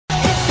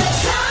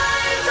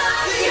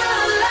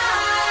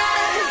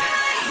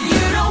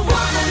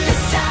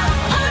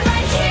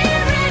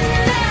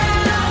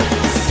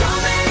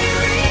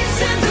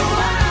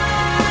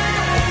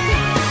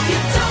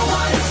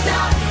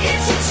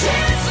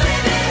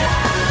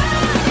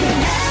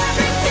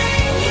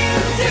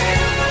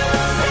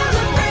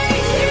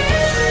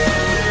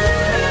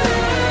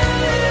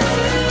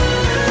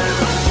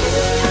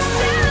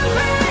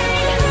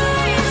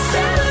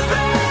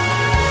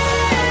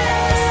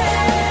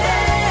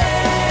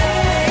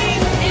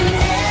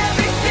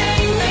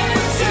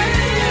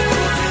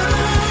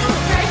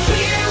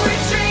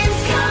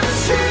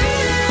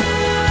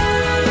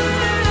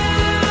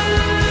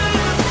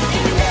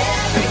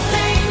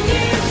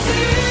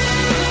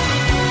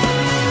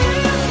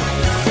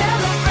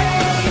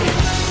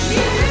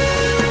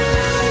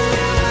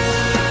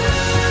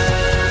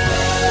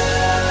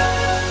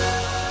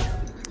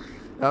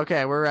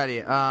Okay, we're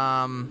ready.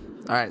 All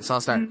right, so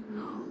I'll start.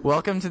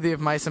 Welcome to the Of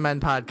Mice and Men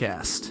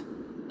podcast.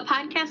 A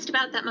podcast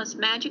about the most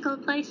magical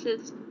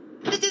places.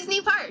 The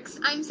Disney parks.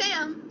 I'm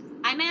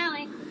Sam. I'm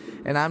Allie.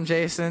 And I'm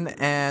Jason,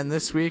 and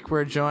this week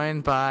we're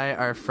joined by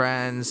our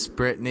friends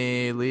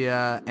Brittany,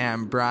 Leah,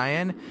 and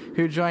Brian,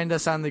 who joined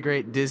us on the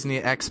Great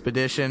Disney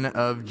Expedition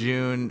of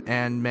June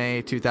and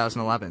May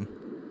 2011.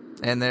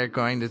 And they're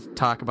going to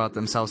talk about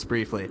themselves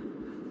briefly.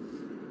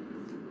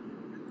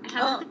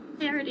 Haven't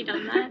they already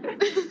done that?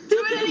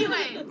 Do it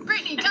anyway.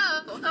 Brittany, go.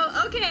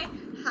 Oh, okay.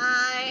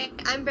 Hi,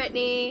 I'm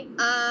Brittany.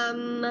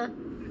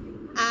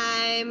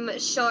 I'm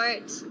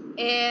short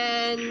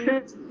and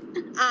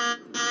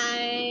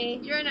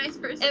You're a nice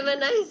person. am a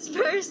nice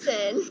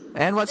person.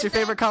 And what's your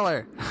favorite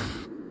color?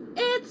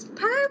 It's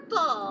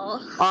purple.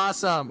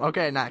 Awesome.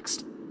 Okay,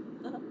 next.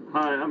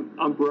 Hi,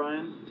 I'm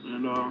Brian,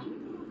 and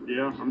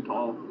I'm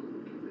tall.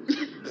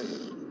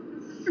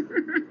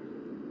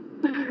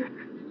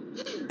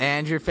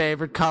 And your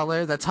favorite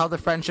color? That's how the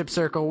friendship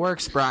circle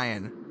works,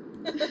 Brian.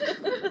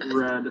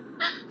 Red.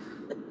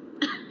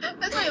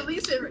 That's my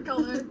least favorite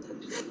color.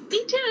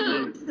 Me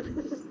too.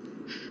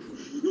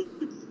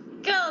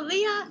 Go,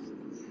 Leah.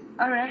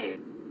 All right,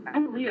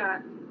 I'm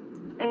Leah,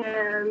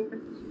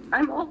 and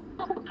I'm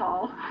also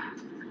tall. I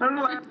don't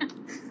know why.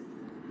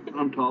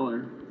 I'm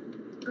taller.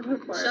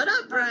 Shut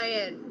up,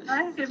 Brian.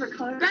 My favorite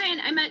color. Brian,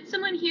 I met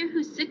someone here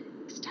who's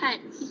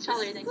 6'10". He's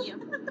taller than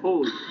you.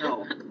 Holy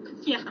hell.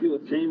 Yeah. I feel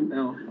ashamed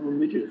now. I'm a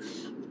midget.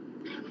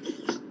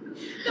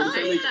 What does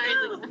that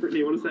make,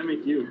 Brittany, what does that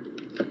make you?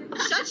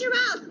 Shut your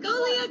mouth. Go,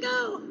 Leah,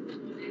 go.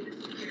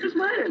 Who's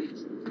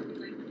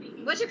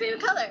mine? What's your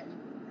favorite color?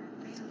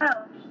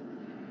 Oh.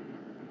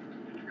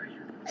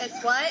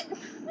 It's what?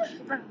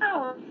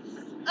 Oh.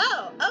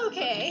 Oh,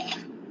 okay.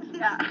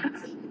 Yeah.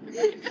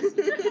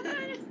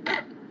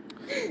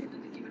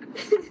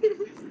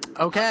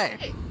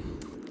 Okay.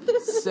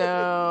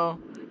 So,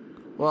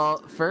 well,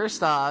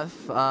 first off,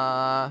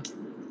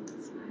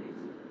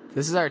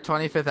 this is our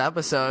 25th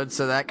episode,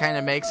 so that kind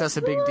of makes us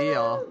a big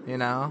deal, you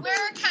know?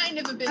 We're kind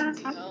of a big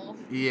deal.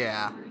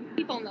 Yeah.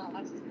 People know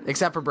us.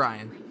 Except for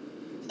Brian.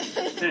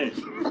 Hey.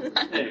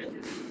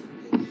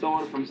 So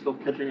what if I'm still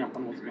catching up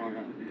on what's going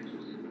on?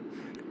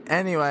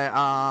 Anyway,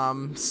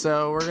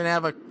 so we're gonna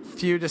have a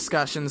few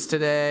discussions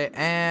today,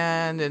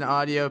 and an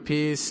audio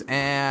piece,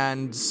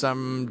 and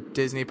some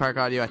Disney Park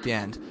audio at the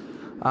end.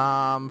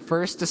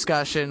 First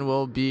discussion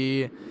will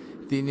be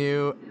the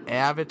new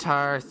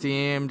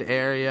Avatar-themed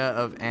area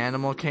of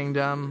Animal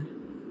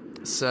Kingdom.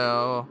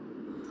 So,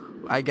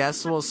 I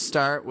guess we'll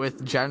start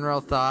with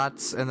general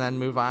thoughts, and then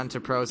move on to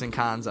pros and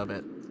cons of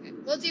it.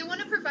 Well, do you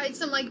want to provide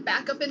some,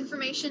 backup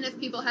information if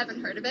people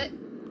haven't heard of it?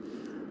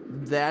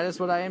 That is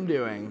what I am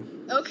doing.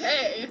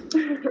 Okay.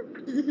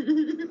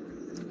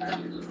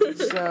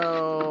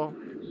 So,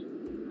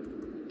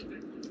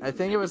 I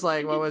think it was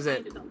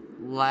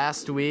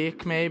last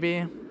week,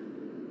 maybe?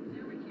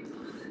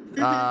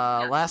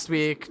 Last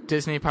week,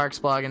 Disney Parks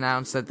blog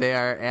announced that they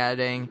are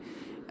adding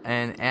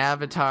an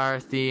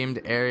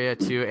Avatar-themed area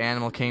to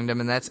Animal Kingdom,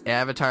 and that's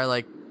Avatar,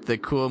 the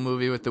cool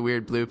movie with the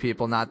weird blue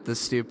people, not the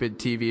stupid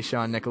TV show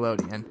on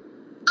Nickelodeon.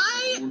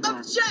 I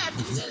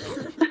object!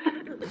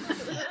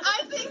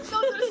 I think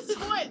those are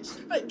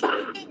switched, but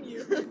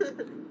continue.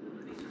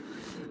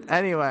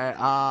 Anyway,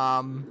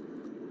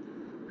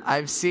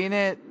 I've seen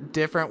it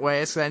different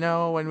ways, because I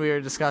know when we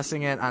were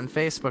discussing it on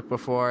Facebook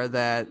before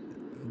that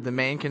the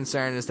main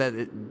concern is that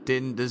it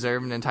didn't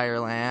deserve an entire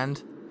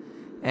land,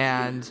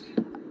 and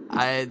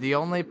the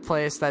only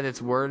place that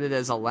it's worded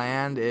as a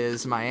land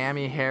is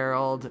Miami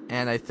Herald,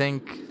 and I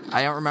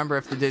don't remember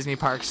if the Disney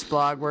Parks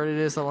blog worded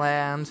it as a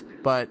land,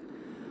 but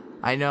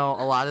I know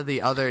a lot of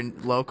the other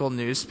local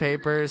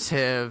newspapers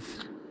have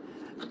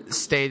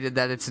stated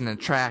that it's an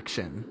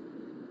attraction.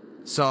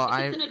 So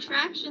If it's an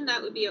attraction,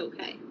 that would be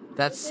okay.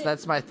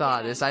 That's my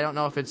thought, is I don't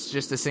know if it's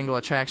just a single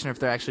attraction or if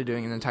they're actually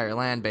doing an entire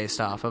land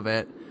based off of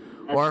it,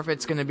 or if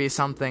it's going to be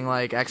something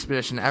like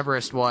Expedition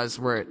Everest was,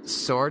 where it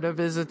sort of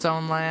is its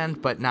own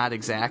land, but not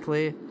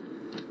exactly.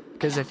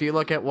 Because if you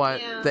look at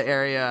what the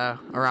area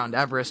around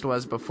Everest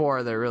was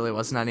before, there really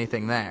wasn't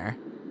anything there.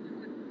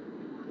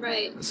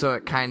 Right. So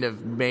it kind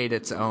of made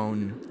its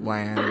own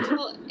land.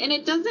 Well, and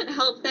it doesn't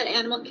help that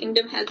Animal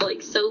Kingdom has,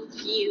 so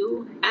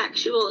few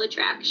actual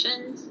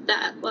attractions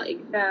that,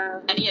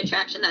 any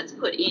attraction that's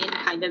put in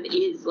kind of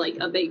is,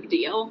 a big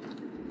deal.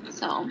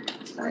 So,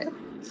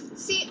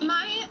 See,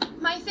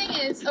 my thing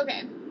is,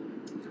 okay,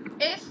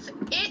 if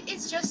it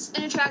is just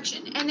an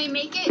attraction, and they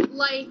make it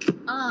like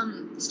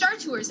Star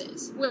Tours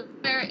is, where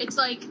it's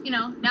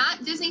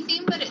not Disney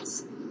themed, but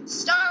it's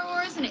Star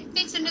Wars, and it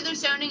fits into their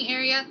surrounding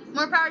area,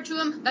 more power to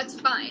them, that's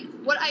fine.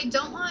 What I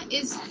don't want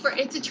is for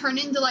it to turn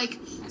into,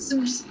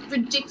 some just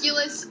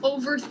ridiculous,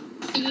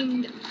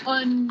 over-themed,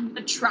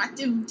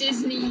 unattractive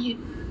Disney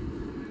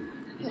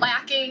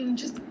lacking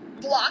just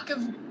block of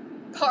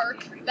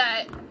park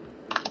that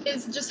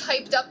is just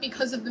hyped up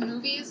because of the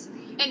movies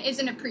and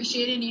isn't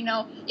appreciated,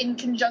 in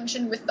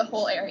conjunction with the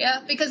whole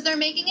area, because they're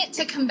making it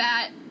to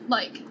combat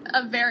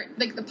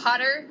the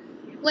Potter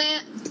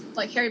land,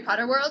 like Harry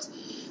Potter world.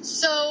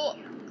 So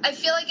I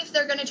feel like if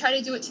they're going to try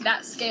to do it to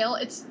that scale,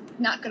 it's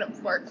not going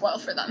to work well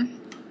for them.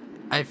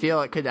 I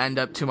feel it could end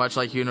up too much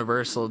like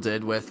Universal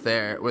did with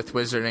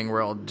Wizarding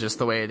World, just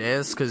the way it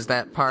is, because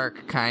that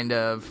park kind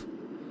of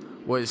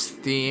was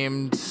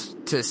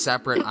themed to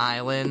separate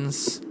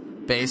islands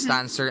based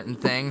on certain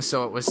things,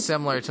 so it was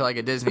similar to like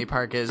a Disney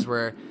park is,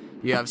 where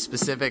you have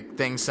specific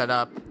things set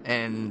up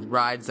and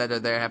rides that are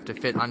there have to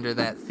fit under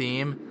that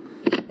theme,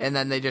 and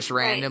then they just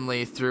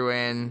randomly threw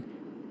in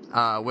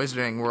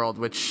Wizarding World,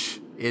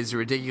 which is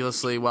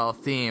ridiculously well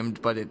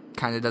themed, but it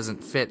kind of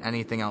doesn't fit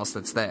anything else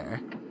that's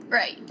there.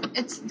 Right.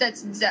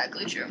 That's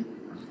exactly true.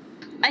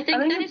 I think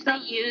that if they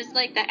use,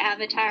 like, the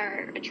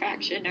Avatar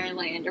attraction or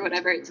land or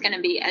whatever it's going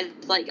to be as,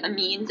 like, a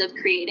means of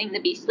creating the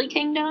Beastly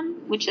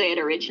Kingdom, which they had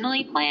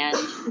originally planned,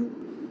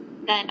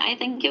 then I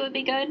think it would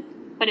be good.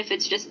 But if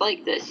it's just,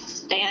 like,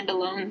 this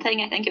standalone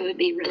thing, I think it would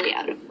be really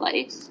out of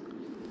place.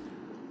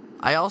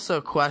 I also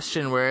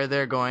question where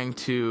they're going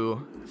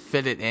to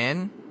fit it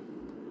in.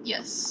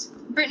 Yes.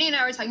 Brittany and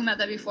I were talking about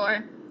that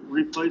before.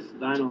 Replace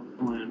Dino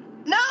Land.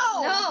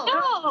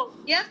 No!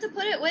 You have to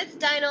put it with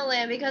Dino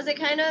Land because it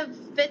kind of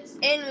fits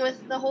in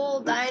with the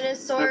whole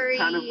dinosaur-y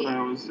That's kind of what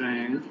I was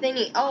saying.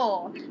 thingy.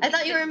 Oh, I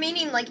thought you were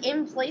meaning like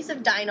in place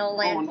of Dino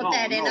Land. Put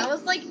that in. I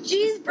was like,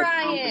 geez,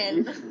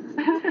 Brian.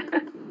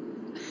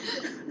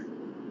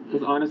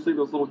 Because honestly,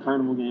 those little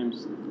carnival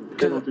games,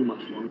 they don't do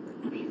much for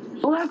me.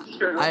 Well, that's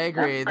true. I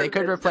agree. They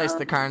could replace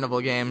the carnival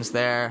games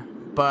there,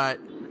 but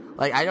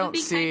like I don't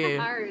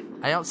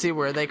see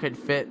where they could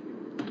fit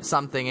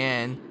something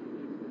in.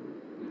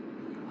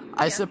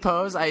 I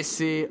suppose I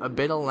see a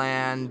bit of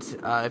land.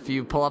 If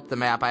you pull up the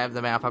map, I have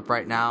the map up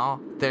right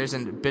now. There's a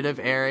bit of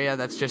area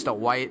that's just a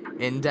white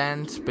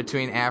indent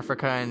between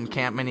Africa and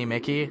Camp Mini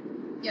Mickey.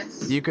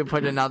 Yes. You could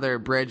put another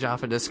bridge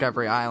off of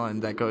Discovery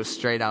Island that goes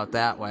straight out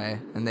that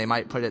way, and they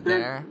might put it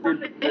there.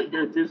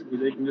 They're Disney.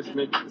 They can just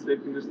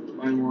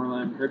find more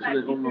land.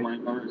 Actually, they own the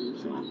land already.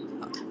 So.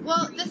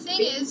 Well, the thing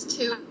is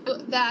too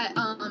that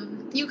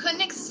you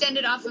couldn't extend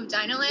it off of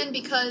Dinoland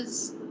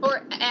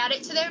or add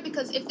it to there,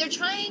 because if they're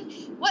trying,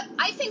 what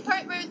I think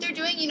part where they're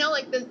doing, you know,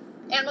 like the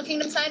Animal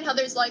Kingdom sign, how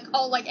there's like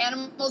all like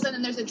animals and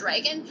then there's a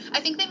dragon. I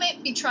think they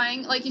might be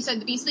trying, like you said,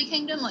 the Beastly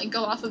Kingdom, like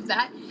go off of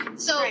that.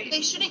 So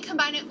they shouldn't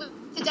combine it with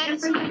the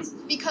dinosaurs,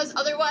 because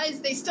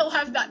otherwise they still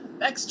have that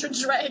extra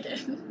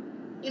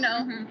dragon, you know.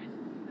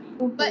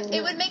 Mm-hmm. But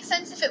it would make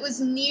sense if it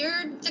was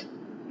near the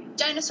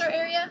dinosaur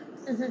area.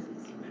 Mm-hmm.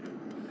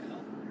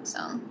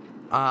 So.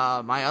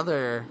 My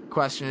other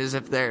question is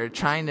if they're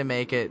trying to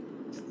make it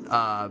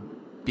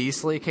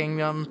Beastly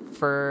Kingdom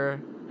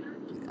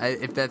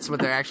if that's what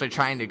they're actually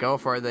trying to go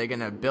for, are they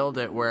going to build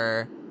it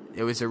where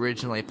it was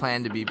originally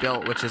planned to be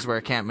built, which is where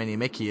Camp Mini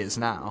Mickey is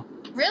now?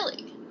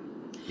 Really?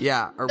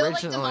 Yeah,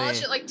 originally. They'll like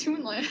demolish it like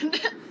Toonland.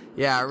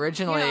 Yeah,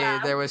 originally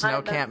there was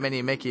no Camp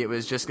Mini Mickey. It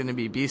was just going to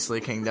be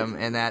Beastly Kingdom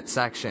in that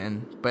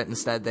section, but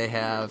instead they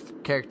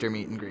have character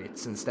meet and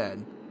greets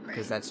instead,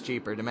 because that's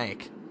cheaper to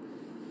make.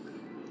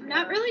 I'm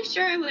not really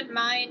sure I would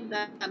mind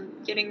them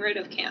getting rid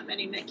of Camp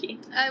Mini Mickey.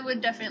 I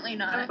would definitely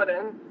not.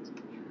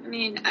 I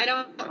mean, I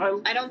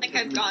don't think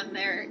I've gone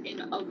there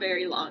in a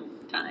very long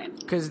time.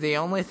 Because the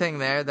only thing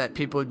there that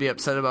people would be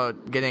upset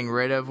about getting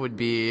rid of would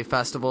be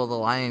Festival of the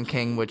Lion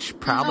King, which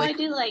probably... I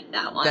do like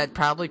that one. That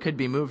probably could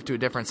be moved to a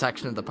different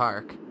section of the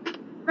park.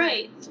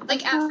 Right.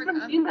 Like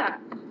Africa.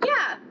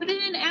 Yeah, put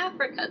it in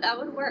Africa. That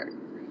would work.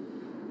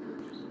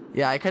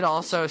 Yeah, I could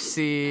also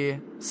see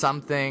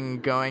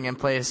something going in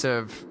place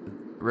of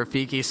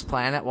Rafiki's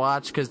Planet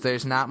Watch, because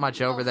there's not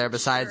much over there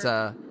besides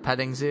a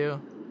petting zoo.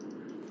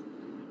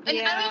 And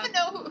I don't even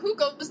know who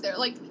goes there,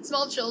 like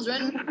small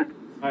children.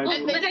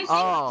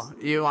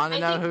 You want to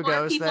know who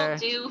goes there? I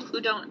think more people do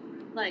who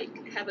don't,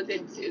 like, have a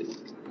good zoo.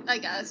 I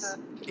guess.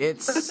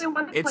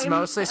 It's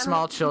mostly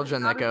small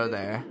children that go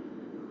there.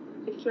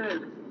 It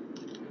should.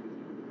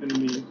 And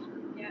me.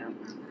 Yeah.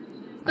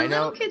 I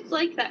know little kids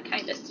like that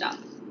kind of stuff.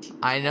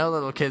 I know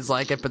little kids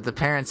like it, but the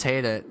parents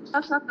hate it.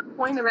 That's not the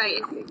point of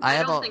it.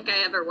 I don't think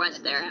I ever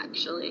went there,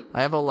 actually.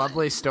 I have a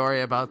lovely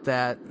story about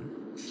that.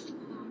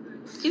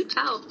 Do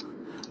tell.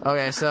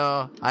 Okay,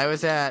 so I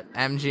was at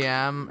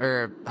MGM,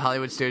 or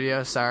Hollywood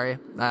Studios, sorry.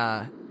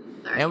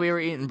 And we were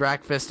eating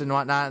breakfast and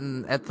whatnot,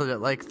 and at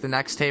the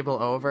next table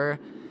over,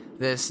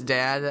 this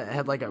dad that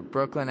had like a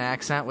Brooklyn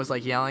accent was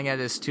like yelling at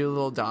his two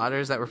little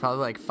daughters that were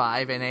probably like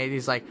 5 and 8.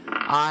 He's like,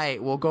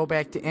 "Alright, we'll go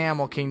back to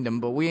Animal Kingdom,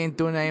 but we ain't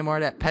doing any more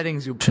of that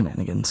petting zoo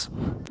shenanigans."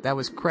 That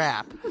was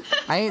crap.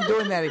 I ain't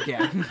doing that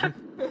again.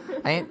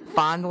 I ain't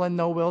fondling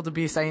no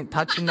wildebeests. I ain't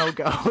touching no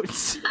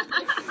goats.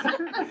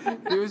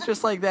 It was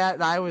just like that,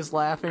 and I was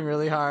laughing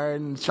really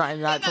hard and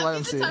trying not to let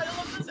him see. The title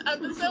of this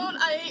episode,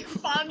 I ain't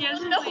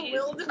fondling no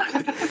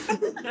wildebeest.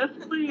 Yes,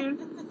 please.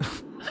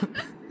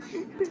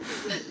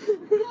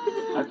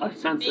 I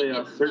sense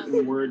a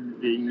certain word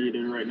being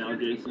needed right now,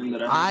 Jason.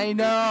 That I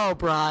know,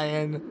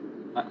 Brian.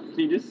 Can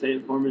you just say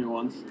it for me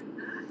once?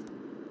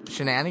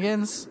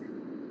 Shenanigans?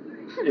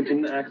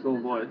 In the actual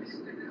voice.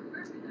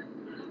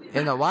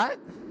 In the what?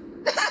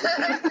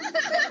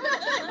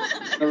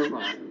 Never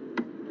mind.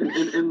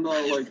 In the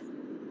like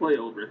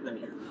playover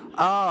thing.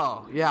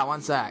 Oh, yeah,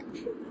 one sec.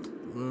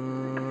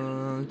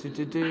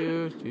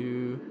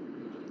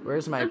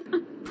 Where's my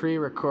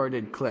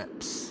pre-recorded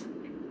clips?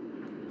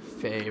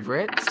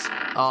 Favorites,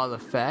 all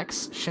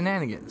effects,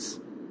 shenanigans.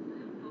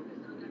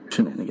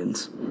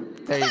 Shenanigans.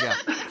 There you go.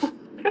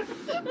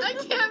 I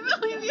can't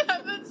believe you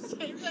have that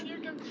saved on your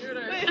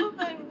computer. Wait, hold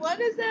on. What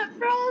is that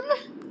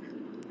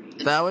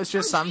from? That was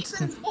just some.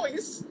 Jason's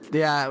voice.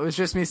 Yeah, it was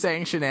just me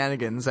saying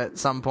shenanigans at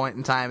some point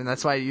in time, and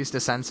that's why I used to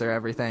censor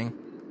everything.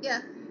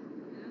 Yeah.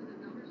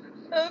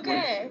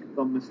 Okay.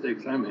 Some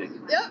mistakes I make.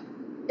 Yep.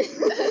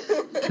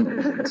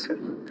 Shenanigans.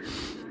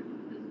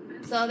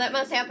 So that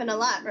must happen a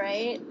lot,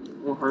 right?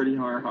 Well, hardy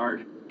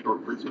hard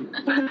short for two.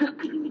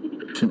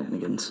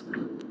 Shenanigans.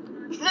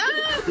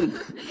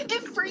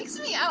 It freaks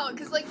me out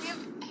because like we have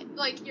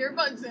like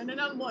earbuds in and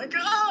I'm like,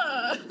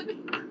 ah.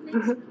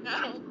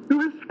 No.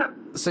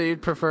 So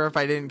you'd prefer if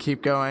I didn't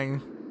keep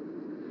going?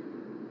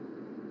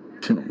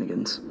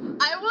 Shenanigans.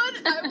 I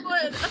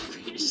would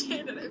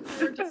appreciate it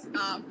if you were to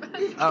stop.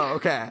 Oh,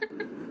 okay.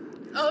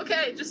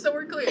 Okay, just so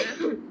we're clear.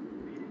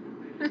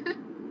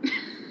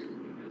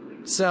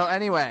 So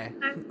anyway,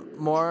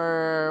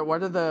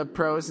 what are the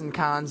pros and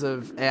cons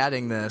of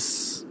adding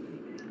this?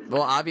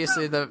 Well,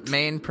 obviously the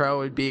main pro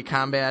would be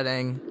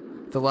combating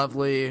the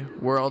lovely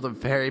world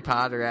of Harry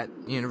Potter at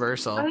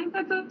Universal. I think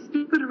that's a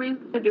stupid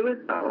reason to do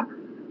it, though.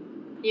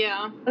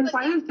 Yeah. And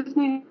why does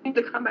Disney need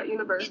to combat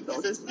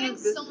Universal?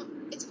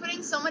 It's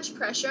putting so much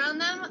pressure on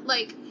them,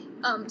 like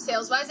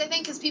sales-wise, I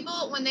think, because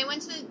people, when they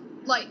went to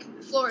like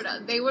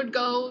Florida, they would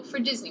go for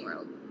Disney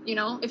World. You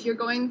know, if you're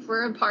going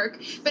for a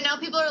park. But now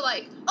people are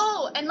like,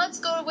 oh, and let's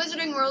go to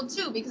Wizarding World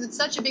too, because it's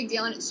such a big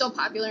deal and it's so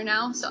popular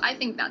now. So I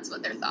think that's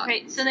what they're thought.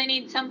 Right, so they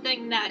need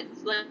something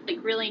that's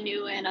like really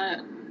new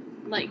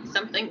and like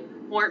something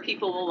more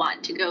people will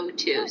want to go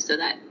to, so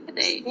that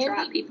they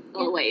draw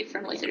people away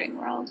from Wizarding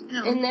World.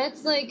 And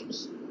that's like,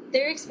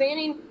 they're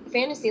expanding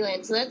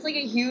Fantasyland, so that's like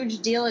a huge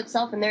deal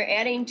itself, and they're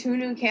adding 2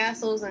 new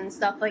castles and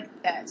stuff like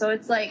that. So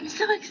it's like, I'm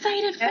so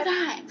excited for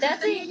that.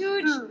 That's a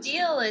huge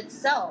deal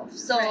itself.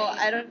 So Right.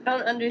 I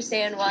don't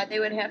understand why they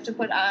would have to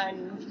put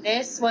on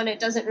this when it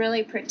doesn't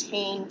really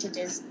pertain to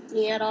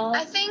Disney at all.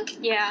 I think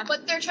Yeah.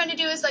 what they're trying to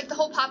do is like the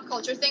whole pop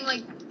culture thing.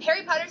 Like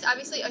Harry Potter's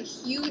obviously a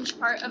huge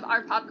part of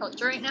our pop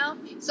culture right now,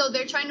 so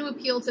they're trying to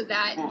appeal to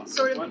that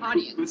sort of What?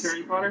 audience. Who's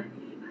Harry Potter?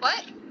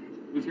 What?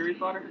 Who's Harry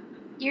Potter?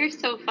 You're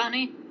so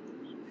funny.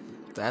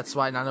 That's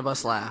why none of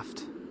us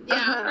laughed.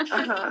 Yeah.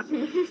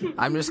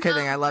 I'm just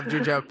kidding. I loved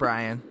your joke,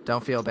 Brian.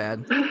 Don't feel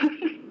bad. So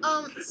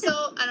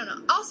I don't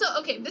know. Also,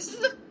 okay, this is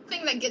the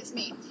thing that gets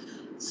me.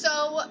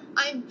 So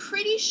I'm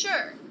pretty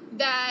sure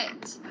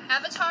that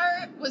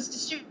Avatar was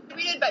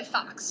distributed by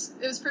Fox.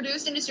 It was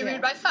produced and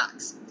distributed by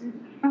Fox.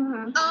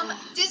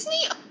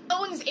 Disney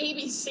owns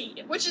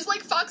ABC, which is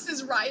like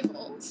Fox's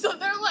rival. So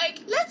they're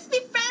like, let's be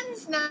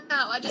friends now.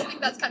 I just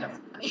think that's kind of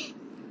funny.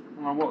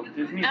 Well,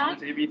 Disney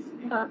owns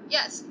ABC.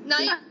 Yes. Now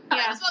you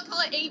might as well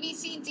call it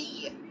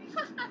ABCD.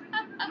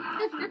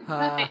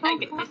 I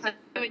get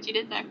what you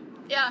did there.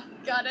 Yeah,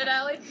 got it,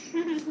 Allie?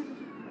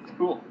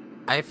 Cool.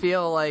 I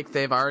feel like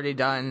they've already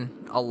done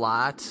a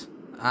lot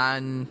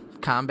on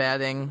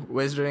combating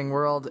Wizarding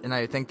World, and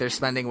I think they're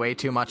spending way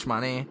too much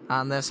money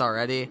on this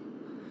already.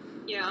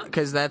 Yeah.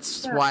 Because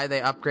that's why they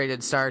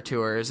upgraded Star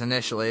Tours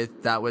initially.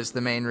 That was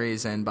the main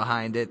reason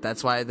behind it.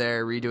 That's why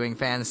they're redoing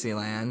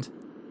Fantasyland.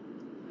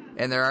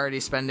 And they're already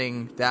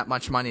spending that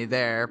much money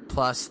there,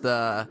 plus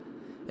the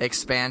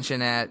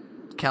expansion at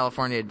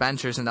California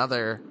Adventures,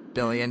 another $1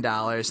 billion.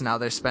 Now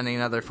they're spending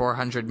another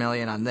 $400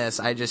 million on this.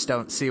 I just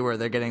don't see where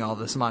they're getting all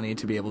this money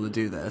to be able to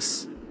do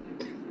this.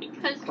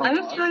 Because I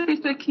just feel like they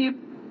should keep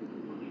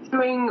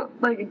doing,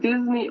 like,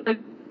 Disney, like,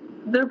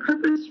 their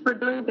purpose for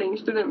doing things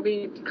shouldn't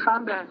be to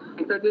combat.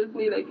 They're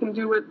Disney, they can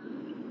do what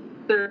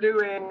they're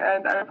doing,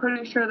 and I'm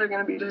pretty sure they're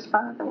going to be just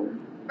fine.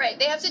 Right,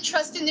 they have to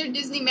trust in their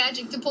Disney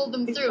magic to pull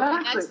them through.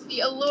 And that's the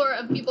allure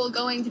of people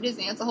going to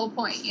Disney. That's the whole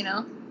point, you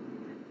know?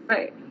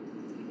 Right.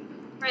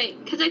 Right,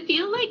 because I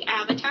feel like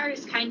Avatar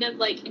is kind of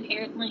like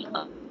inherently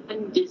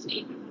on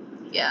Disney.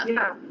 Yeah.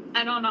 Yeah.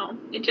 I don't know.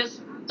 It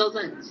just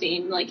doesn't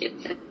seem like it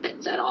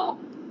fits at all.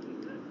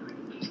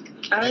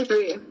 I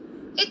agree.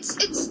 It's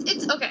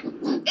okay.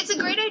 It's a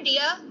great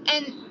idea,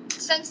 and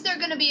since they're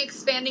going to be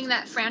expanding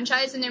that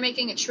franchise and they're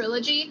making a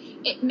trilogy,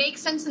 it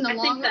makes sense in the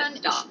long run.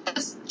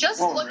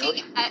 Just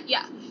looking at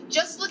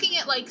just looking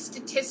at like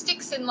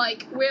statistics and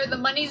like where the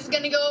money's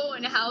going to go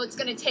and how it's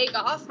going to take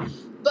off.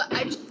 But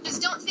I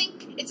just don't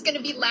think it's going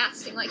to be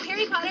lasting. Like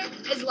Harry Potter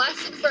has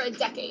lasted for a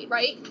decade,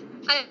 right?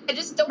 I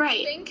just don't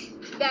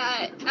think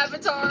that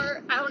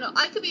Avatar, I don't know,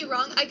 I could be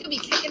wrong. I could be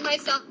kicking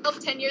myself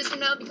 10 years from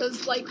now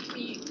because, like,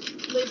 we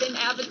live in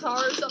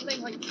Avatar or something,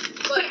 like,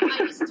 but I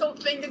just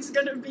don't think it's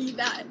gonna be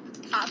that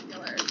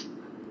popular.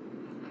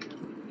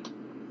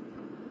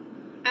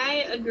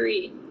 I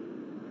agree.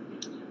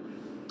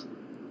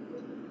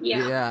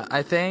 Yeah.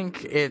 I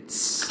think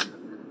it's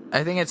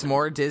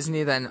more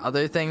Disney than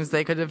other things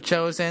they could have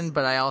chosen,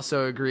 but I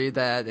also agree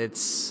that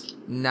it's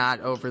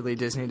not overly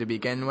Disney to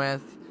begin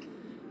with.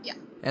 Yeah.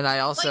 And I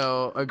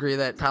also agree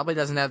that it probably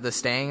doesn't have the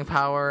staying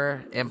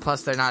power, and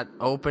plus they're not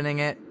opening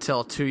it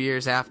till 2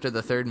 years after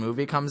the third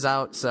movie comes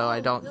out, so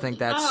I don't think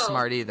that's Oh.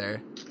 smart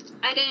either.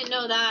 I didn't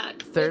know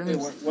that.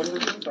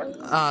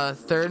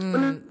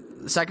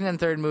 Second and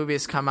third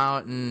movies come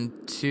out in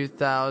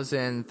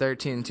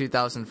 2013,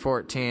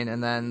 2014,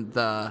 and then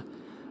the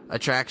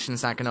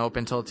attraction's not going to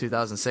open until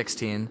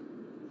 2016.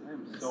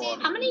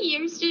 How many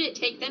years did it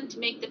take them to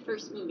make the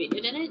first movie?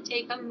 Didn't it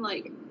take them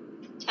like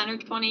 10 or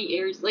 20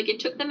 years? Like,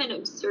 it took them an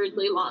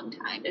absurdly long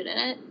time, didn't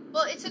it?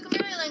 Well, it took a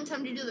very long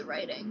time to do the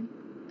writing.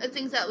 I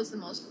think that was the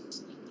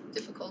most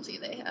difficulty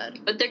they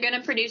had. But they're going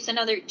to produce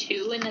another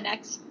 2 in the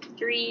next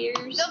 3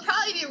 years? They'll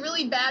probably be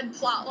really bad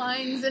plot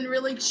lines and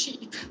really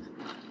cheap.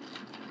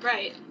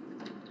 Right.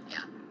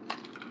 Yeah.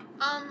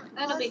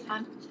 That'll be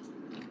fun.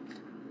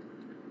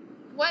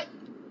 What?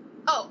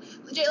 Oh,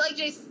 like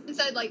Jason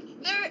said, like,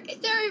 there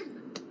are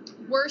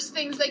worse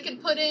things they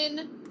could put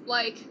in,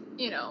 like,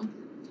 you know,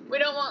 we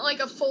don't want, like,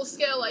 a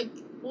full-scale, like,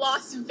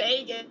 Las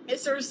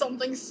Vegas or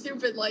something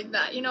stupid like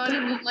that, you know what I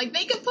mean? Like,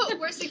 they could put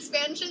worse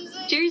expansions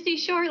in. Jersey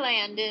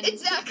Shoreland and...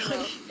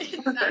 Exactly.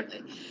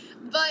 Exactly.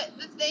 But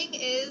the thing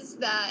is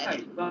that...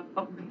 Hey,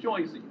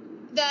 Jersey.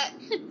 That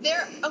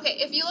they're... Okay,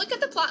 if you look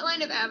at the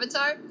plotline of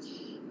Avatar,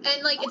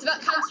 and, like, it's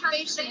about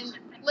conservation,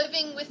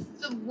 living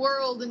with the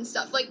world and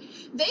stuff, like,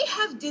 they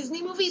have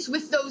Disney movies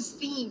with those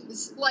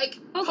themes. Like,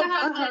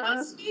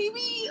 Pocahontas,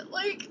 maybe?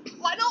 Like,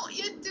 why don't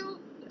you do...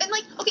 And,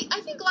 like, okay,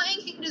 I think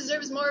Lion King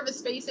deserves more of a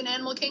space in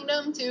Animal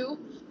Kingdom, too.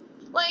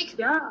 Like,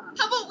 how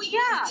about we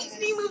use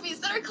Disney movies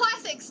that are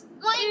classics?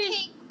 Lion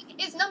King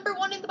is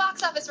 #1 in the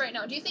box office right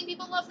now. Do you think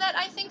people love that?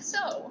 I think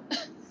so.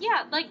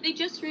 Yeah, like, they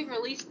just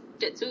re-released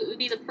it, so it would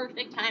be the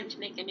perfect time to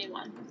make a new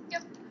one.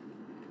 Yep.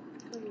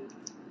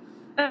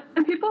 And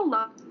people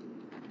love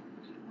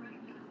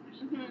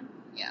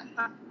Yeah.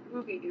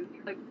 movies.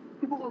 Like,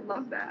 people will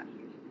love that.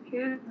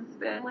 Kids,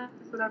 families,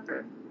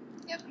 whatever.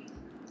 Yep.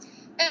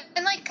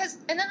 And like,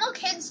 and then little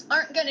kids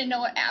aren't gonna know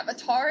what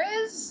Avatar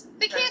is.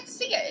 They can't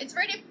see it. It's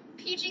rated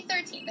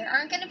PG-13. There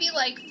aren't gonna be,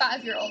 like,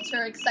 5-year-olds who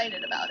are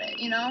excited about it,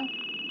 you know?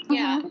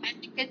 Yeah, I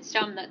think it's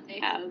dumb that they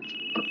have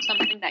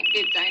something that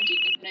kids aren't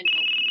even gonna know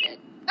what it is.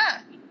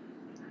 Ah.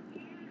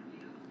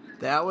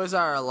 That was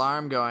our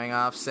alarm going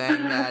off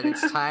saying that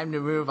it's time to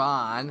move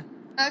on.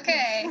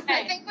 Okay.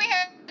 I think we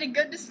had a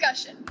good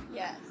discussion.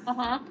 Yes.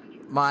 Uh-huh.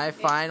 My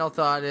final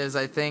thought is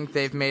I think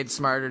they've made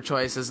smarter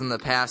choices in the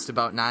past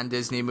about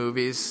non-Disney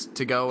movies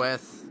to go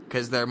with,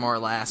 because they're more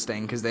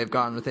lasting, because they've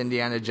gone with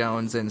Indiana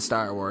Jones and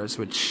Star Wars,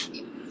 which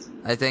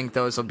I think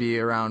those will be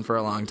around for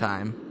a long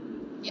time.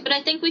 Yeah, but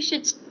I think we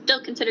should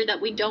still consider that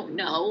we don't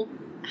know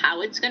how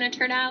it's going to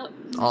turn out.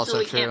 Also so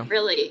we true. can't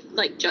really,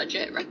 like, judge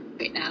it right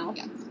now.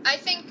 Yeah. I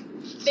think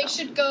they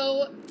should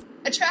go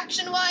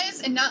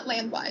attraction-wise and not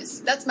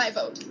land-wise. That's my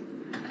vote.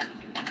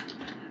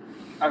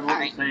 I vote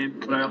the same,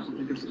 but I also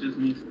think it's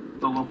Disney, so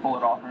they'll pull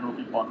it off and it'll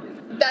be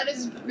fun. That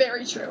is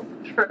very true.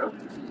 True.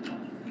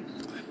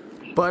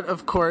 But,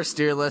 of course,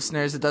 dear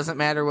listeners, it doesn't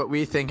matter what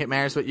we think, it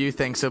matters what you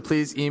think, so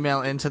please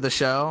email into the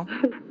show.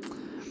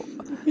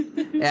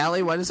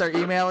 Allie, what is our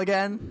email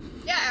again?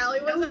 Yeah,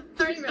 Allie, what is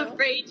our I was email?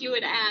 afraid you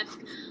would ask.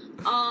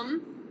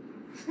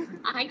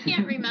 I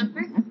can't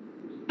remember.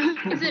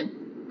 Is it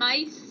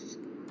mice?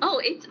 Oh,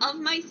 it's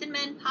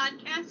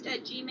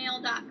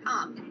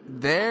ofmiceandmenpodcast@gmail.com.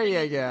 There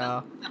you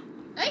go.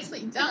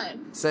 Nicely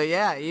done. So,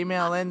 yeah,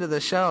 email into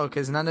the show,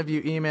 because none of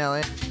you email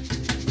in.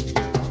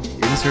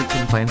 Insert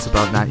complaints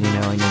about not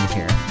emailing in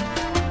here.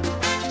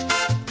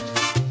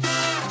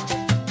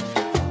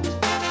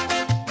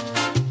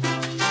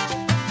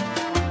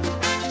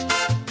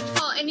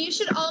 Oh, and you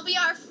should all be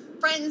our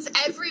friends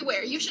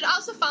everywhere. You should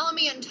also follow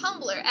me on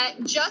Tumblr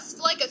at Just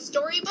Like a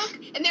Storybook,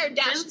 and there are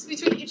dashes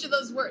between each of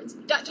those words.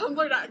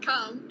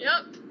 .tumblr.com.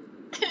 Yep.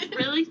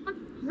 Really?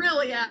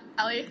 Really,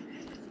 Allie.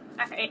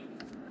 Alright.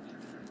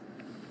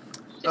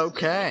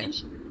 Okay.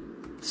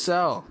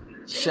 So,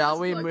 shall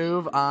we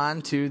move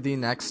on to the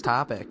next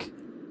topic?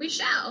 We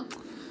shall.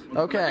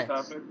 Okay.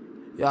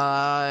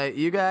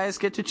 You guys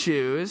get to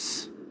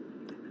choose.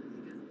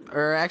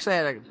 Or actually, I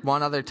had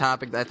one other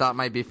topic that I thought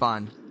might be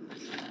fun.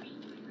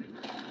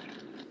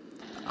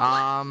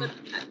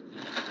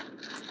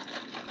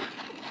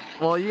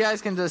 Well, you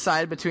guys can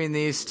decide between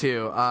these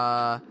two.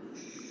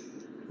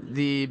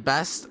 The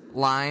best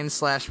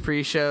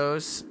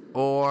line/pre-shows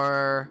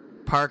or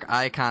park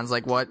icons,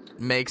 like what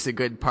makes a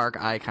good park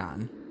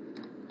icon.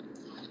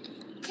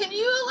 Can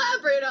you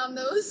elaborate on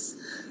those?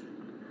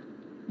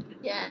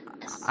 Yes.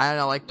 I don't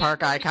know, like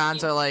park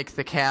icons are like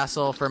the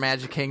castle for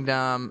Magic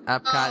Kingdom,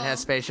 Epcot has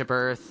Spaceship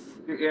Earth.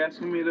 You're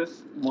asking me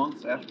this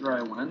months after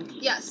I went?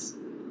 Yes.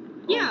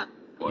 Yeah.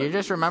 You're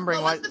just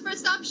remembering What was the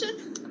first option?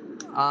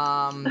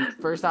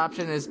 First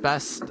option is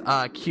best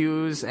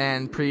queues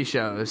and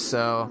pre-shows,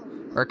 so,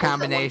 or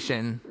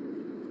combination.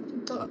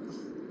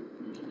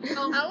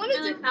 I want to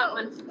do that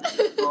one.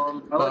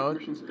 I like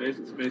Mission Space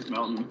and Space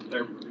Mountain.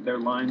 Their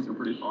lines are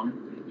pretty fun.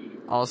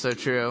 Also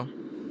true.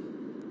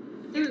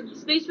 Dude,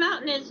 Space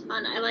Mountain is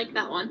fun. I like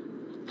that one.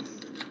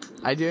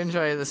 I do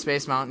enjoy the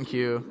Space Mountain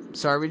queue.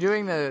 So are we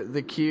doing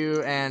the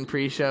queue and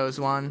pre-shows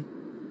one?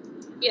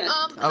 Yes.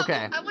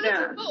 Okay. I want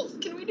to do both.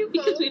 Can we do both?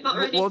 Because we've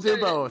already We'll do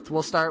started. both.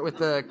 We'll start with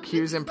the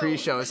queues and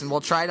pre-shows, and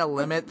we'll try to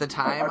limit the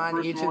time I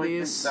on each of personally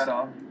these. think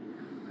that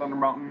Thunder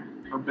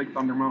Mountain or Big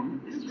Thunder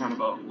Mountain is kind of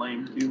a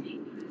lame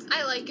queue.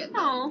 I like it.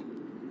 No.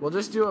 We'll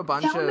just do a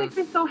bunch That would make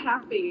me of so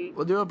happy.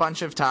 we'll do a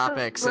bunch of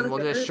topics, and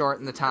we'll just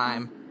shorten the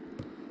time.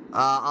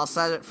 I'll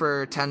set it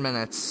for 10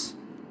 minutes.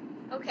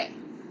 Okay.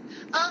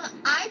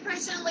 I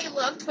personally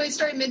love Toy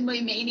Story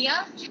Midway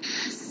Mania.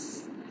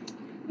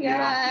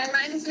 Yeah. It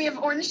reminds me of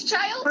Orange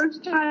Child.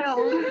 First child.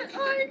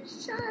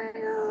 Orange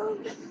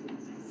child.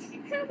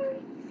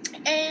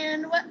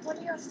 And what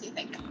else do you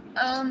think?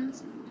 Well,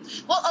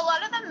 a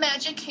lot of the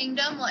Magic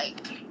Kingdom,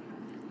 like,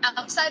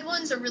 outside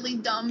ones are really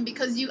dumb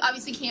because you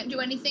obviously can't do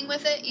anything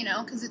with it, you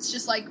know, because it's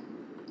just, like,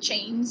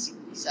 chains,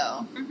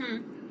 so.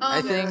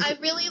 I think- I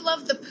really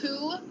love the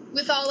Pooh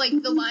with all,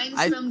 like, the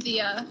lines from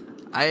the,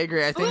 I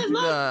agree. I think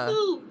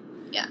Pooh.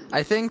 yeah.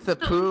 I think the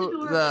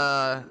Pooh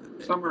adorable.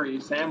 Summary: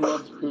 Sam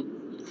loves poop.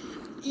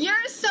 You're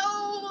so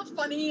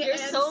funny You're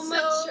and so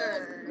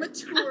mature.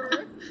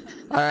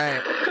 All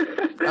right.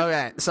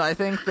 Okay, so I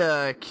think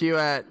the queue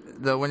at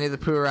the Winnie the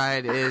Pooh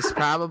ride is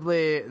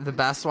probably the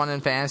best one in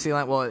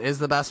Fantasyland. Well, it is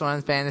the best one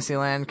in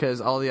Fantasyland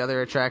because all the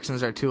other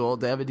attractions are too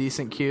old to have a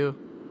decent queue.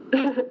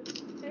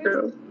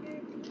 True.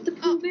 The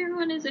Pooh Bear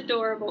one is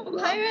adorable.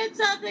 though. Pirates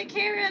of the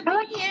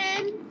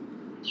Caribbean.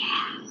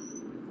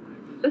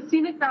 The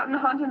Scenic Route in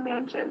Haunted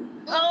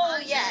Mansion. Oh,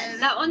 yes.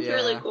 That one's Yeah.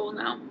 really cool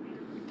now.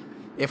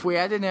 If we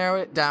had to narrow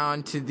it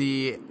down to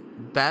the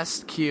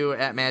best queue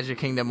at Magic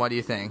Kingdom, what do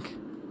you think?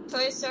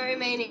 Toy Story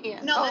Mania.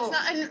 No, oh,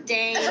 that's not.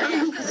 Dang it.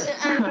 Sam.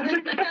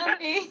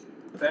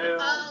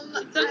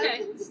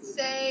 It's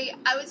okay.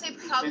 I would say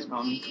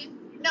probably.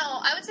 No,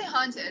 I would say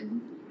Haunted.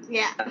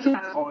 Yeah.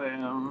 Oh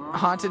yeah.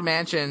 Haunted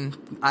Mansion.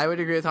 I would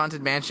agree with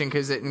Haunted Mansion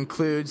because it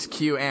includes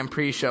queue and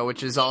pre-show,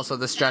 which is also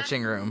the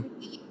stretching room.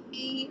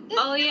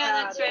 Oh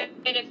yeah, that's right.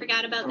 I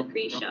forgot about the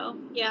pre-show.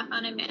 Yeah,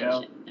 Haunted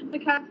Mansion. The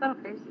cat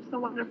suffers. So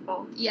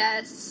wonderful.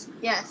 Yes.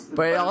 Yes.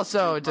 But it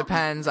also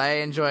depends. I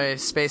enjoy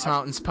Space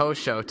Mountain's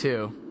post-show,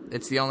 too.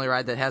 It's the only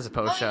ride that has a Oh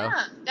post-show.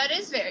 yeah, that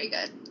is very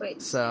good.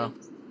 Wait. So,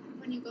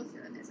 When you go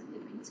through and there's a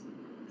living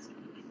space.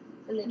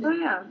 Oh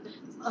yeah.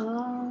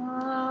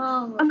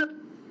 Oh. On the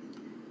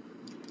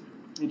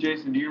Hey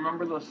Jason, do you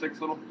remember those 6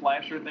 little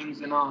flasher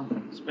things in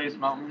Space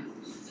Mountain?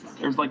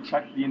 There's like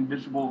check the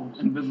invisible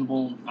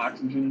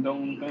oxygen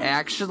dome thing.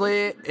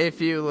 actually, if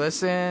you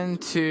listen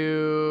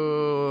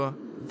to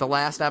the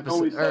last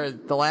episode, or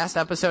the last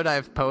episode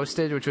I've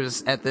posted, which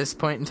was at this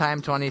point in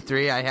time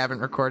 23, I haven't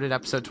recorded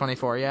episode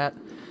 24 yet.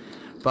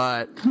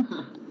 But,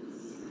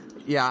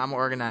 yeah, I'm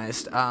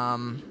organized.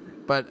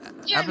 But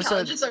Your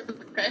episode... intelligence are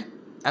okay.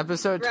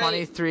 Episode Right.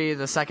 23,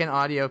 the second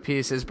audio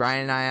piece is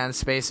Brian and I on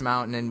Space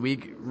Mountain, and we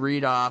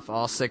read off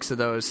all 6 of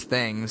those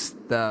things.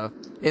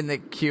 In the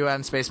queue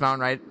on Space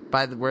Mountain, right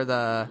by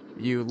where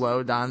you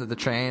load onto the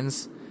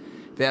trains,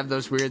 they have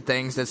those weird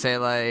things that say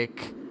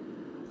like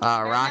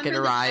rocket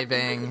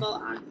arriving.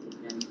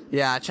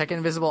 Yeah, check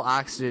invisible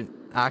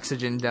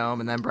oxygen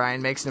dome, and then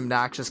Brian makes an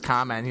obnoxious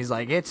comment. He's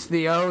like, "It's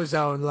the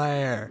ozone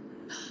layer."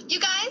 You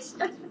guys,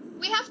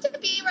 we have to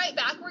be right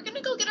back. We're gonna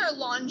go get our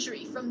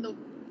laundry from the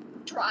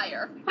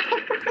dryer.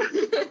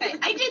 Okay,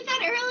 I did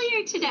that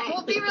earlier today.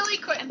 We'll be really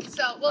quick,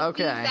 so we'll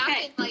be Okay.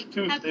 back in like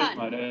Have Tuesdays, fun.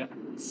 my day.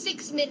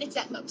 6 minutes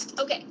at most.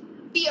 Okay.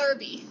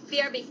 BRB.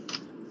 BRB.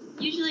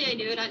 Usually I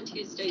do it on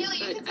Tuesdays, Haley,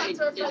 you can but I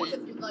talk to our friends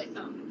didn't. if you'd like.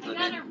 So, I okay.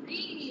 gotta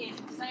read,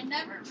 because I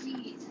never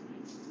read.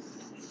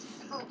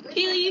 Oh,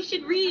 Haley, you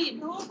should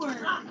read.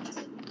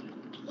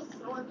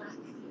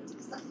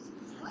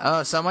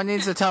 Oh, someone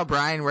needs to tell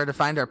Brian where to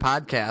find our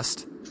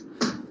podcast.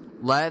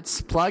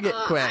 Let's plug it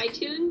quick.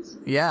 iTunes?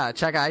 Yeah,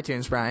 check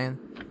iTunes, Brian.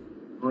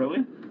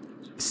 Really?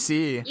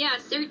 See. Yeah,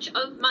 search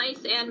Of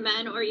Mice and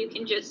Men, or you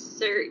can just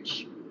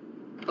search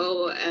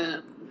Do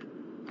I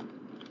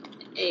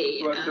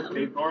have to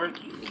pay for it?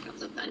 I think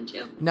that's a fun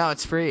too. No,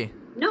 it's free.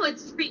 No,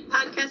 it's free.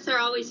 Podcasts are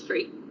always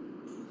free.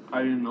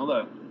 I didn't know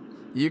that.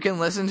 You can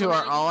listen to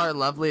all our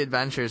lovely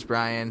adventures,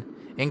 Brian,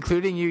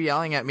 including you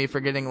yelling at me for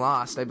getting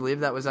lost. I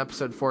believe that was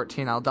episode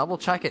 14. I'll double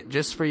check it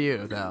just for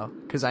you, though,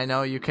 because I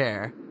know you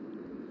care.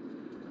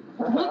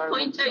 What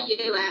point are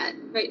you at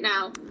right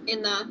now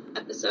in the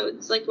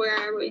episodes? Like, where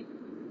are we?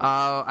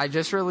 I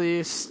just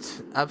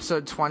released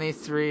episode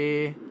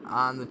 23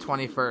 on the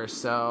 21st,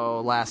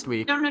 so last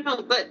week.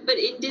 No, but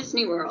in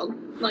Disney World,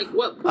 like,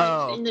 what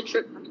point in the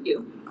trip are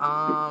you?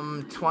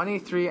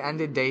 23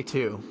 ended day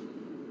 2.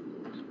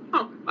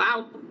 Oh,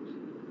 wow.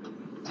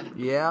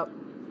 Yep.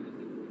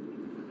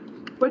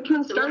 Which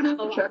one So started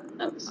how the trip? long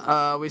that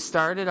was? We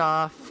started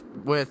off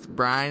with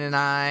Brian and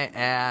I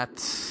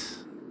at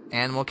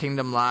Animal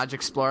Kingdom Lodge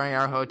exploring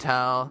our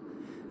hotel,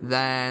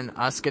 then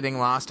us getting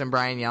lost and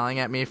Brian yelling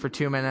at me for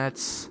 2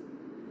 minutes.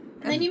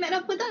 And then you met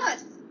up with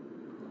us.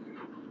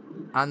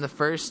 On the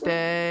first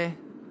day,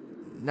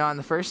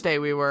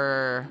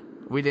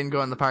 we didn't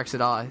go in the parks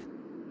at all.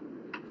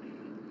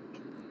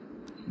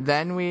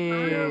 Then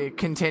we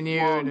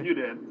continued. Well, you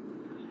did.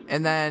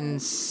 And then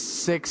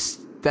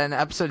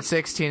episode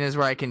 16 is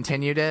where I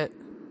continued it,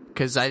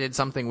 because I did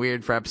something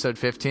weird for episode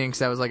 15, because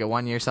that was like a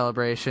 1-year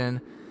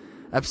celebration.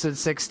 Episode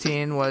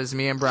 16 was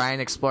me and Brian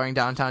exploring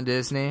downtown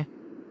Disney,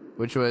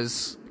 which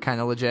was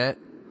kind of legit.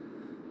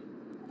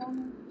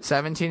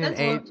 17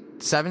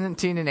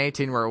 and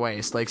 18 were a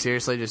waste. Like,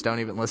 seriously, just don't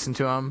even listen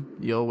to them.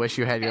 You'll wish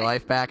you had your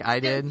life back. I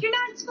did. You're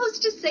not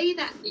supposed to say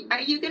that. Are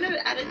you going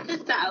to edit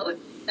this out?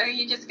 Or are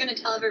you just going to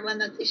tell everyone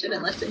that they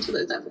shouldn't listen to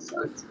those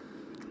episodes?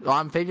 Well,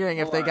 I'm figuring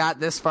if they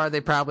got this far,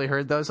 they probably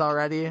heard those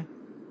already.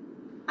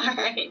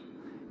 Alright.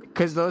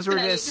 Because those were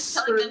just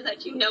telling them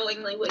that you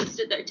knowingly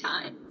wasted their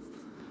time.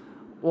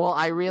 Well,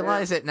 I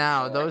realize it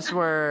now. Those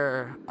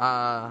were,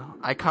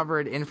 I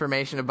covered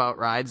information about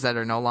rides that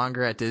are no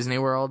longer at Disney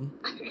World.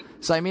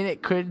 So, I mean,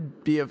 it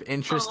could be of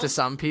interest to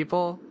some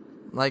people.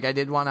 Like, I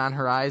did one on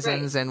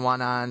Horizons and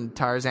one on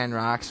Tarzan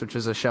Rocks, which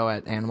was a show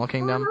at Animal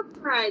Kingdom.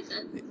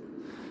 Horizons.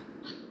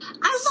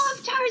 I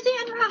love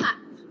Tarzan Rock.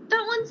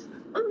 That one's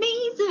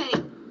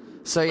amazing.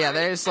 So, yeah,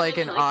 there's, like,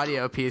 an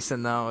audio piece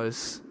in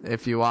those,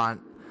 if you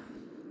want.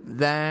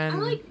 Then, I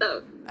like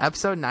those.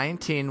 Episode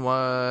 19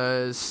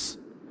 was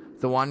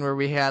the one where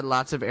we had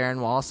lots of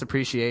Aaron Wallace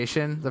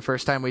appreciation. The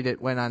first time we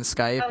went on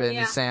Skype,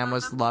 and Sam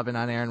was loving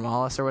on Aaron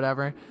Wallace or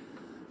whatever.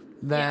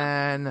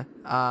 Then,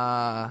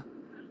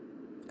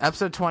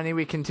 episode 20,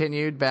 we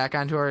continued back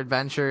onto our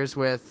adventures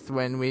with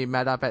when we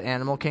met up at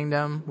Animal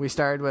Kingdom. We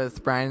started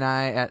with Brian and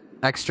I at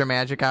extra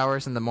magic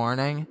hours in the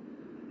morning.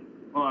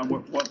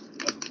 What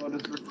episode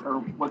is this? Or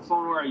what's the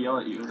one where I yell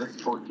at you?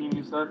 That's 14,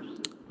 you said?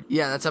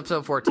 Yeah, that's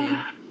episode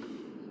 14.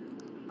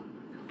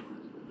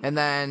 And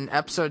then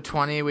episode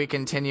 20, we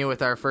continue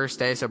with our first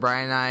day. So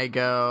Brian and I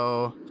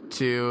go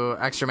to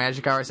extra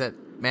magic hours at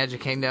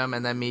Magic Kingdom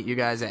and then meet you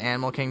guys at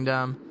Animal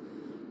Kingdom.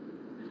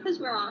 Because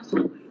we're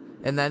awesome.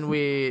 And then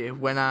we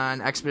went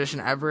on Expedition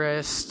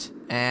Everest,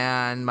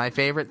 and my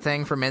favorite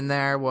thing from in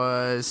there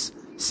was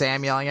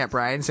Sam yelling at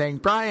Brian saying,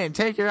 "Brian,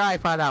 take your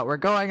iPod out, we're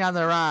going on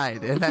the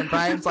ride." And then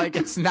Brian's like,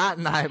 "It's not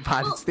an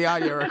iPod, it's the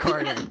audio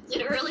recorder."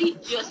 Literally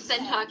just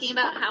been talking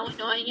about how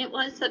annoying it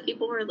was that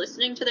people were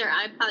listening to their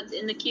iPods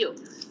in the queue.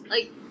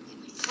 Like,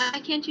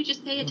 why can't you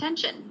just pay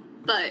attention?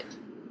 But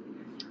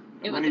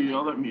it was. You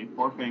yelled at me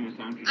for paying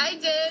attention. I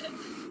did.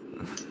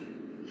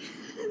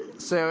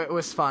 So it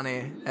was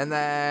funny. And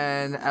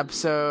then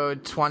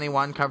episode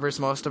 21 covers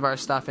most of our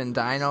stuff in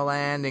Dino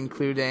Land,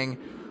 including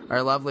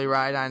our lovely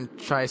ride on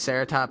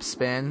Triceratops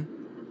Spin.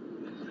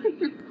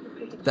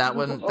 That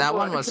one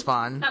was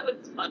fun. That was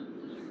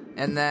fun.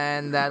 And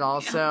then that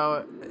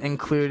also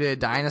included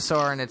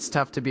Dinosaur and It's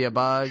Tough to Be a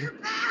Bug.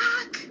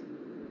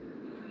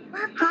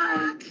 We're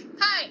back.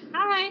 Hi.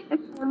 Hi.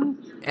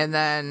 And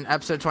then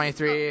episode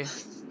 23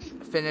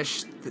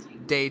 finished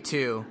day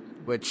 2,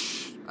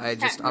 which I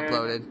just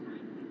uploaded.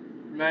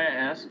 May I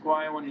ask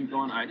why when you go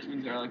on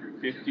iTunes there are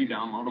like 50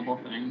 downloadable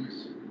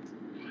things?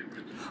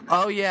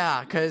 Oh,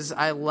 yeah, because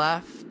I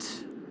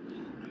left...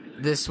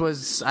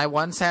 I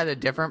once had a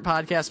different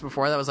podcast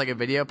before that was like a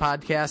video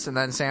podcast, and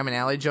then Sam and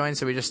Allie joined,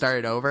 so we just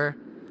started over.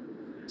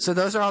 So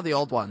those are all the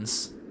old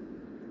ones.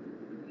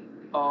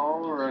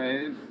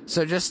 Alright.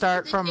 So just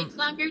start from... It takes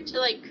longer to,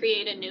 like,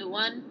 create a new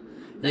one.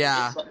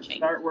 Yeah.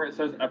 Start where it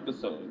says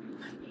episode.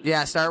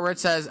 Yeah, start where it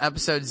says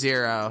episode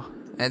 0,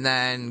 and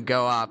then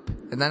go up.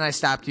 And then I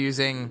stopped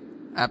using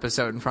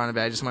episode in front of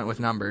it. I just went with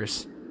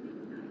numbers.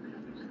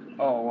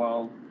 Oh,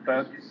 well,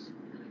 that's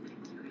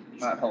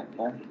not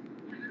helpful.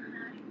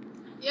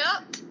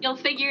 Yep. You'll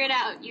figure it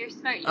out. You're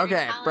smart.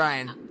 Okay,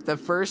 Brian. The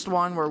first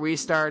one where we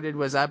started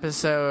was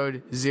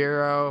episode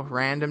 0,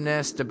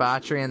 randomness,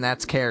 debauchery, and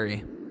that's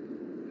Carrie.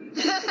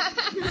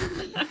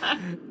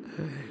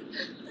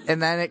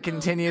 And then it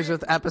continues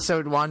with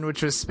episode 1,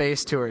 which was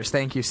space tours.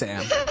 Thank you,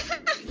 Sam.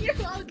 You're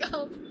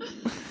welcome.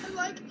 I'm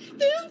like,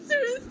 the answer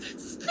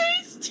is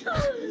space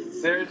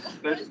tours.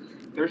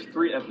 There's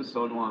 3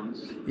 episode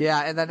ones.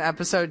 Yeah, and then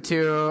episode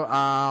 2,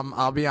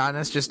 I'll be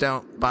honest, just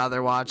don't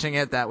bother watching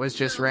it. That was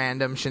just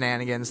random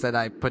shenanigans that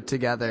I put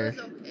together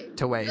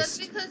to waste.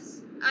 That's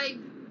because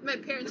my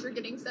parents were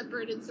getting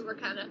separated, so we're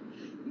kind of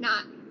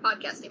not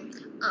podcasting.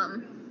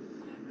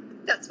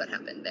 That's what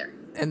happened there.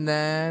 And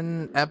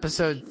then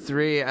episode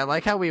 3, I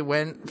like how we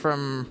went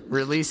from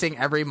releasing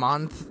every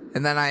month,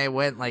 and then I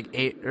went like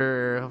 8,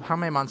 or how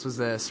many months was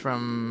this?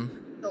 From...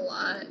 A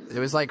lot. It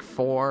was like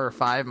 4 or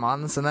 5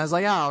 months, and I was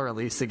like, I'll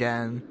release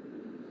again.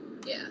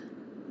 Yeah.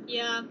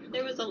 Yeah,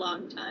 there was a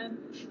long time.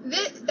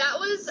 That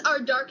was our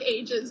dark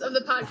ages of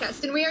the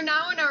podcast, and we are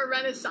now in our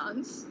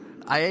renaissance.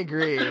 I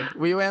agree.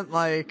 We went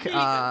like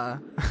 5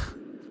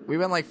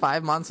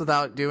 months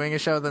without doing a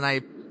show, then I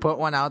put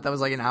one out that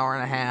was like an hour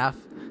and a half.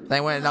 Then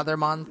I went another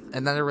month,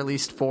 and then I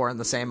released 4 in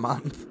the same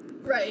month.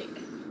 Right.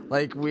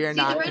 Like, we are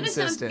not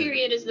consistent. The Renaissance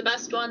period is the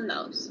best one,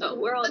 though, so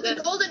we're all but good.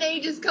 the golden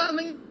age is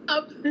coming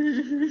up.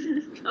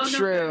 Oh,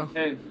 True.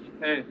 Hey.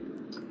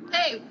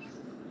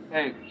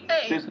 Hey.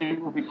 Disney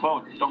will be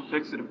closed. Don't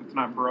fix it if it's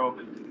not broke.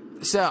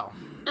 So,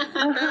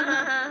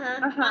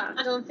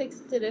 Don't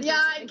fix it. Yeah,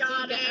 I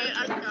got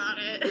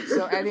it.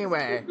 So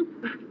anyway,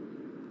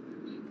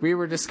 we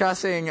were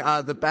discussing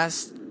the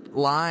best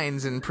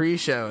lines in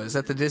pre-shows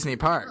at the Disney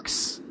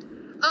parks.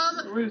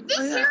 This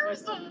here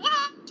is the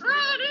last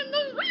thread in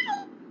the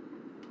wheel.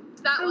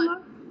 That I one.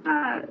 love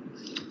that.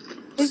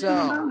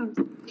 So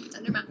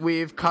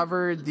we've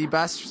covered the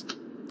best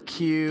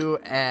queue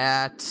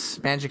at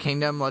Magic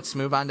Kingdom. Let's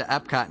move on to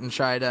Epcot and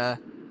try to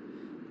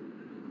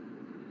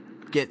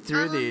get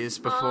through these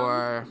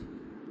before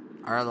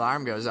our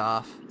alarm goes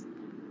off.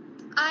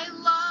 I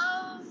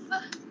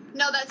love.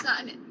 No, that's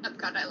not an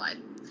Epcot. I lied.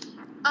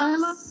 I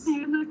love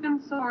music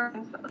and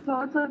Soarin'.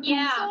 So it's like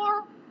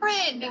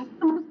Soarin'. it's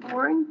the most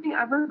boring thing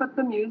ever, but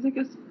the music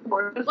is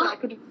gorgeous. Well, and I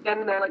could just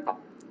stand there like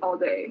all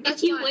day.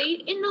 If you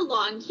wait in the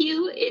long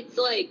queue, it's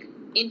like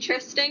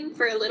interesting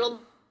for a little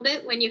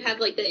bit when you have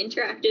like the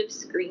interactive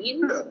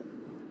screens.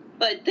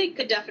 But they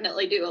could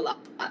definitely do a lot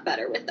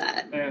better with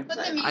that. Yeah. But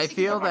the music I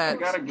feel is that- I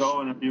gotta go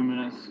in a few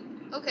minutes.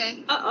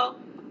 Okay. Uh-oh.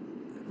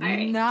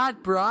 Alright.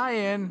 Not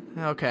Brian.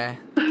 Okay.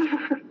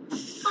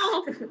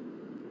 Oh.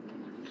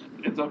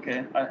 It's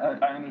okay. I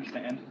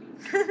understand.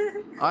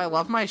 Oh, I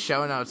love my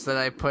show notes that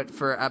I put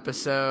for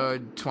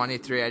episode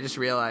 23. I just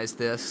realized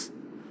this.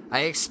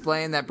 I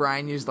explained that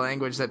Brian used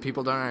language that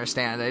people don't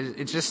understand.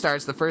 It just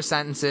starts, the first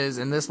sentence is,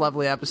 in this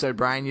lovely episode,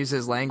 Brian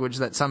uses language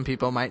that some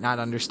people might not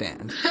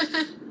understand.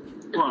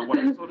 Come on, what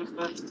episode is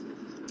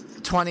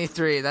that?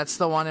 23, that's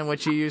the one in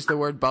which you use the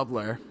word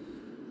bubbler.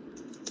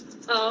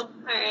 Oh,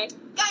 alright.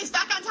 Guys,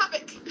 back on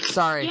topic.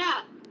 Sorry,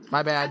 Yeah,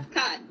 my bad.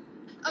 cut.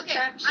 Okay,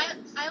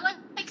 Attractions. I like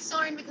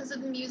Soarin' because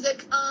of the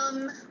music.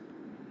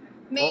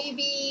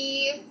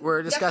 Maybe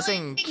We're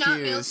discussing definitely not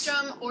cues.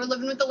 Maelstrom or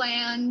Living with the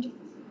Land.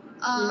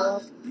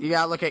 You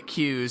gotta look at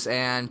cues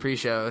and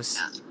pre-shows.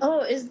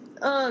 Oh, is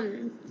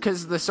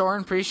Because the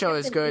Soarin' pre-show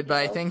is good, but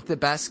I think the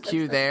best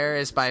cue there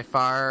is by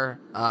far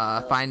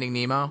Finding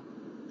Nemo.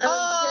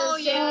 Oh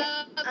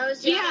yeah, I was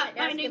just Yeah, gonna ask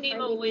Finding if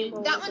Nemo wins.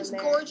 that was one's in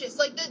there. gorgeous.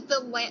 Like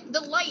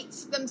the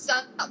lights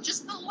themselves,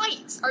 just the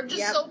lights are just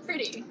Yep. so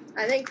pretty.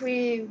 I think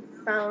we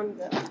found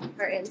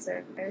our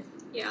answer.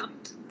 Yeah.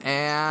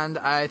 And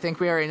I think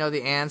we already know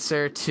the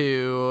answer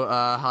to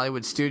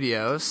Hollywood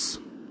Studios.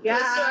 Yeah.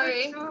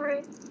 Sorry.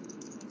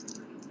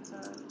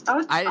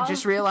 I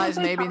just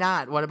realized maybe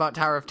not. What about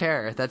Tower of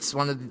Terror? That's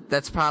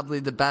that's probably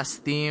the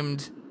best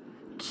themed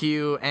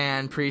queue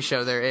and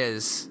pre-show there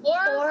is. Or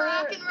Or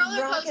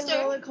Rock and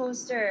Roller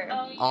Coaster.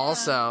 Oh, yeah.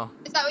 Also,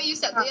 Is that what you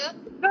said, Leah?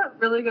 Got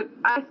really good.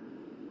 I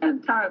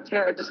said Tower of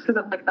Terror just because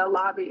of like the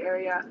lobby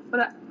area, but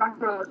that Rock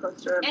and Roller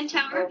Coaster. And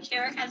Tower of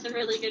Terror has a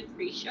really good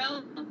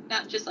pre-show,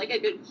 not just like a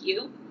good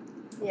queue.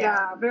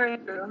 Yeah, very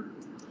true.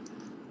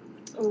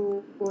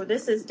 Ooh,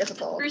 this is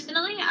difficult.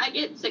 Personally, I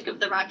get sick of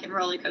the Rock and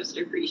Roller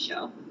Coaster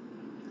pre-show.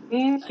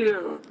 Me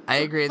too. I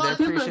agree. That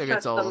pre-show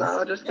gets old.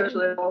 Just goes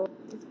really old.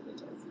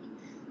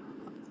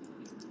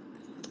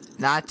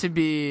 Not to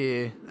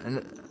be...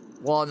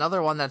 Well,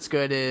 another one that's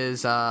good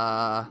is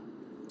Star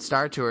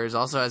Tours.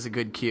 Also has a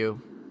good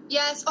queue.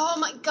 Yes. Oh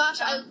my gosh,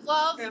 I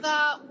love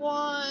that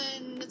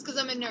one. It's because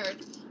I'm a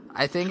nerd.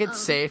 I think it's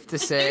safe to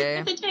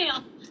say... The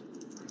tail.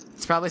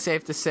 It's probably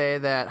safe to say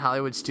that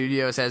Hollywood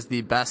Studios has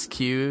the best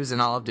queues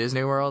in all of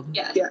Disney World.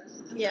 Yes. Yes.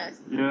 Yes.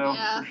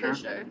 Yeah, for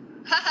sure.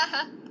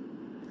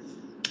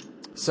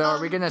 So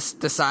are we going to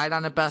decide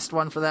on the best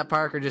one for that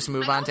park or just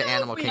move I on to don't know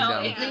Animal if we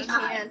Kingdom? know. We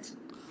can't.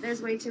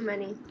 There's way too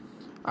many.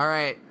 All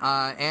right,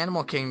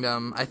 Animal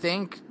Kingdom. I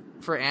think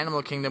for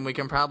Animal Kingdom we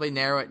can probably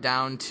narrow it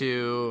down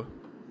to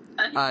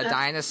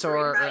Dinosaur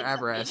or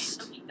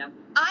Everest.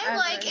 I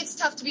like It's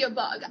Tough to Be a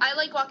Bug. I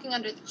like walking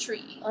under the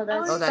tree. Oh,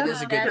 that's Oh, that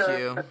is a good that's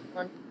queue.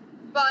 one.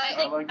 But I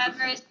think like the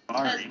Everest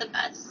safari. has the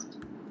best,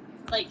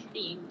 like,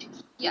 themed.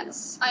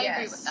 yes, I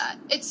agree Yes. with that.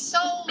 It's so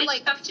It's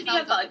like Tough to Be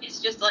a Bug is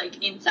just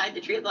like inside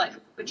the Tree of Life,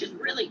 which is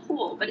really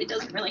cool, but it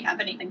doesn't really have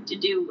anything to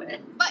do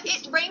with. but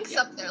it ranks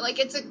up there. Like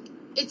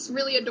it's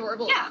really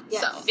adorable. Yeah, So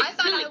yes. I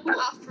thought Really I would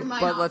cool. offer my.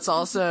 But let's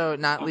also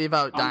not leave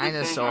out I'm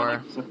just saying, I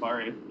Dinosaur. like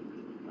Safari.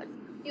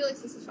 He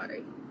likes the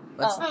safari.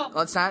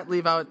 Let's not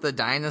leave out the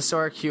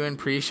Dinosaur queue and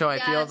pre-show. I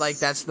feel Yes. like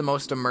that's the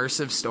most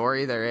immersive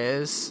story there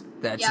is.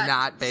 That's Yes.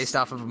 not based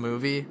off of a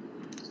movie.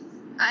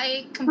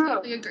 I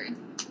completely agree.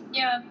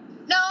 Yeah.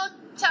 No,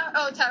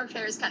 Tower of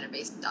Terror is kind of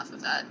based off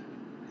of that.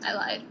 I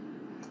lied.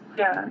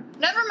 Yeah.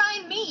 Never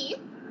mind me.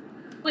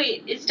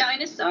 Wait, is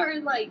Dinosaur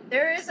like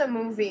There is a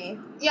movie.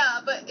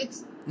 Yeah, but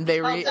it's They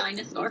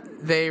Dinosaur?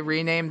 they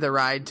renamed the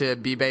ride to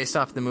be based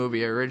off the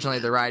movie. Originally,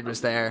 the ride was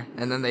there,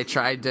 and then they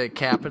tried to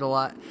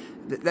capitalize.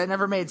 That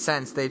never made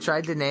sense. They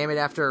tried to name it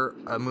after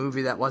a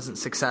movie that wasn't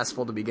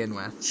successful to begin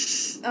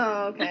with.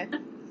 Oh, okay.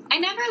 I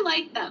never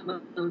liked that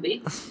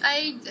movie.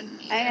 I didn't.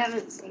 I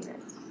haven't seen it.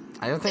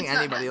 I don't think It's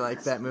not anybody that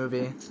liked bad. that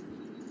movie.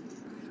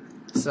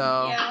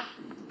 So Yeah.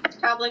 That's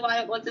probably why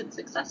it wasn't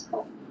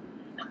successful.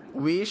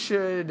 we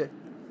should,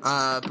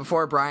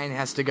 before Brian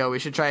has to go, we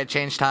should try to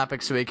change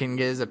topics so he can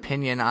get his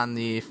opinion on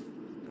the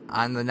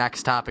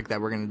next topic that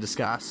we're going to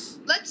discuss.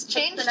 Let's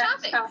change The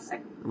next topics.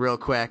 topic. Real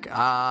quick.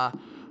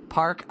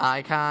 park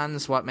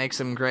icons, what makes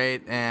them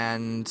great,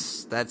 and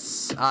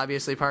that's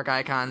obviously park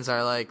icons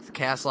are like the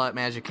castle at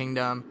Magic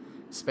Kingdom,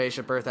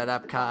 Spaceship Earth at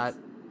Epcot,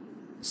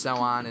 so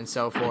on and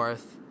so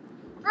forth.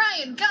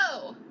 Brian,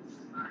 go!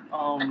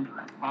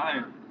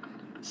 Hi.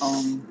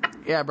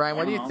 Yeah, Brian,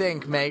 what do you know.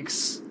 think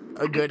makes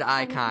a good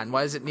icon?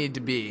 What does it need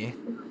to be?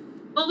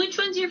 Well, which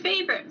one's your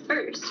favorite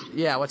first?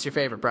 Yeah, what's your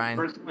favorite, Brian?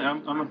 Personally,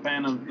 I'm a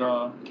fan of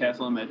the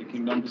Castle in Magic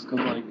Kingdom just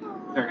because, like,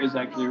 there is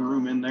actually a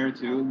room in there,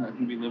 too, that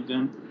can be lived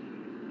in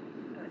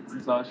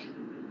and such.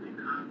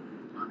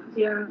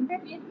 Yeah.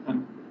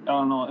 And, I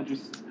don't know, it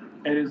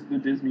is the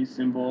Disney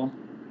symbol.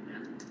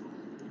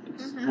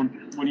 It's,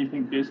 when you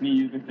think Disney,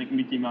 you either think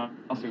Mickey Mouse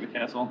or the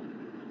castle.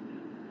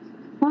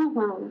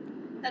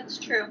 That's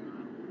true.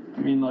 I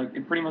mean, like,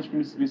 it pretty much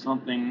needs to be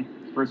something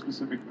for a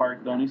specific park,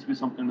 though. It needs to be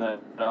something that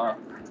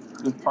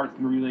the park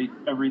can relate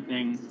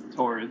everything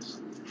towards.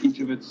 Each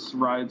of its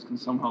rides can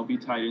somehow be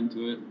tied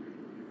into it.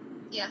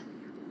 Yeah.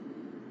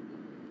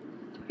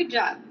 Good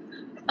job.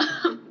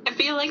 I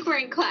feel like we're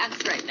in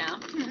class right now.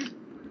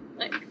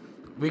 Like,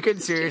 We could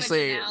too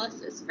seriously, much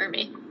analysis for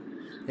me.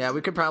 yeah,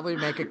 we could probably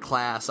make a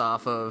class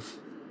off of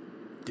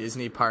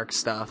Disney park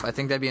stuff. I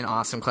think that'd be an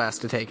awesome class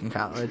to take in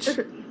college.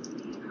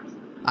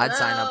 I'd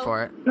sign up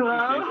for it.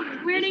 Hello?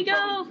 Where'd he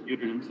go?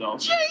 Muted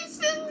himself.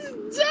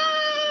 Jason's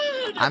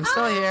dead! I'm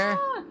still here.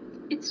 Ah,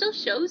 it still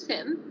shows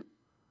him.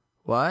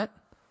 What?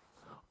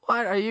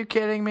 What? Are you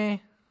kidding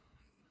me?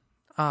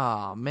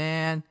 Oh,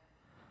 man.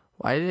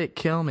 Why did it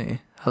kill me?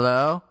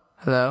 Hello?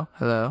 Hello?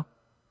 Hello?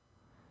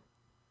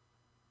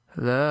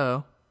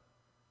 Hello?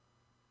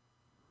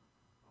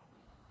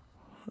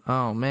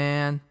 Oh,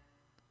 man.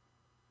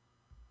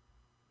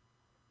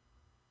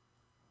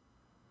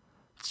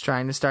 It's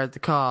trying to start the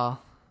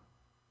call.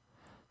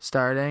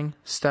 Starting.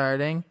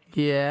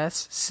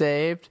 Yes,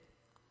 saved.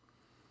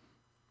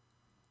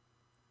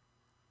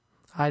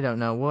 I don't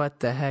know what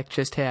the heck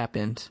just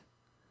happened.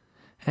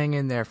 Hang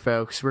in there,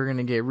 folks. We're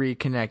gonna get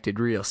reconnected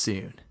real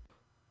soon.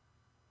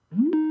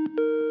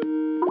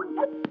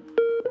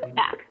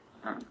 Back.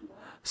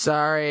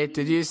 Sorry,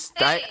 did you...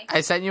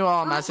 I sent you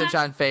all a message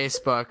on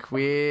Facebook.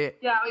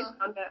 Yeah, we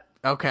found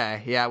it.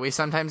 Okay, yeah, we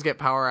sometimes get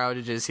power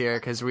outages here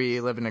because we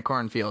live in a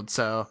cornfield,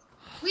 so...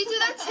 We do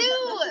that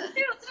too!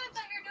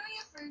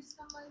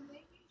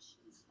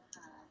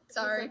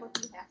 Sorry.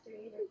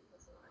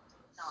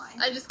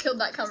 I just killed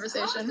that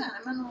conversation.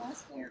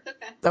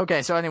 Okay.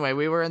 Okay, so anyway,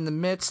 we were in the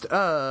midst of...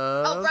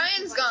 Oh,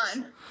 Brian's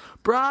gone.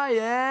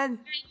 Brian!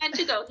 He had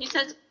to go. He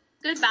says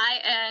goodbye,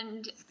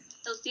 and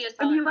he'll see us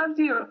all. And he loves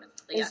you.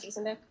 Yeah. Is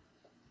Jason back?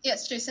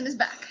 Yes, Jason is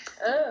back.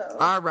 Oh.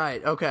 All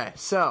right, okay,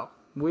 so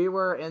we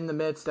were in the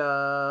midst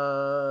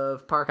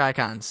of park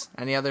icons.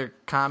 Any other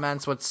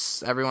comments?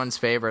 What's everyone's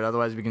favorite?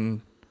 Otherwise, we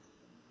can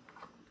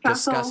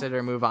discuss it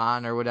or move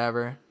on or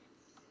whatever.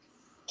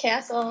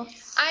 Castle.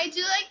 I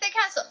do like the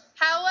castle.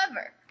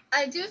 However,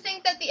 I do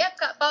think that the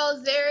Epcot ball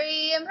is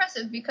very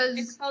impressive It's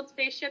because called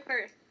Spaceship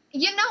Earth.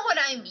 you know what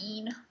I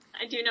mean.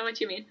 I do know what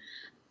you mean.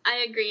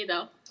 I agree,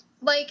 though.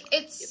 Like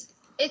it's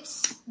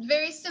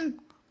very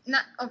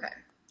not okay.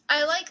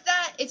 I like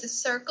that it's a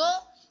circle,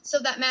 so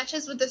that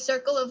matches with the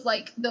circle of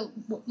like the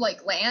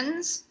like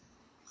lands,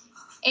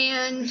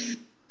 and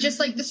just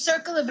like the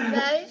circle of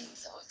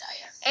life.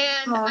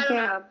 And I don't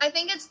know. I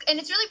think it's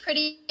really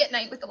pretty at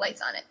night with the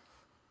lights on it.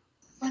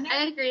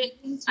 I agree.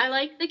 I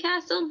like the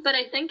castle, but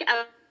I think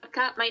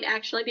Epcot might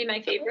actually be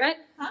my favorite.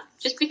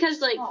 Just because,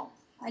 like,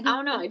 I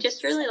don't know, I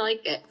just really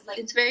like it.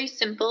 It's very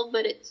simple,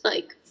 but it's,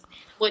 like,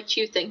 what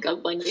you think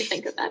of when you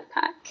think of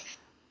Epcot.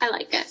 I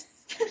like it.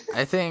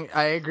 I think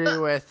I agree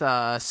with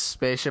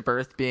Spaceship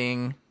Earth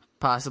being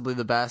possibly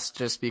the best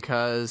just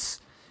because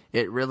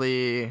it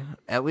really,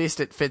 at least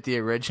it fit the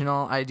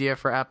original idea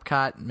for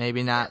Epcot.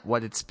 Maybe not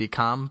what it's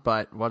become,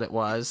 but what it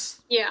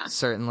was. Yeah.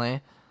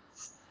 Certainly.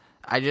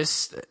 I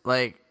just,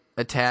 like,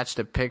 attached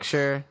a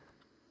picture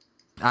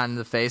on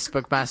the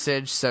Facebook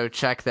message, so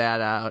check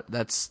that out.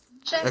 That's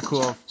a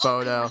cool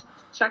photo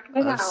Check it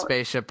of out.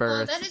 Spaceship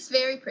Well, Earth. that is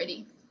very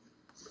pretty.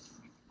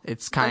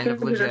 It's kind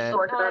of legit. I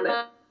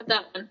love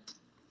that one.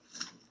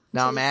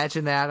 Now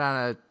imagine that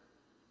on a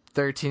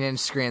 13-inch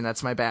screen.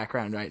 That's my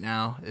background right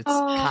now. It's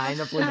kind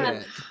of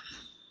legit.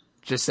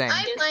 Just saying.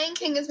 Lion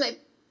King is my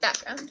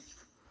background.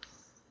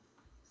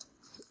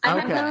 I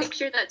have Okay. a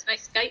picture that's my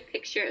Skype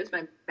picture as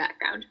my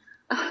background.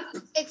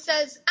 It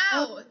says,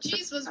 "Ow,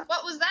 geez,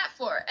 what was that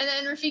for?" And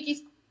then Rafiki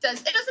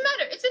says, "It doesn't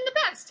matter. It's in the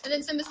past." And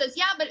then Simba says,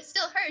 "Yeah, but it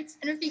still hurts."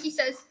 And Rafiki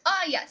says,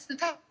 "Ah, yes, the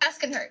past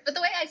can hurt, but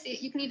the way I see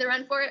it, you can either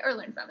run for it or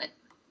learn from it."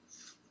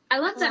 I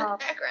love that.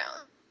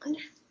 Background.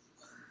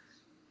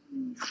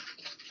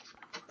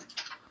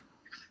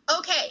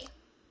 Okay.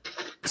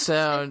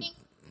 So,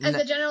 As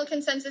a general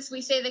consensus,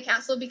 we say the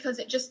castle because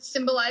it just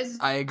symbolizes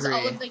I agree.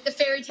 all of like the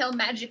fairy tale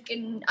magic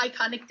and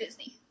iconic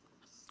Disney.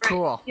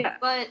 cool. Yeah.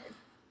 But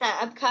the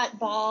Epcot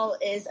ball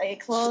is a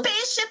close.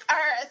 Spaceship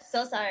Earth.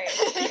 So sorry.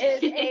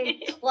 Is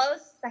a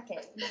close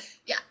second.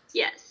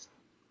 Yes.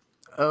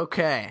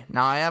 Okay,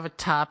 now I have a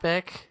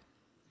topic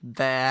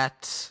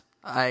that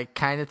I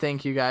kind of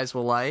think you guys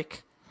will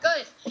like.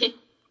 Good.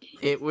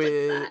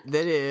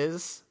 That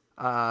is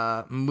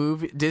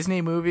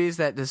Disney movies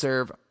that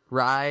deserve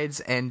rides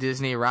and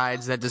Disney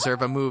rides that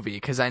deserve a movie.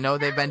 Because I know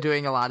they've been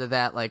doing a lot of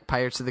that. Like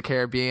Pirates of the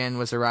Caribbean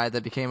was a ride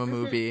that became a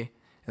movie,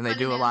 and they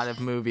do a lot of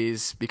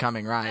movies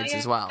becoming rides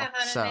as well.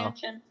 So.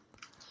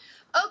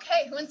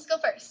 Okay, who wants to go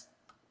first?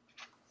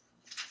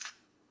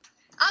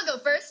 I'll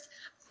go first.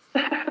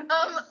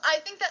 I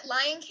think that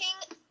Lion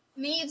King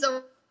needs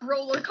a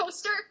roller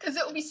coaster because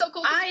it would be so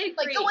cool. I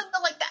agree. Like go in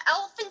the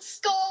elephant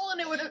skull,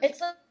 and it would. It's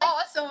like,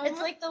 awesome.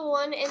 It's like the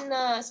one in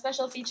the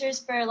special features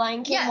for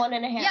Lion King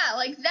 1.5. Yeah,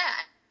 like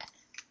that.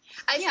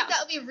 I think that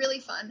would be really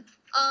fun.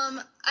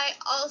 I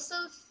also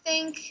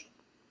think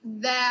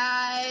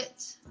that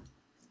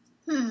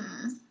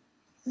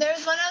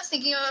there's one I was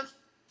thinking of.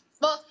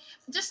 Well,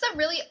 just the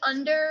really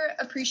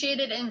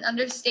underappreciated and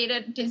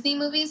understated Disney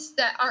movies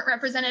that aren't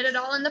represented at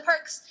all in the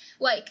parks,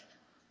 like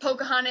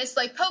Pocahontas.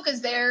 Like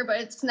Poca's there, but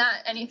it's not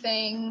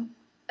anything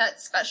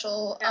that's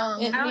special. I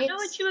don't know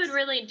what you would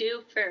really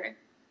do for.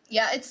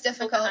 Yeah, it's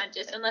difficult.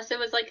 Pocahontas, unless it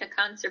was like a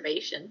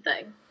conservation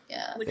thing.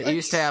 Yeah, they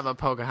used to have a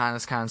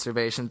Pocahontas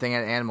conservation thing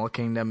at Animal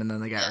Kingdom, and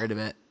then they got rid of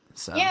it.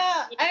 So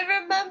yeah,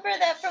 I remember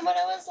that from when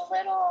I was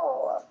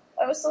little.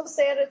 I was so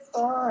sad it's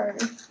gone.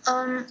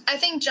 I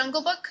think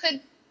Jungle Book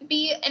could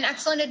be an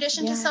excellent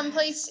addition to some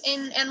place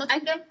in Animal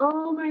Kingdom.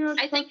 Oh my gosh.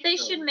 I think they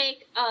should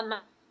make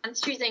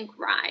Monsters Inc.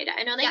 ride.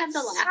 I know they have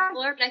the laugh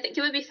floor, but I think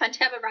it would be fun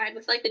to have a ride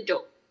with like the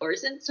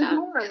doors and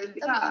stuff. That'd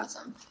be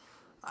awesome.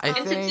 And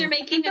since you're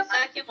making a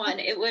second one,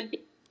 it would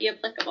be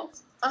applicable.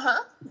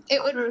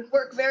 It would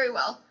work very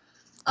well.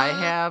 I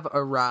have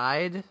a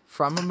ride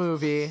from a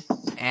movie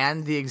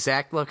and the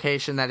exact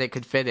location that it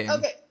could fit in.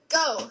 Okay,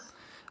 go.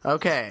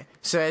 Okay,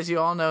 so as you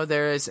all know,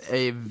 there is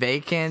a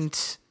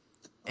vacant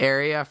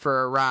area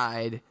for a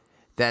ride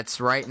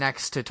that's right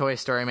next to Toy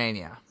Story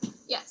Mania.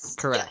 Yes.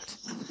 Correct.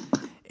 Yes.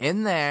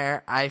 In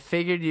there, I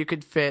figured you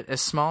could fit a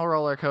small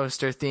roller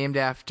coaster themed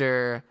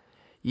after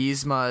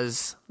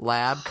Yzma's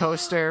lab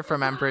coaster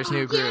from Emperor's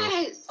New Groove.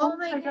 Yes! Oh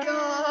my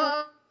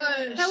gosh.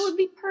 That would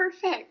be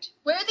perfect.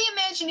 Where are the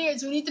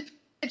Imagineers? We need to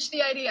pitch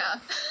the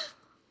idea.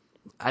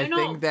 I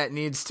think that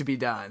needs to be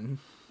done.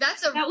 That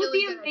would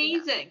be good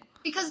amazing. Idea.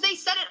 Because they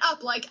set it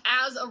up like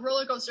as a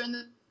roller coaster in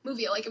the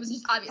movie, like it was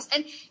just obvious.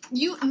 And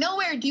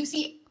nowhere do you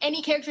see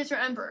any characters from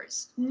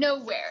Emperors.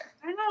 Nowhere.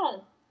 I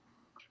know.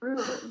 True.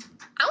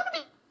 I want to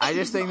be. I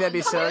just think that'd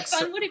be so exciting. How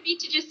fun would it be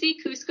to just see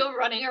Cusco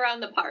running around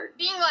the park?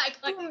 Being like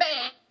boom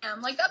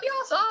bam. Like, that'd be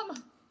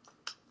awesome.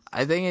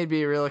 I think it'd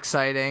be real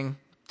exciting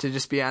to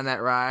just be on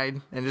that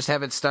ride and just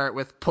have it start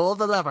with pull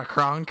the lever,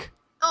 Kronk.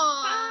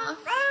 Aww.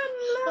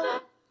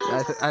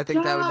 I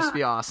think that would just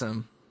be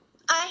awesome.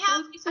 I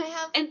have.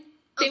 And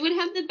they would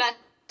have the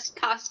best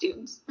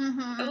costumes.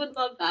 I would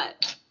love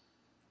that.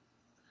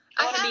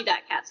 I want to be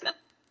that cast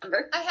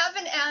member. I have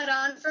an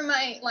add-on for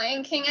my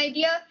Lion King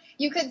idea.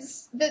 You could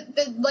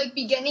the like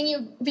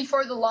beginning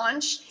before the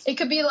launch. It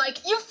could be like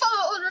you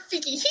follow old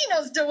Rafiki, he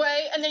knows the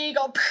way, and then you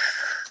go.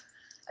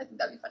 I think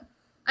that'd be fun.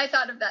 I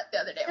thought of that the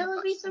other day. That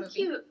would be so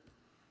cute.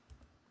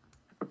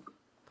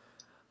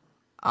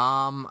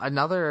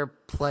 Another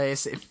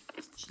place,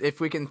 if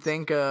we can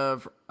think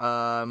of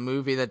a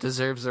movie that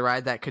deserves a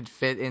ride that could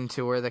fit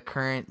into where the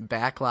current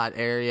backlot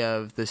area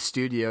of the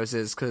studios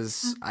is,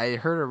 because I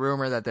heard a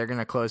rumor that they're going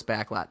to close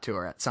Backlot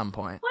Tour at some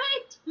point.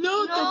 What?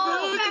 No,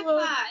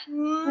 Backlot.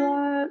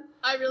 What?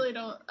 I really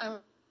don't.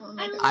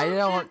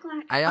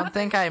 I don't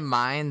think I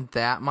mind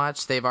that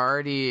much. They've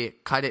already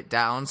cut it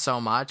down so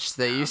much.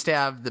 They used to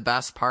have the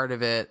best part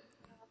of it,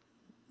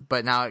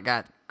 but now it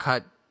got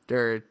cut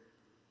or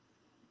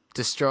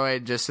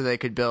destroyed just so they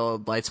could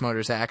build Lights,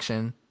 Motors,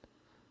 Action.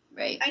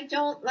 Right. I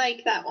don't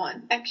like that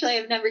one. Actually,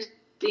 I've never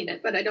seen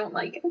it, but I don't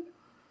like it.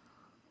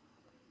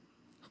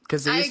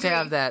 Because they used to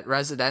have that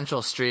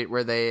residential street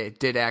where they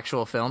did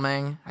actual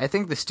filming. I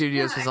think the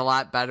studios was a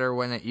lot better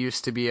when it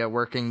used to be a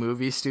working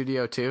movie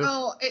studio, too.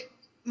 Oh, it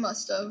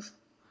must have.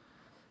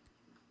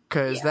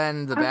 Because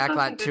then the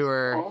Backlot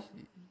Tour...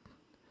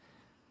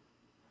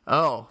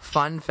 Oh,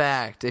 fun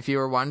fact. If you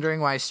were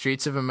wondering why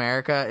Streets of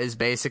America is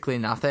basically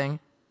nothing,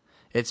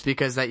 it's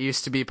because that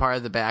used to be part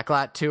of the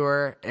Backlot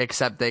Tour,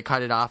 except they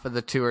cut it off of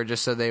the tour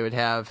just so they would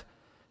have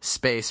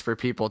space for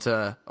people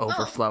to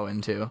overflow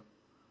into.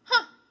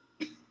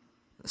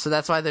 So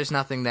that's why there's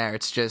nothing there.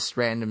 It's just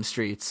random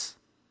streets.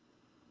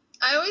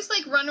 I always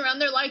run around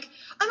there like,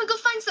 I'm gonna go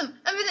find some.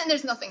 And then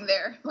there's nothing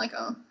there. I'm like,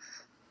 oh.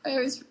 I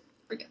always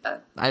forget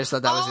that. I just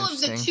thought that was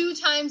interesting. All of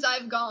the 2 times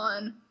I've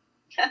gone.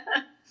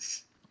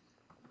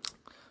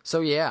 So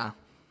yeah.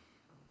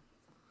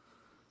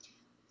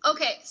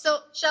 Okay, so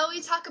shall we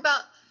talk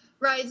about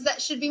rides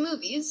that should be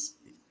movies?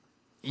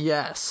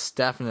 Yes,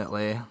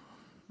 definitely.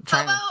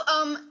 How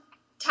about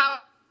Tower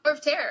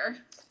of Terror?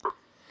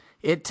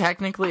 It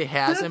technically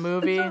has a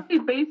movie.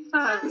 It's based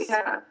on,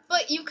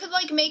 But you could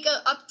make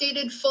a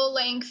updated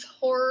full-length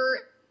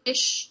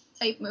horror-ish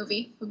type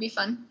movie. Would be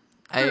fun.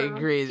 I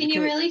agree. Can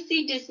you really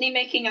see Disney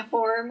making a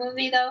horror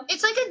movie though?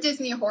 It's like a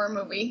Disney horror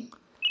movie.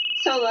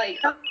 So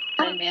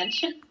Haunted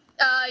Mansion?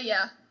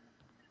 Yeah.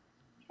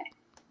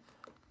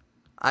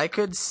 I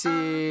could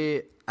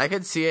see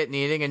it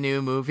needing a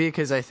new movie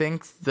because I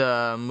think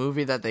the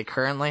movie that they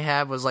currently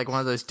have was like one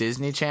of those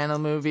Disney Channel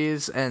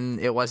movies, and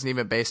it wasn't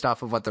even based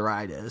off of what the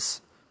ride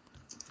is.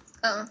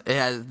 Oh. It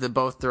has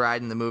both the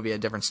ride and the movie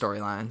had different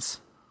storylines.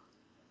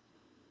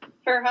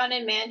 For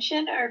Haunted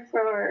Mansion or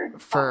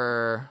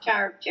for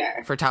Tower of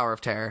Terror? For Tower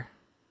of Terror.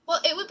 Well,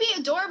 it would be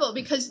adorable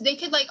because they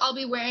could like all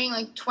be wearing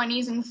like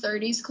 20s and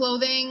 30s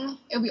clothing.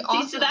 It would be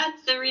awesome. See, so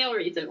that's the real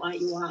reason why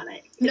you want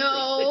it.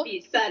 No. It would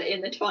be set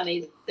in the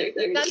 20s or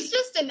 30s. That's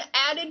just an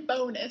added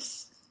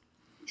bonus.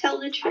 Tell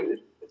the truth.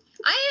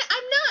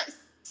 I'm not.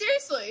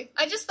 Seriously.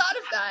 I just thought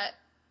of that.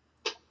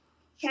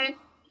 Okay.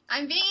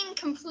 I'm being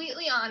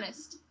completely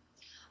honest.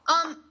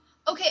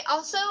 Okay,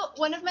 also,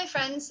 one of my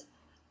friends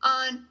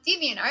on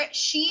DeviantArt,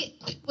 she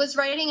was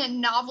writing a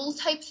novel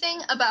type thing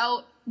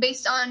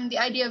based on the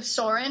idea of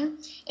Soren,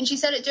 and she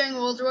said it during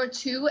World War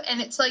II,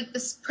 and it's like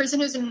this person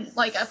who's in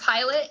like a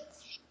pilot.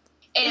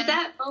 And is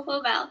that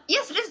Boho Bell?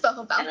 Yes, it is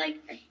Boho Bell. I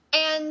like her.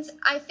 And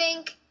I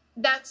think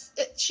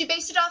she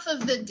based it off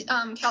of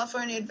the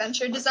California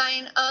Adventure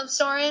design of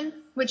Soren,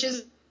 which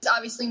is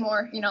obviously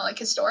more, like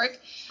historic.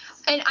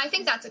 And I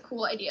think that's a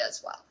cool idea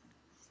as well.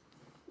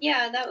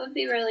 Yeah, that would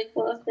be really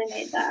cool if they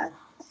made that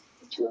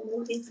into a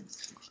movie.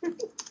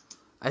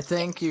 I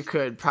think you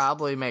could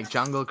probably make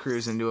Jungle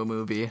Cruise into a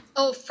movie.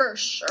 Oh, for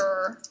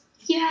sure.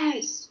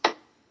 Yes.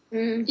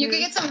 Mm-hmm. You could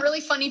get some really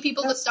funny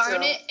people to star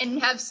in it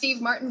and have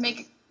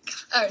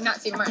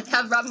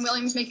have Robin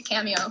Williams make a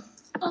cameo.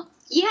 Oh,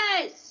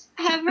 yes!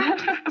 Have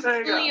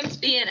Robin Williams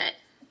be in it.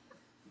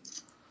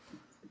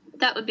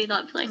 That would be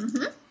lovely.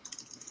 Mm-hmm.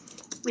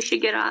 We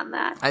should get on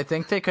that. I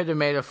think they could have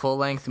made a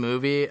full-length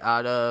movie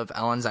out of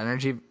Ellen's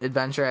Energy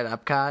Adventure at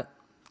Epcot,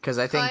 because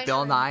I think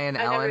Bill Nye and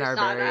Ellen are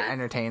very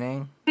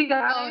entertaining. Hey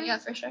guys, Oh, yeah,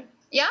 for sure.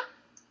 Yeah?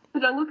 the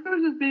Jungle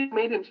Cruise is being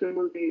made into a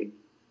movie.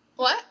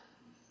 What?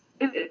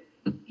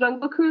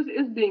 Jungle Cruise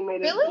is being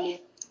made into a Really?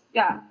 movie.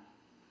 Yeah.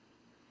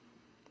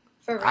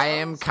 For real? I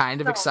am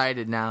kind of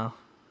excited now.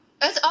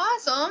 That's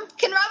awesome.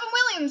 Can Robin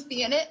Williams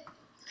be in it?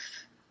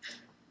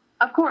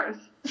 Of course.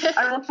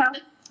 I will tell.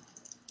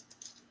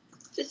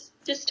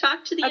 Just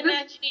talk to the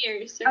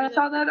Imagineers. I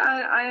saw that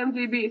on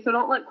IMDb, so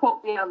don't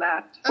quote me on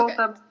that. Okay. Quote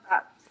them on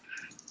that.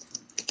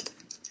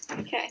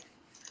 Okay.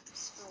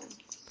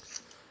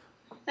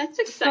 That's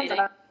exciting.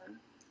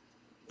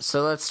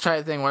 So let's try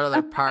to think what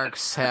other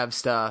parks have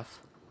stuff.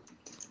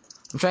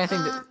 I'm trying to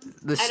think.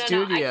 The I don't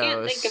studios. know. I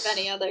can't think of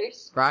any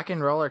others. Rock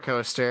and Roller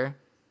Coaster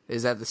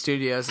is at the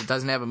studios. It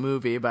doesn't have a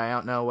movie, but I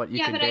don't know what you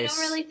Yeah, can but base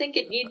I don't really think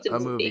it needs a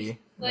movie.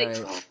 right.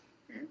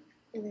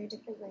 Are there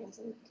different lands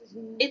in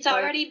Disney? It's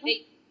already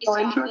based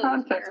Going off to a of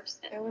concert.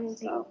 I want to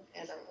take so.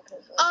 an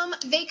add-on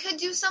because They could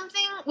do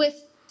something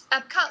with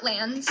Epcot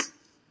lands,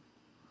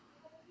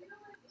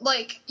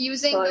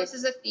 using this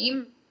as a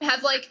theme.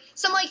 Have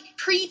some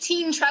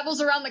pre-teen travels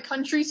around the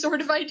country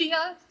sort of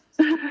idea.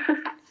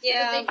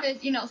 Yeah. They could,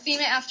 theme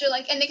it after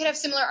and they could have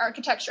similar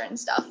architecture and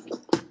stuff.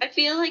 I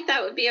feel like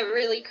that would be a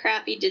really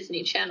crappy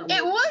Disney Channel movie.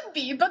 It would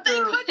be, but they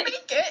could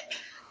make it.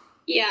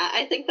 Yeah,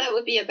 I think that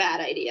would be a bad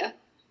idea.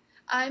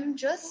 I'm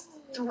just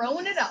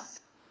throwing it up.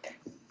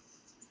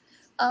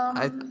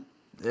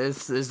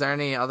 Is there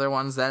any other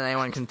ones that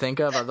anyone can think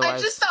of?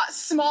 Otherwise, I just thought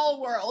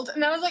Small World,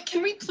 and I was like,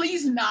 can we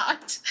please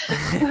not?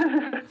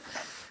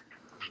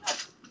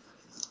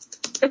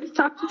 It's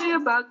tough to be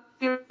about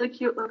really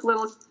cute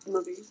little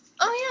movies.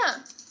 Oh,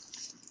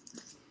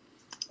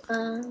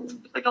 yeah.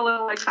 Like a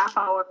little half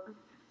hour.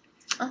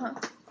 Uh-huh.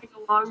 Like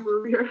a long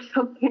movie or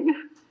something.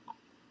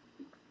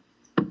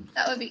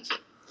 That would be cute.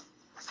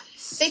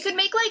 They could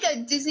make a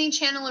Disney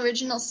Channel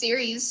original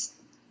series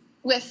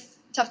with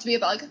Tough to Be a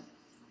Bug.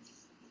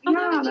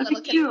 Yeah, that'd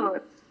be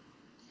cute.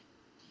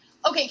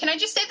 Okay, can I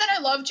just say that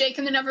I love Jake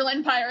and the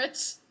Neverland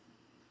Pirates?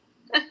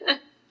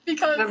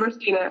 Because Never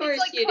seen it.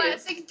 it's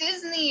classic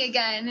Disney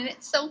again, and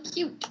it's so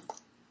cute.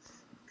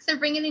 Because they're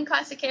bringing in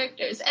classic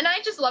characters, and I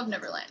just love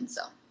Neverland,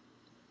 so.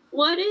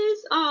 What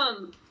is,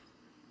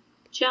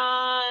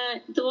 John,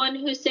 the one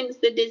who sings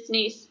the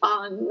Disney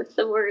song with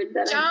the word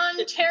that John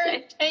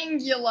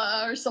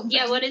Tarantangula or something.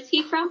 Yeah, what is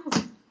he from?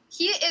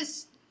 He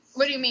is,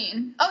 what do you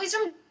mean? Oh, he's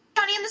from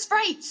Johnny and the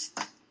Sprites.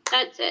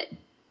 That's it.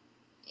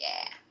 Yeah.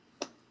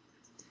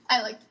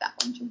 I liked that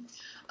one too.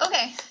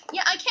 Okay,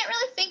 yeah, I can't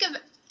really think of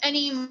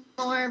any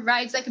more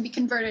rides that could be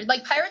converted.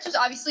 Pirates was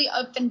obviously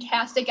a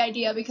fantastic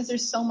idea because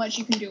there's so much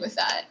you can do with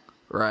that.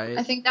 right.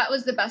 I think that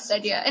was the best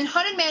idea. And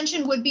Haunted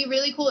Mansion would be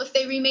really cool if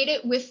they remade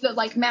it with the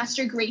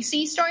Master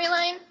Gracie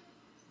storyline.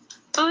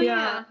 Oh,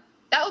 Yeah.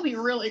 That would be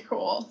really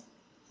cool.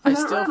 I I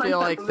still don't feel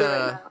like like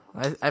that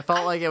movie I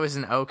felt like it was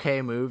an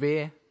okay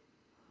movie,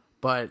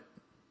 but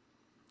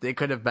they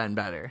could have been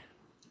better.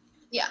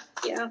 Yeah.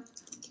 Yeah. I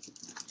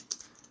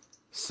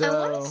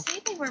So want to say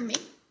they were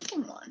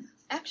making one,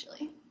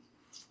 actually.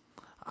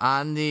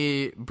 on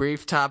the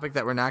brief topic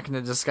that we're not going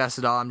to discuss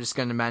at all, I'm just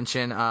going to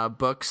mention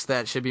books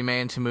that should be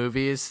made into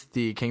movies,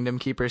 the Kingdom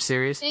Keeper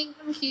series.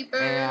 Kingdom Keeper.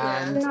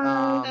 And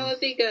That would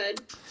be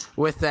good.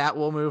 with that,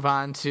 we'll move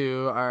on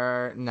to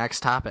our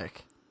next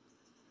topic.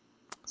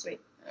 Sweet.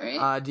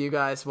 Alright. Do you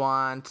guys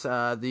want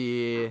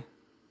the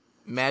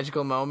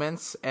magical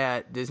moments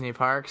at Disney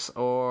parks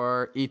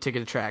or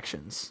e-ticket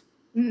attractions?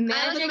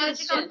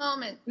 Magical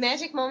moment.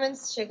 Magic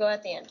moments should go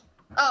at the end.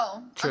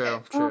 Oh, True,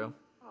 okay. true.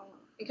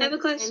 Because I have a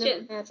it's kind of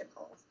question.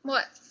 magical.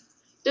 What?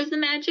 Does the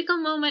magical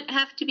moment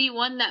have to be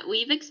one that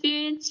we've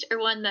experienced or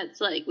one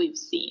that's like we've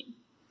seen?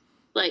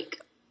 Like,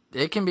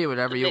 It can be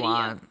whatever you video.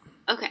 want.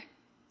 Okay.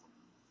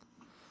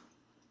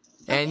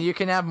 And you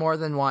can have more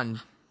than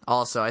one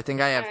also. I think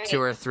I have Alright.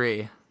 2 or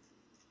 3.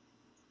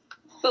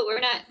 But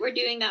we're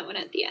doing that one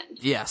at the end.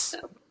 Yes.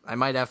 So, I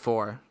might have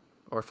 4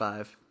 or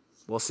 5.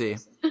 We'll see.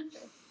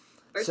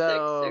 or So, 6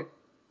 or...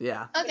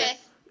 yeah. Okay.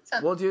 So,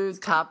 We'll do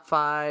top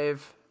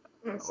 5,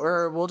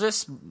 or we'll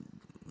just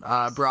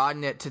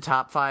broaden it to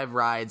top 5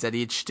 rides at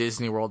each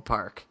Disney World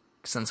park,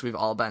 since we've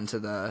all been to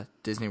the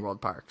Disney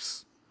World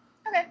parks.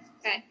 okay.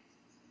 Okay.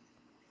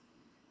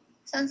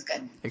 Sounds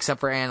good. Except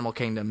for Animal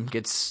Kingdom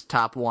gets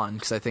top 1,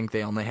 because I think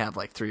they only have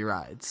like 3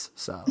 rides.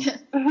 So,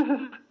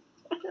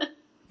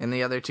 and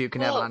the other 2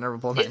 can have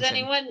honorable mention. Is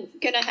anyone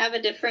going to have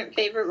a different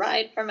favorite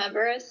ride from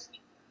Everest?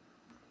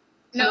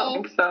 I don't No.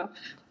 think so.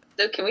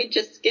 So can we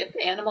just skip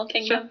Animal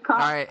Kingdom? Just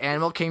cost. All right,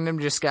 Animal Kingdom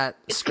just got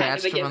It's kind of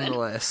scratched a from given. the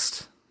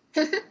list.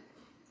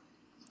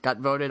 Got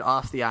voted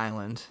off the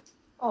island,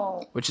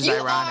 Oh. which is You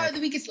ironic. are the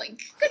weakest link.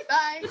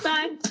 Goodbye.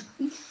 Bye.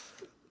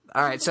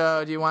 All right,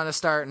 so do you want to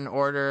start in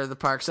order the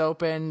parks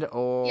opened,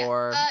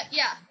 or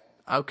Yeah.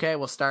 okay,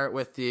 we'll start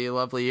with the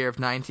lovely year of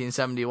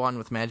 1971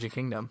 with Magic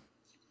Kingdom.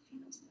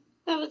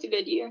 That was a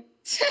good year.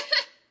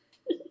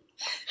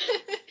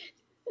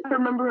 I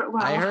remember it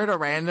well. I heard a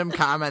random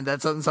comment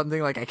that said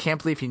something like, "I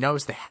can't believe he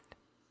knows that."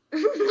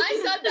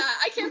 I said that.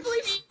 I can't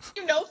believe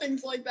you know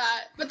things like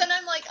that. But then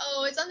I'm like,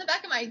 oh, it's on the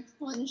back of my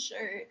one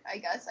shirt. I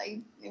guess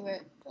I knew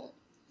it. But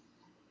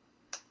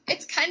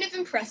it's kind of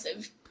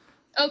impressive.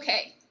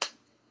 Okay.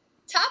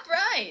 Top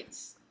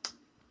rides.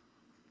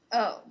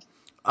 Oh.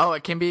 Oh,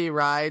 it can be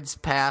rides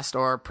past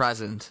or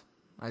present.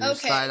 I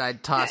just Okay, thought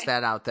I'd toss okay.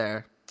 that out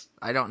there.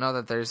 I don't know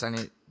that there's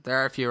any. There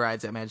are a few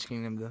rides at Magic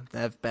Kingdom that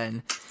have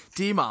been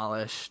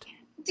demolished.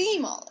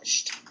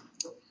 Demolished.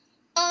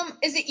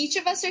 Is it each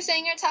of us are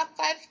saying our top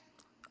 5?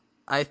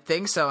 I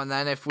think so, and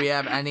then if we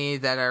have any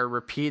that are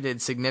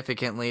repeated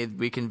significantly,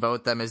 we can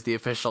vote them as the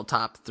official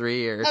top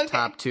 3 or Okay.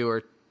 top 2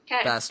 or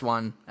Okay. best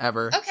one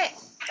ever. Okay.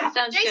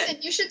 Sounds Jason,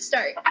 good. you should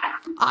start.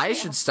 I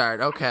should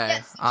start. Okay. Yes,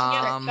 you should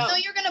start. Go. No,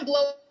 you're gonna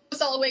blow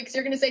us all away because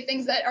you're gonna say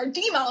things that are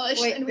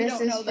demolished Wait, and we this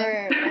don't is know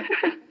them. for...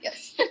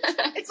 Yes.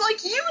 It's like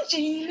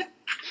Eugene.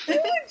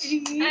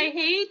 Eugene. I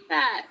hate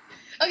that.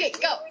 Okay,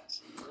 go.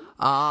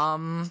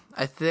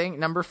 I think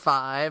number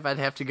 5, I'd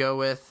have to go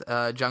with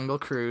Jungle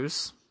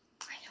Cruise.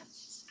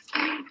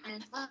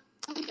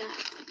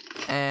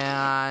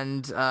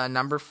 And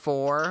number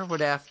 4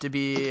 would have to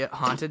be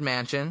Haunted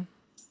Mansion.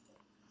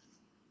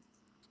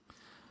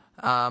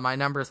 My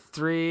number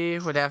 3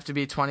 would have to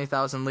be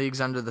 20,000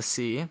 Leagues Under the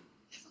Sea.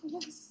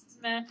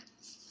 Meh.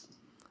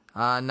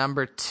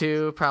 Number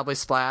 2, probably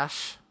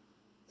Splash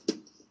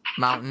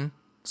Mountain.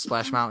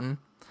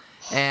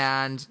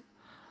 And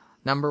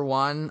number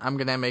 1, I'm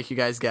going to make you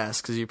guys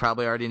guess because you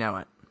probably already know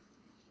it.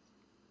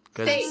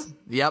 Space.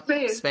 Yep,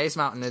 Space. Space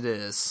Mountain it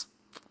is.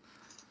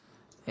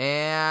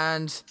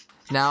 And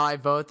now I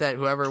vote that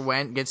whoever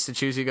went gets to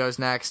choose who goes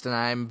next, and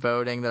I'm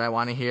voting that I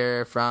want to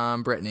hear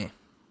from Brittany.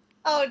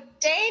 Oh,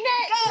 dang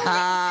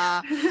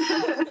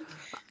it!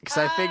 Because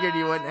I figured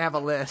you wouldn't have a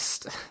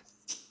list.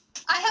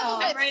 I have a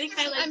list. I'm writing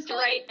my list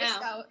filling right this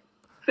now. out.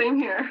 Same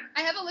here.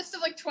 I have a list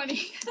of like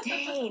 20.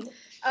 Dang.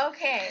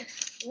 Okay.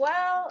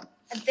 Well,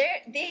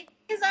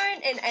 these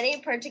aren't in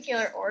any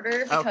particular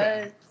order because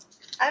Okay.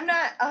 I'm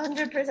not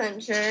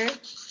 100% sure,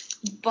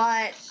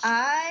 but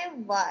I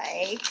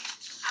like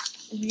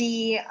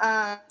the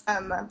I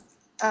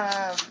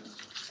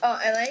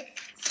like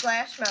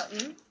Splash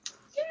Mountain,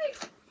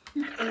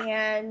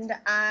 and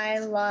I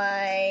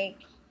like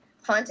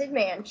Haunted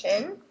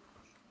Mansion,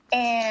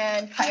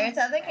 and Pirates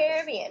of the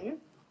Caribbean,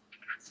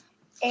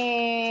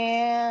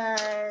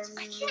 and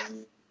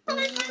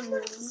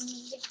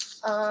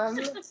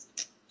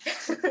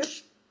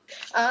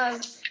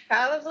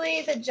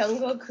probably the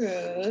Jungle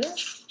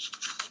Cruise,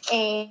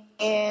 and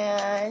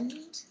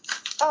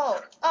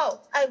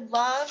I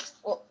loved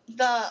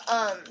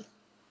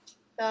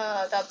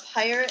the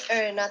pirate,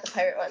 or not the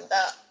pirate one,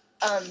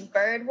 the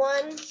bird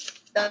one,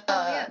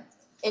 the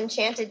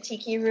Enchanted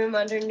Tiki Room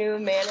under new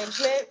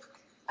management.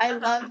 I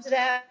loved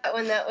that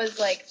when that was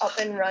like up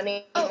and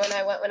running when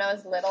I went when I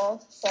was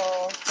little.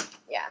 So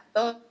yeah,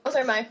 those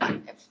are my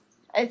 5.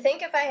 I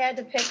think if I had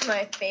to pick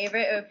my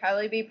favorite, it would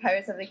probably be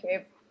Pirates of the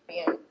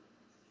Caribbean,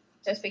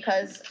 just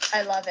because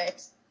I love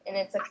it and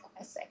it's a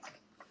classic.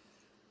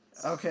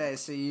 Okay,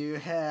 so you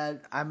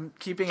had... I'm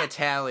keeping a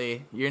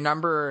tally.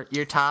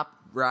 Your top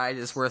ride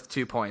is worth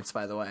 2 points,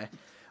 by the way.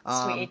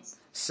 Sweet.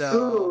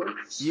 So Ooh.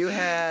 you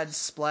had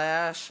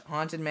Splash,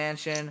 Haunted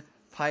Mansion,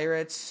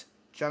 Pirates,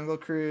 Jungle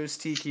Cruise,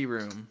 Tiki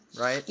Room,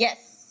 right?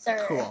 Yes,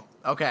 sir. Cool.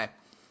 Okay.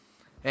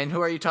 And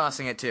who are you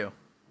tossing it to?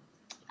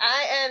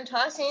 I am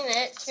tossing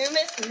it to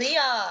Miss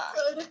Leah.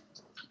 Good.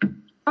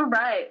 All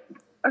right.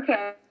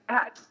 Okay.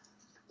 That's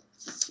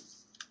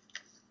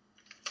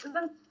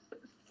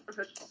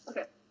official.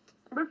 Okay.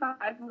 Number 5,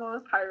 I'm going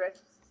with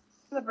Pirates.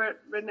 I've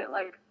written it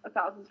like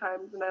 1,000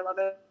 times, and I love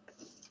it.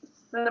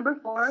 Then number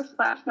 4,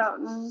 Splash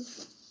Mountain.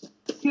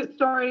 Cute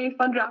story,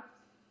 fun drop.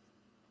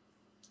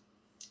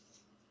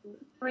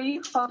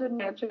 3, Haunted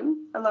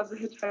Mansion. I love the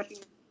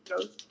hitchhiking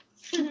shows.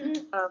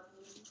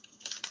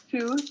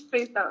 2,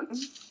 Space Mountain.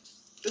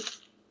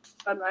 Just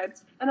fun ride.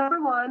 And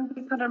number 1,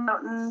 Big Thunder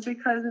Mountain,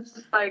 because it's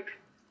just like,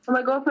 when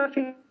I go with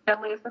my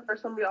family, it's the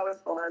first one we always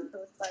go on. So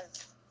it's like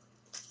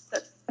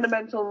that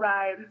sentimental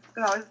ride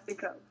that I always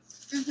think of.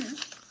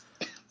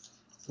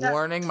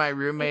 Warning, my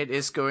roommate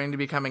is going to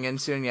be coming in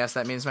soon. Yes,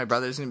 that means my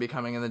brother's going to be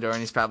coming in the door, and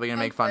he's probably going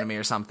to make fun of me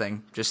or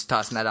something. Just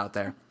tossing that out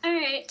there. All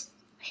right.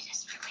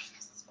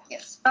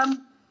 Yes.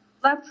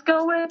 Let's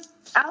go with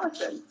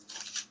Allison.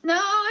 No,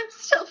 I'm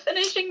still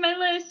finishing my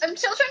list. I'm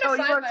still trying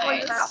to find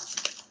my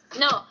list.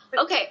 No.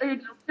 Okay. Are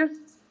you just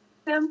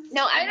Sam?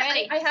 No, I'm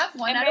ready. I have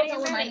one. I don't know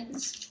what mine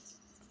is.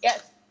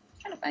 Yes.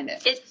 I'm trying to find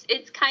it.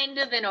 It's kind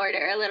of in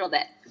order a little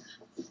bit.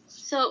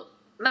 So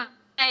my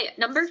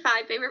number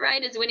 5 favorite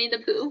ride is Winnie the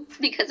Pooh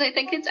because I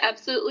think it's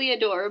absolutely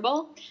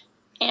adorable,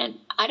 and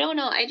I don't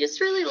know, I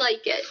just really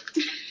like it.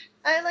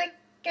 I like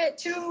it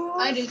too.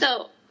 I do.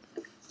 So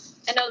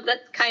I know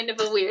that's kind of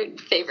a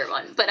weird favorite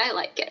one, but I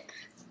like it.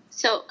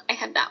 So I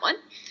have that one,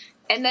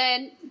 and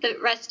then the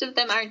rest of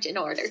them aren't in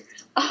order.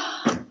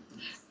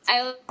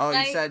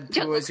 You said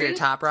Pooh was your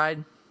top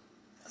ride?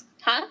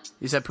 Huh?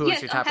 You said Pooh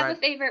was your top I have ride?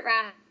 a favorite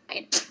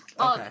ride.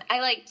 Okay. I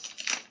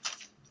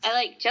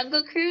like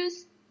Jungle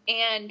Cruise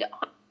and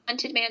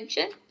Haunted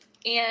Mansion,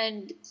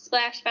 and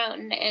Splash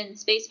Mountain and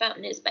Space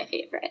Mountain is my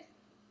favorite.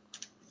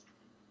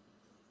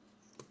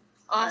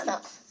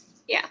 Awesome.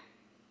 Yeah.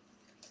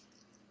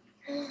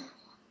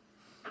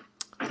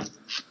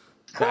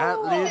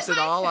 That leaves it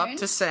My all turn. up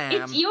to Sam.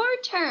 It's your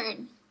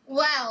turn.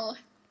 Well,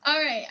 all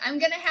right. I'm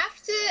gonna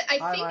have to. I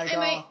Hi, think I Michael.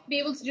 might be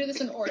able to do this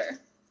in order.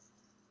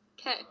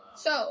 Okay.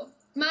 So,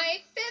 my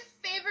 5th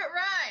favorite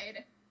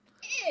ride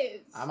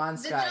is I'm on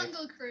the Skype.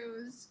 Jungle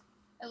Cruise.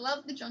 I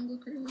love the Jungle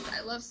Cruise.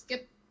 I love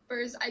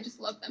skippers. I just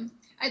love them.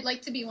 I'd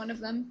like to be one of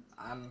them.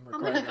 I'm How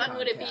recording much a fun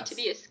would it be podcast to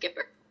be a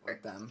skipper?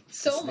 with them.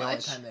 So It's the only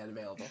much. time they had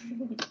available.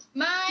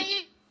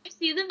 My You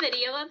see the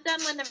video of them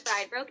when the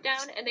ride broke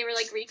down and they were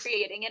like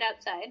recreating it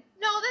outside?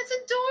 no, that's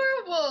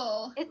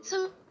adorable. It's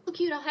so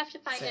cute. I'll have to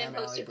find it Sam, and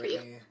post Allie, it for you.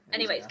 Brittany, and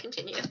Anyways, Zara.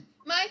 continue.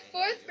 My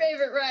 4th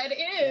favorite ride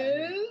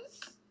is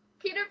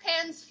Peter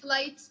Pan's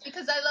Flight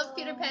because I love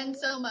Peter Pan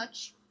so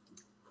much.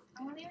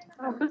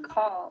 Oh, good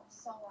call.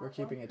 We're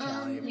keeping a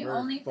tally. the We're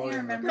only thing I voting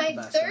remember- with the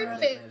My best 3rd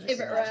ride at Magic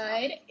favorite Kingdom.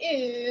 ride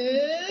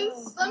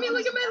is. Let me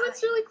look at my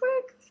list really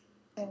quick.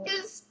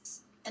 Is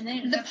And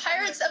then the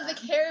Pirates of the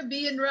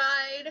Caribbean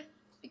ride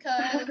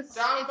because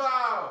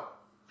Dumbo!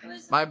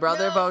 My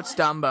brother No. votes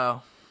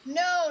Dumbo.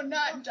 no,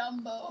 not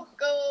Dumbo.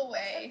 Go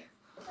away.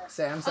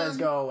 Sam says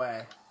go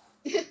away.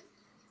 So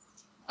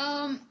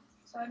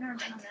I've never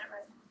been on that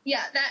ride.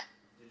 Yeah, that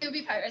it would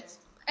be Pirates.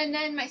 And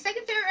then my 2nd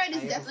favorite ride I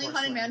is ate definitely before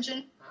Haunted Swim.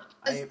 Mansion.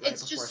 I ate right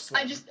It's before just Swim.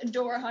 I just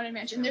adore Haunted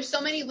Mansion. There's so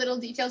many little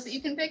details that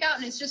you can pick out,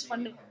 and it's just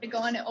fun to go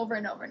on it over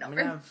and over and I'm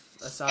over. gonna have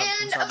a sub from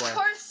And of Subway.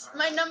 course,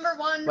 my number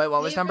 1. Wait,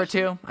 what was number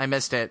favorite 2? I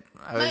missed it.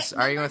 I was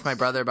My arguing number with my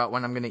brother about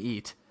when I'm gonna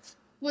eat.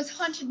 Was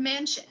Haunted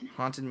Mansion.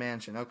 Haunted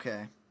Mansion.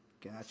 Okay,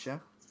 gotcha.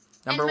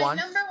 And Number my 1.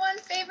 number 1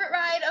 favorite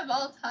ride of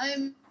all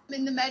time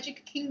in the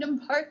Magic Kingdom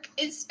Park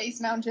is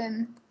Space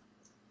Mountain.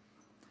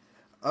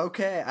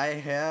 Okay, I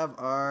have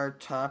our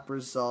top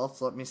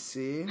results. Let me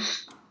see.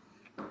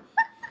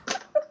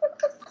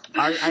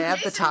 I have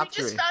the Jason, top we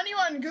just 3. found you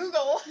on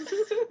Google.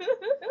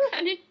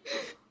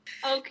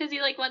 Because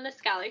you like won the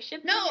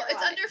scholarship? No, Or it's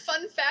what? under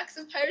Fun Facts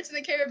of Pirates of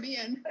the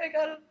Caribbean. I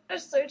gotta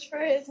search for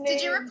his name.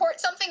 Did you report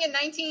something in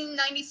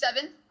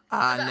 1997?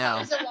 No. It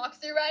was a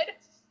walkthrough ride?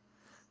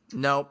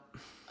 Nope.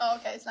 Oh,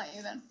 okay, it's not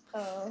you then.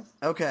 Oh.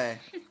 Okay.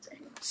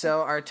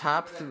 So our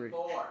top 3.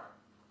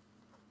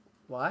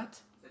 What?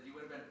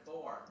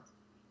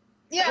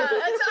 Yeah, that's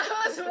what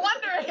I was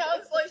wondering. I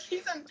was like,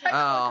 he's impeccable.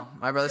 Oh,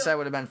 my brother said it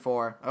would have been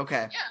 4.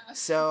 Okay. Yeah.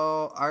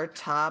 So our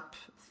top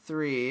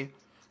 3,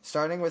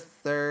 starting with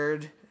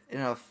 3rd,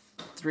 in a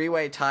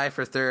 3-way tie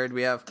for 3rd,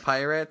 we have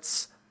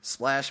Pirates,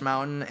 Splash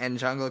Mountain, and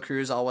Jungle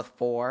Cruise all with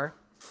 4.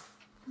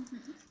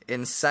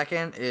 In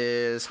 2nd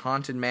is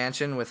Haunted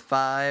Mansion with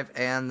 5,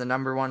 and the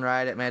number 1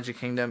 ride at Magic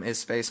Kingdom is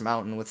Space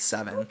Mountain with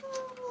 7.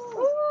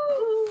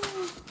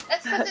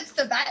 That's because it's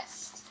the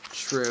best.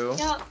 True.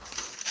 Yeah.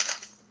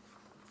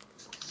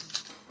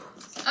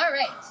 All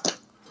right.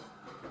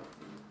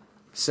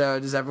 So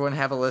does everyone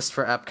have a list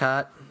for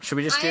Epcot? Should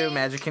we just do I-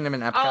 Magic Kingdom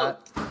and Epcot?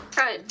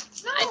 Fred,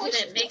 No, I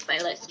didn't make my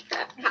list for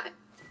Epcot.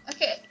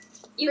 Okay,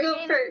 You go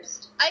Brittany-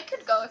 first. I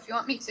could go if you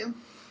want me to.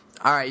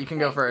 All right, you can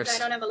go Okay, 'cause first. I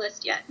don't have a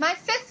list yet. My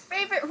 5th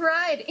favorite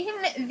ride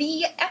in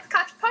the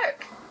Epcot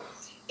Park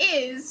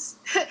is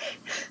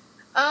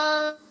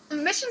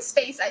Mission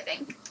Space, I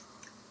think.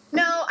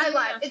 No, I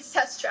lied. It's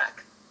Test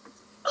Track.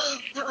 Oh,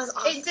 that was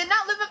awesome. It did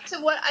not live up to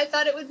what I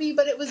thought it would be,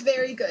 but it was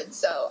very good,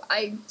 so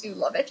I do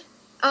love it.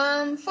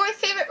 Fourth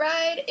favorite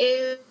ride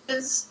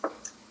is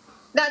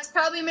that's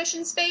probably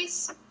Mission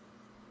Space.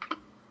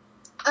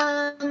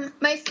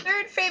 My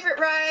third favorite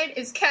ride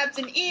is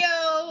Captain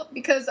EO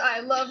because I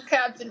love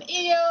Captain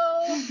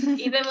EO.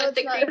 Even with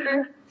the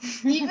creeper.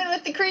 Even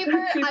with the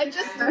creeper, I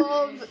just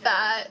love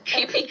that.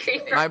 Creepy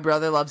creeper. My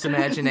brother loves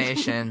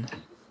Imagination.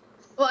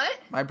 What?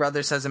 My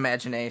brother says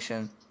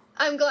Imagination.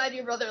 I'm glad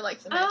your brother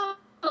likes Imagination.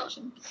 Oh,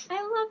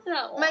 I love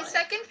that one. My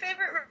second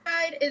favorite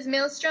ride is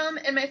Maelstrom,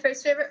 and my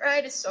first favorite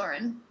ride is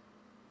Soarin'.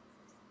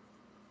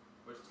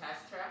 Was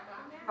Test Track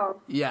on there?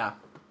 Oh. Yeah.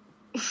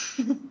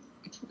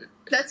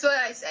 That's what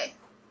I say.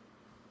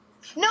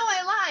 No,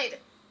 I lied.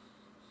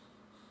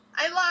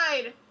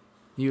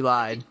 You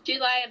lied. What did you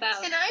lie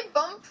about? Can I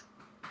bump?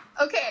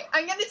 Okay,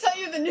 I'm gonna tell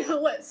you the new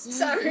list.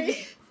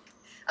 Sorry.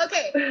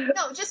 Okay,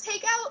 no, just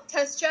take out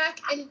Test Track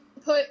and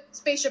put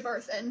Spaceship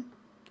Earth in.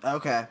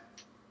 Okay.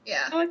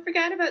 Yeah, Oh, I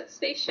forgot about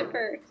Spaceship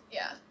Earth.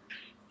 yeah.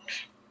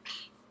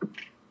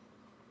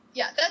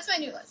 Yeah, that's my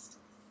new list.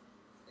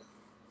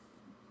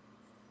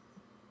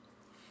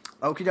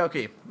 Okie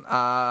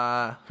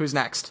dokie. Who's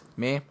next?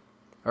 Me?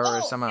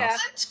 Or someone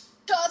else?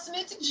 I'm tossing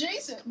it to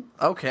Jason.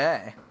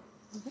 Okay.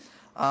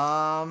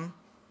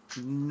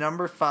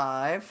 Number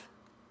 5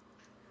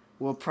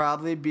 will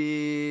probably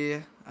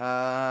be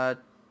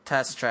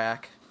Test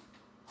Track.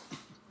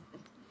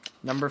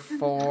 Number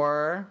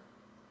 4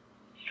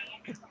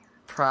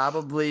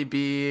 probably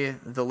be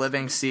The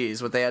Living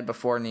Seas, what they had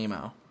before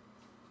Nemo.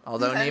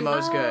 Although Okay.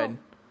 Nemo's good.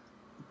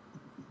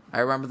 I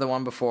remember the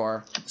one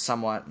before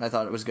somewhat, and I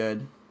thought it was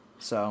good.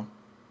 So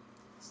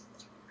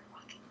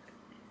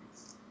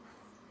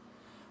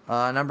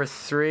number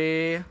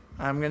 3,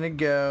 I'm going to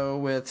go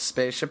with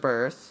Spaceship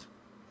Earth.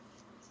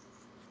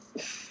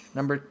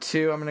 Number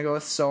 2, I'm going to go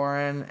with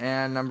Soarin'.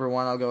 And number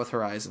 1, I'll go with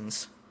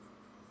Horizons.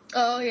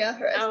 Oh, yeah,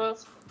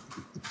 Horizon.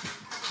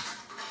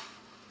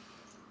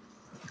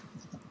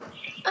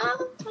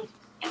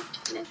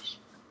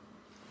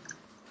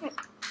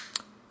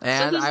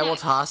 And who's I will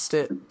next? toss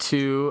it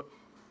to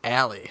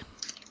Allie.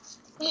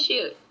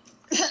 Shoot.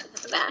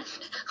 That.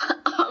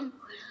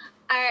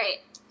 Alright.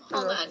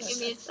 Hold on. Give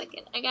me a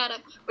second.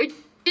 We're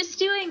just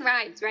doing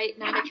rides, right?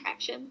 Not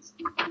attractions.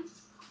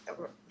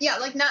 Yeah,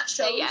 like not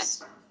shows.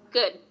 Yes.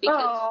 Good.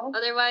 Because Oh.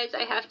 otherwise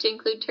I have to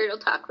include Turtle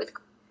Talk with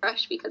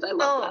Crush because I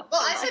love that.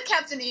 Well, so I said much.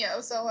 Captain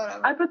EO, so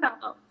whatever. I put that.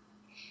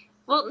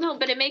 Well, no,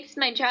 but it makes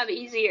my job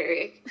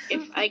easier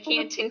if I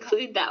can't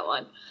include that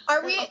one.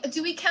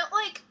 Do we count,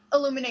 like,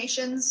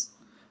 Illuminations?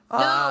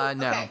 No.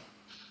 Okay.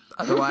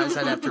 Otherwise,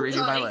 I'd have to redo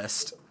my Sorry.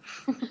 list.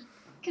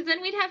 Because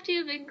then we'd have to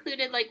have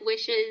included, like,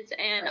 Wishes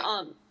and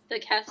the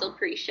Castle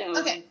pre-show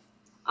Okay. and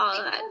all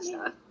of that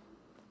stuff.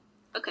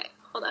 Okay,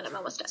 hold on, I'm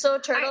almost done. So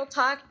Turtle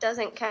Talk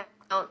doesn't count.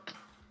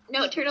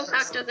 No, Turtle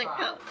Talk doesn't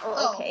count.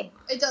 Oh, okay.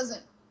 It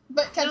doesn't.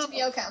 But Captain No.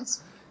 EO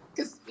counts.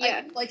 Because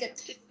Yeah. I like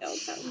it.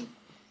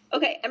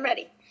 Okay, I'm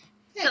ready.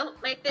 Okay. So,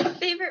 my fifth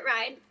favorite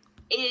ride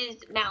is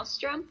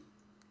Maelstrom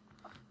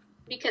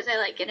because I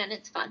like it and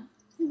it's fun.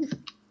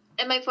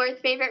 And my fourth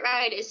favorite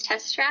ride is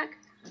Test Track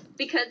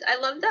because I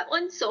loved that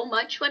one so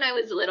much when I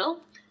was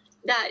little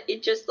that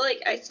it just,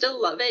 like, I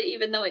still love it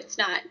even though it's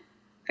not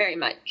very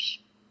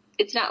much.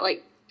 It's not,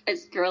 like,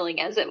 as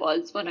thrilling as it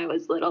was when I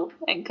was little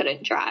and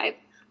couldn't drive.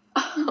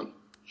 And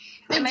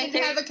my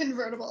didn't have a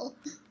convertible.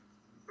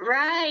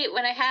 Right,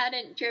 when I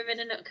hadn't driven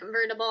in a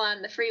convertible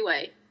on the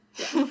freeway.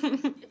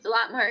 It's a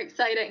lot more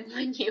exciting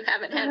when you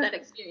haven't had that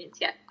experience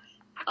yet.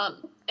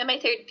 And my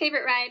third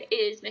favorite ride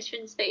is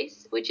Mission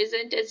Space, which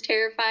isn't as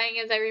terrifying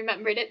as I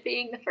remembered it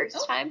being the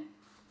first time.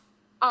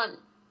 And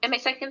my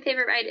second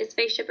favorite ride is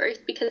Spaceship Earth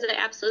because I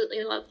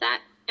absolutely love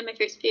that. And my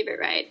first favorite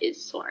ride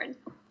is Soarin'.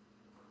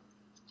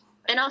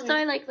 And also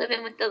I like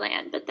Living with the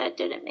Land, but that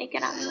didn't make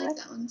it on I the like list.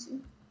 that one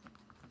too.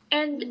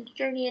 And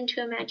Journey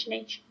into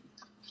Imagination.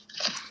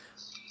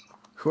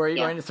 Who are you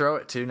Yeah. going to throw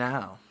it to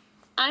now?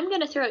 I'm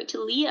going to throw it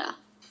to Leah.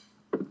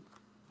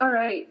 All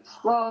right.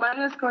 Well, mine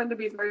is going to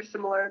be very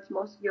similar to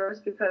most of yours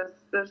because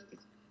there's,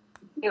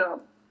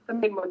 the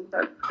main ones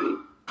are pretty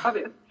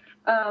obvious.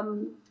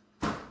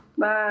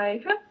 My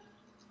fifth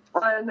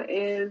one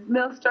is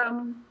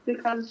Maelstrom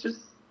because it's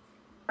just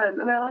fun.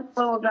 And I like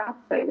the little drop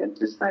thing. It's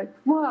just like,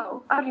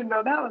 whoa, I didn't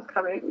know that was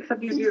coming,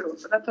 except you do,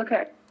 but that's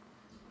okay.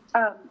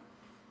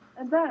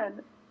 And then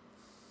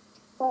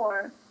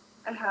 4,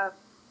 I have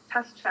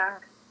Test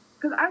Track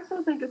because I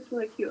still think it's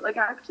really cute. Like,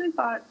 I actually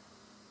thought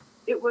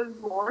it was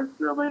more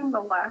thrilling the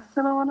last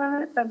time I went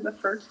on it than the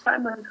first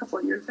time, like a couple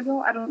of years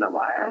ago. I don't know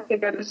why. I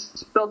think I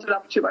just built it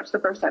up too much the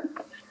first time.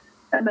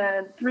 And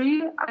then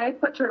 3, I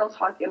put Turtle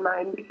Talk in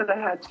mine because I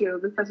had to,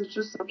 because it's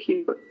just so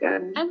cute.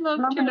 And I love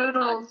Ramen Turtle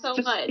Noodles Talk so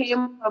just much.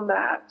 came from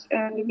that.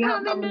 And if you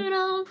have Ramen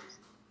noodles.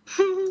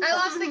 I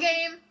lost the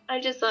game. I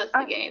just lost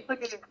the game.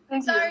 Okay,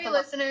 thank Sorry, you.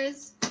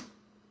 listeners.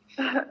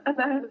 And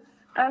then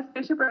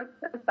Spaceship Earth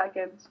is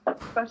second,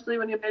 especially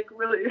when you make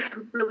really,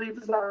 really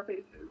bizarre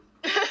faces.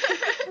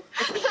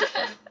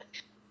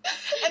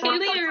 And Really,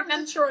 we I come from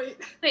remember- Detroit.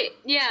 Wait,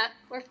 yeah,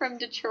 we're from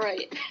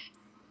Detroit.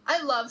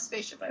 I love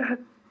Spaceship Earth.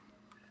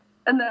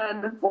 And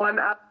then 1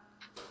 up.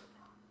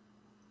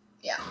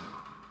 Yeah.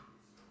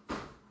 Wait,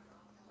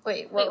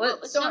 Wait, what?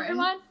 what was Soren.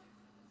 number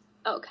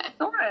 1? Okay.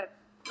 Soren.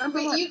 Number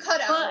Wait, one. you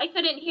cut Well, out. I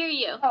couldn't hear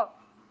you. Oh,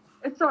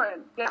 it's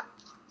Soren. Yeah.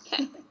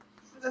 Okay.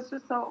 That's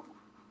just so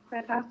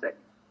fantastic.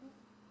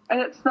 And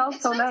it smells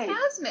It's so nice.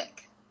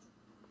 fantastic.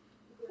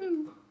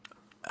 All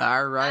That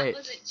right.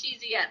 wasn't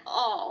cheesy at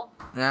all.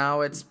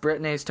 Now it's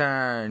Brittany's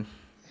turn.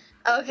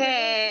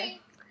 Okay.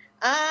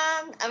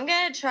 I'm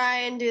gonna try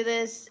and do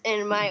this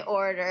in my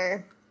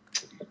order.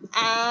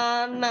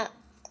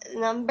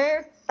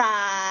 Number 5,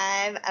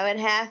 I would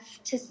have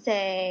to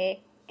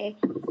say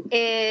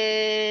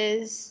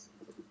is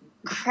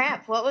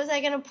crap. What was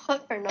I gonna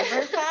put for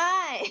number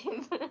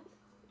 5?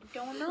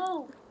 Don't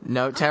know.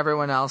 Note to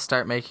everyone else,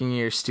 start making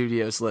your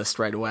studios list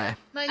right away.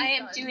 Mine's I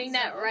am done, doing so-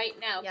 that right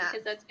now Yeah.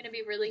 because that's going to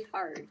be really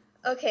hard.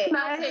 Okay. Can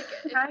I'll I, take it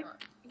if you can I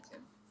want me to.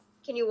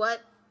 Can you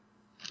what?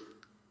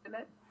 claim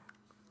it?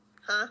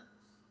 Huh?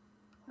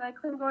 Can I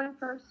claim going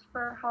first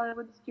for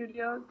Hollywood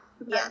Studios?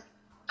 Yeah.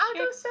 I'll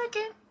go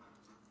second.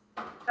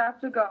 I have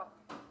to go.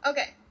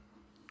 Okay.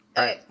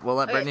 All right, we'll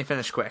let Okay. Brittany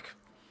finish quick.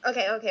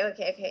 Okay. I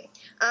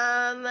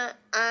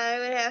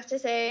would have to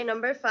say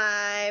number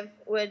 5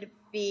 would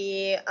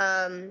be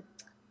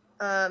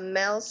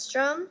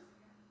Maelstrom,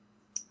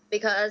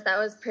 because that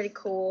was pretty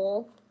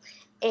cool.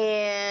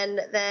 And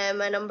then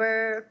my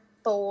number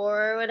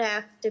 4 would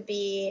have to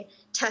be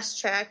Test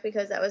Track,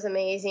 because that was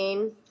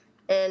amazing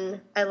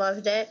and I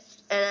loved it.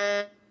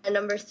 And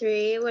number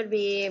 3 would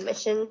be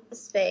Mission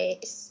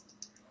Space,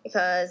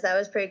 because that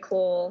was pretty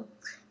cool.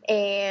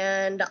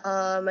 And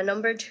my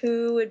number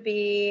 2 would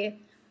be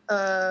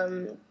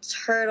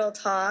Turtle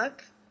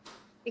Talk,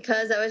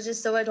 because that was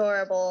just so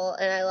adorable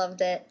and I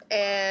loved it.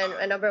 And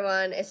my number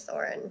 1 is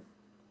Thorin,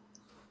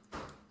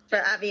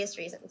 for obvious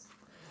reasons.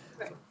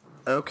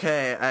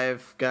 Okay,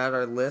 I've got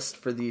our list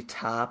for the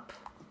top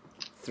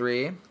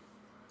 3.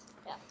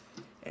 Yeah.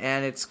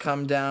 And it's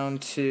come down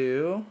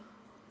to,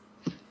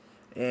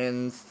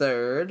 in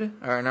third,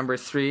 our number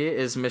 3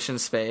 is Mission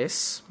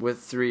Space with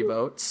 3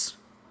 votes.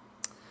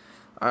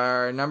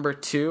 Our number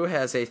 2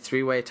 has a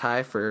 3-way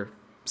tie for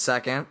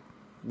second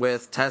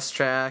with Test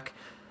Track,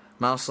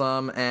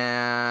 Mouselum,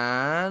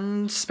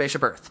 and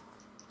Spaceship Earth.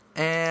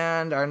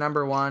 And our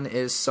number 1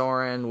 is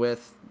Soren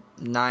with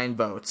 9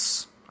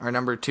 votes. Our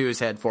number 2 has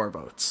had 4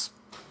 votes.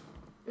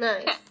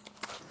 Nice.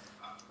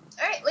 All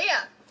right,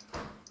 Leah.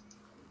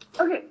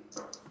 Okay,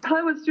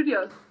 Hollywood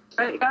Studios,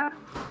 right? Yeah.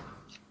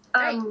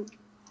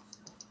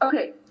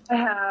 Okay, I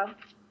have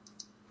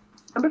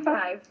number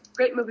 5,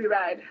 Great Movie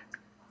Ride,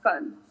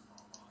 fun.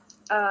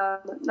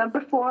 Number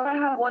 4, I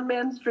have One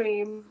Man's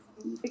Dream,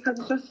 because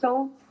it's just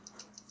so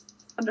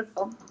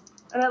wonderful,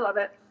 and I love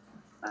it.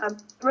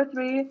 Number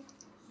 3.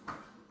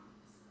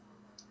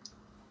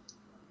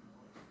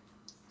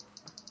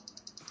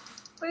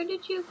 Where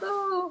did you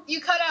go? You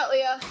cut out,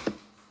 Leah.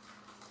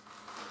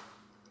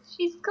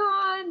 She's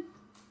gone.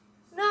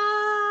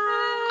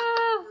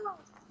 No!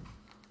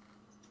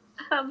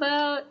 How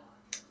about...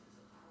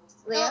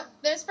 Leah? Oh,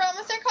 there's a problem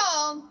with their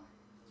call.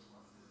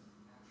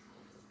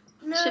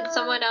 No. Should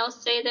someone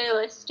else say their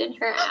list in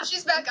her Oh, app?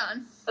 she's back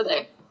on. Oh,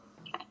 there.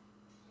 Okay.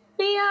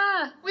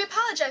 Leah! We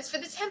apologize for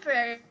the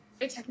temporary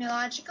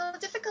technological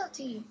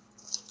difficulty.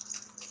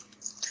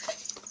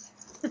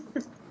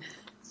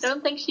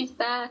 Don't think she's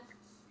back.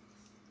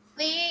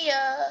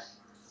 Leah.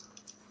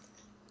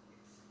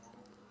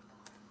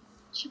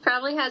 She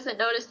probably hasn't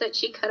noticed that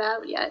she cut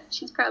out yet.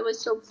 She's probably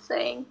still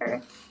saying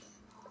her.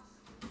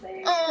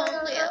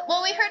 Oh, Leah.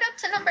 Well, we heard up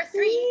to number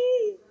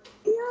 3.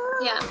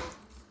 Yeah.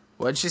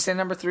 What did she say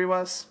number 3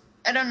 was?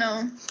 I don't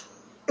know.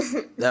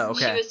 Oh,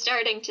 She okay. was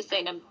starting to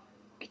say number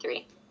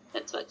 3.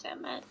 That's what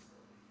Sam meant.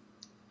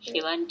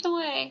 She went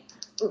away.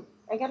 Ooh,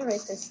 I gotta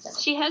write this down.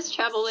 She has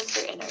trouble with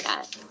her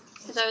internet.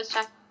 Because I was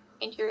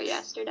talking to her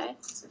yesterday.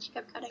 She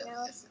kept cutting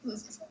out.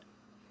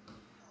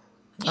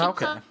 Should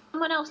Okay.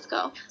 someone else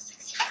go?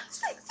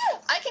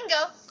 I can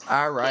go.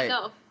 All Okay, right.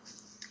 go.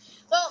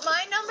 Well,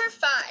 my number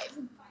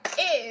 5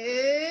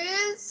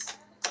 is...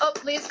 Oh,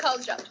 Leah's call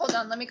dropped. Hold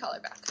on, let me call her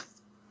back.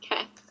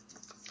 Okay.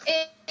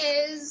 It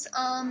is,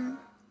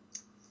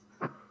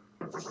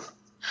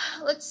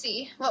 let's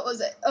see, what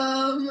was it?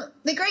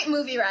 The Great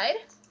Movie Ride.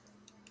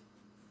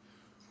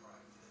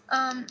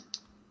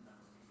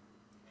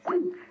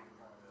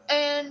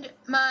 And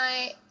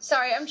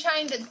sorry, I'm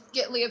trying to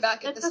get Leah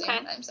back at That's the same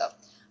okay. time, so,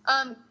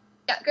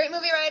 yeah, Great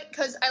Movie Ride,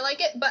 because I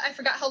like it, but I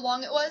forgot how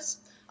long it was.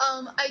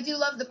 I do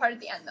love the part at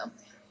the end, though.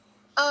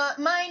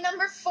 My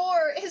number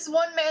 4 is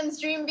One Man's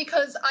Dream,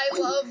 because I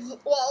love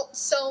Walt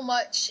so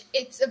much,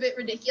 it's a bit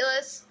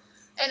ridiculous.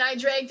 And I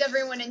dragged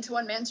everyone into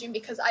One Man's Dream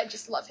because I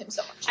just love him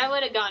so much. I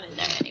would have gone in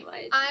there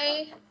anyways.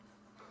 I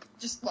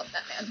just love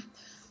that man.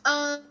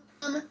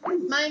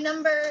 My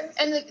number,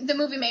 and the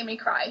movie made me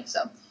cry,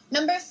 so.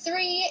 Number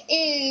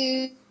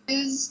 3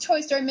 is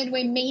Toy Story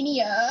Midway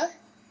Mania.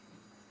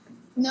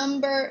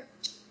 Number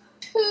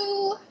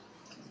 2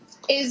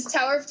 is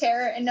Tower of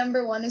Terror, and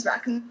number 1 is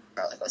Rock and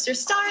Roller Coaster,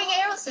 starring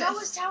Aerosmith. That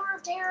was Tower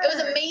of Terror. It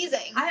was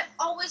amazing. I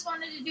always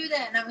wanted to do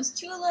that, and I was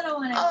too little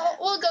when I Oh,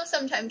 went. we'll go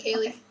sometime,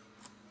 Kaylee.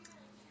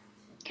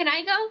 Okay. Can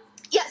I go?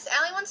 Yes,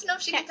 Allie wants to know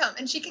if she can come,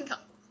 and she can come.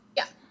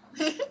 Yeah.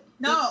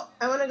 No.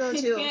 I want to go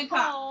too. Can't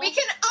come. We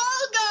can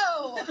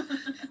all go!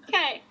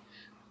 Okay.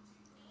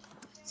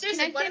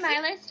 Seriously, Can I what say if my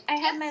you... list? I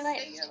have my Yes,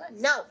 say list. your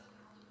list. No.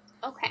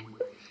 Okay.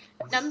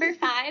 Number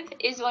 5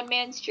 is One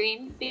Man's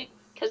Dream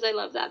because I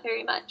love that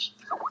very much.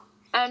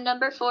 And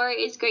number 4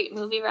 is Great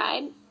Movie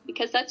Ride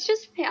because that's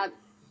just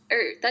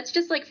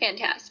like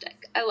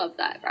fantastic. I love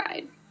that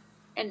ride,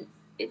 and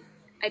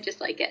I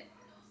just like it.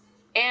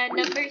 And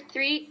number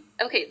 3,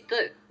 okay,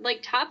 the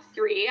top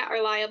 3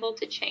 are liable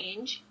to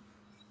change.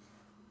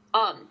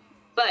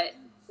 But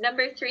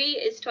number 3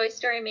 is Toy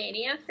Story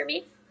Mania for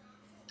me,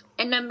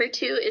 and number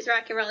 2 is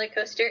Rock and Roller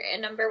Coaster,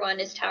 and number 1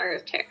 is Tower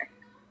of Terror.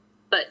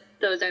 But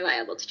those are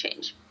liable to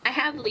change. I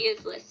have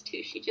Leah's list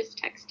too. She just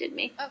texted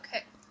me.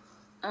 Okay.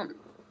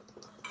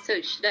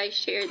 So should I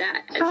share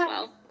that as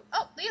well?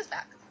 Oh, Leah's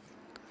back.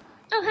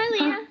 Oh,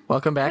 hi, Leah.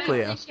 Welcome back, I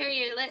Leah. want to share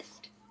your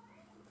list.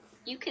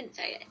 You can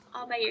say it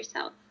all by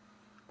yourself.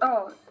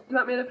 Oh, you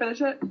want me to finish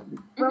it?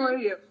 Where were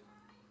you?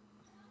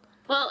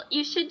 Well,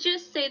 you should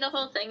just say the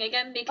whole thing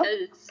again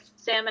because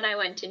Sam and I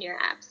went in your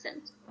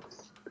absence.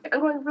 I'm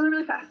going really,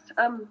 really fast.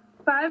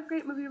 5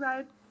 Great Movie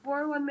Ride,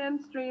 4 One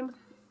Man's Dream,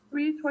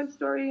 3 Toy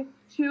Story,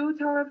 2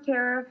 Tower of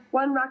Terror,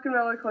 1 Rock and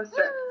Roller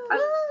Coaster.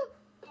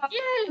 Yay!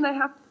 And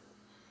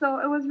so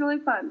it was really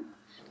fun.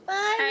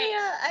 Bye,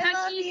 Leah. I Talk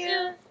love to you you.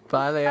 soon. Bye,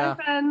 Bye, Leah.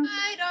 friends.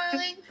 Bye,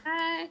 darling.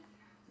 Bye.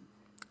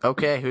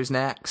 Okay, who's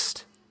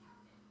next?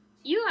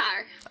 You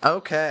are.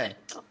 Okay.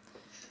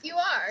 You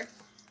are.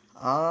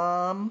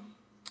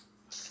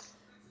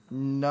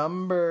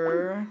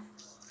 Number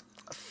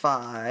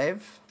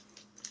 5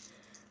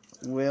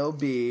 will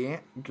be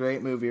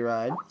Great Movie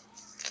Ride.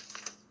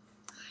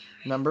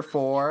 Number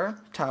 4,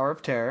 Tower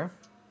of Terror.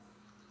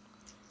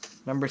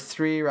 Number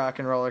 3, Rock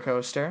and Roller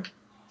Coaster.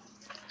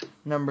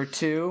 Number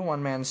 2,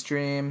 One Man's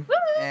Dream.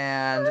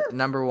 And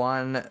number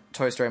 1,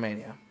 Toy Story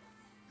Mania.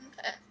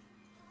 Okay.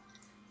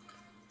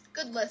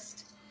 Good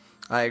list.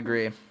 I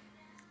agree.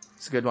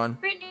 It's a good one.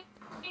 Brittany.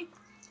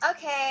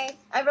 Okay,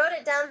 I wrote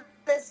it down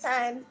this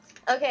time.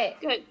 Okay,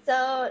 Good.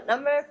 so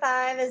number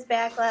 5 is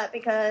Backlot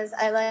because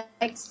I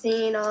liked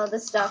seeing all the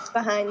stuff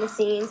behind the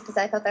scenes because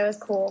I thought that was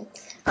cool.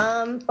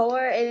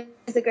 4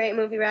 is a Great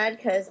Movie Ride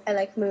because I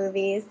like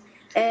movies.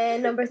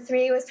 And number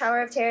 3 was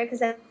Tower of Terror because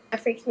that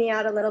freaked me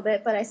out a little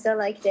bit, but I still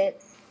liked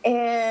it.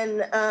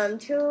 And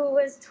 2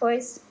 was Toy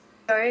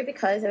Story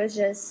because it was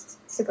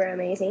just super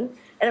amazing.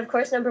 And of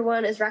course, number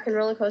 1 is Rock and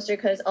Roller Coaster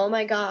because, oh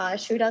my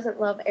gosh, who doesn't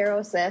love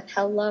Aerosmith?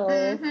 Hello.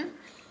 Mm-hmm.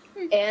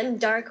 And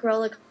Dark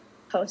Roller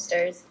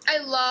Coasters. I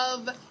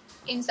love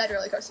Inside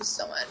Roller Coasters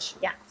so much.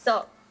 Yeah,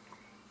 so,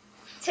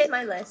 to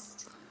my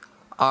list.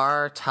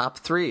 Our top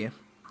 3.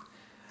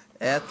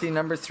 At the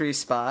number 3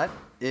 spot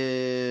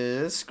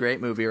is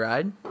Great Movie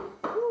Ride.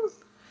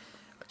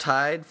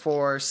 Tied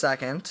for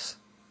second.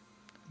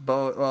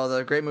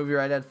 The Great Movie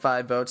Ride had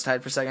 5 votes.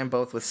 Tied for second,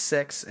 both with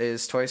 6,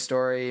 is Toy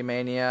Story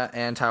Mania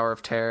and Tower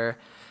of Terror.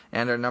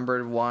 And our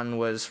number 1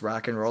 was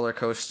Rock and Roller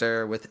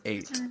Coaster with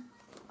 8.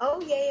 Oh,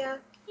 yeah.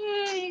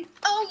 Yay.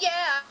 Oh,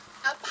 yeah.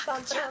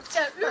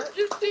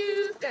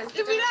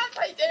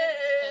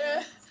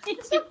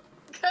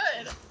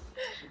 Good.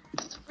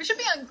 We should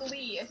be on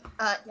Glee.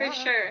 For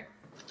sure.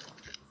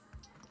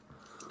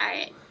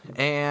 Alright.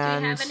 And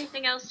Do we have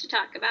anything else to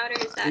talk about,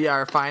 or is that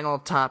our final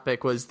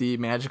topic was the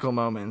magical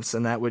moments,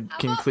 and that would How about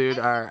conclude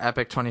next- our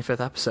epic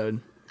 25th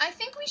episode. I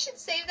think we should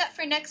save that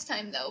for next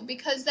time, though,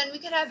 because then we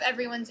could have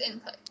everyone's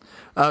input.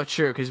 Oh,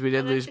 true, because we did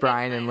Oh, that's lose a good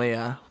Brian and plan.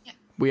 Leah. Yeah.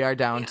 We are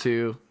down Yeah.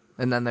 2,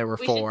 and then there were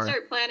we 4. should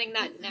start planning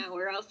that now,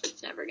 or else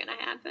it's never gonna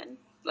happen.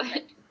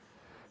 But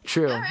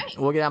True. All right.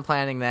 We'll get on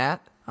planning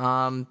that.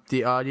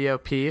 The audio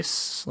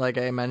piece, like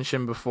I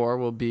mentioned before,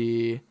 will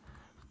be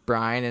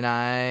Brian and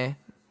I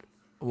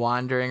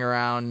wandering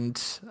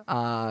around.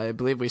 I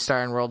believe we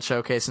start in World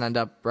Showcase and end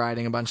up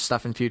writing a bunch of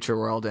stuff in Future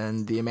World,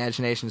 and the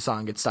Imagination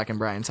song gets stuck in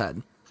Brian's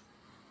head.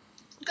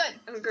 Good.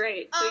 oh,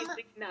 great. So you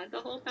singing that the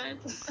whole time?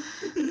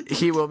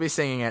 He will be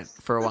singing it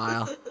for a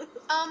while.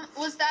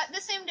 Was that the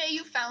same day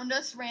you found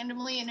us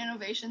randomly in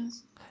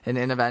Innovations? In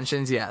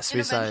Interventions, yes,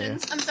 we saw you.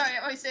 Innovations? I'm sorry,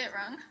 I always say it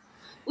wrong.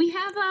 We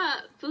have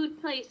a food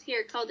place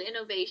here called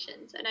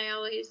Innovations, and I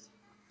always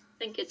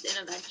think it's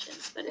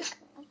Innovations, but it's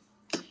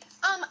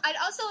I'd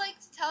also like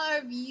to tell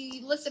our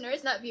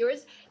listeners, not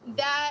viewers,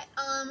 that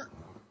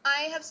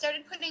I have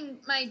started putting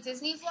my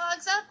Disney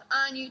vlogs up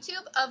on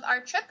YouTube of our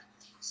trip,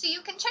 so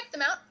you can check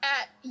them out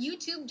at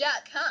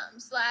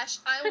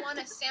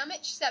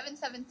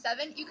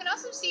youtube.com/iwannasandwich777. You can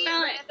also see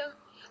Spell it. random.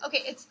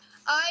 Okay, it's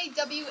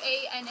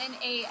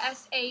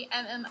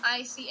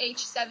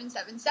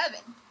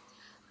IWANNASAMMICH777.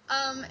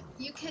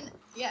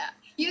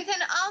 You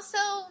can also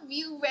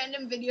view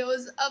random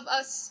videos of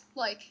us,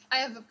 like, I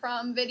have a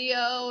prom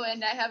video,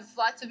 and I have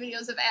lots of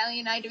videos of Allie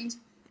and I doing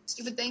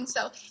stupid things,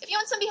 so if you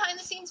want some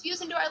behind-the-scenes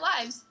views into our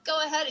lives,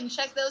 go ahead and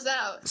check those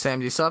out. Sam,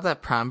 do you still have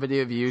that prom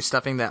video of you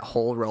stuffing that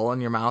whole roll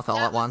in your mouth all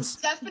at once?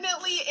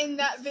 Definitely in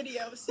that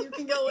video, so you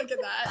can go look at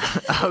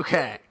that.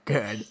 Okay,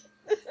 good.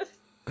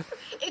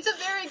 It's a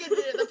very good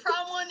video. The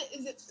prom one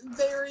is a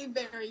very,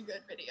 very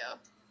good video.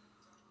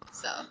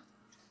 So,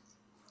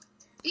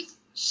 be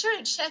sure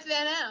to check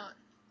that out.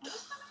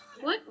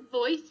 What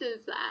voice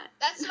is that?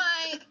 That's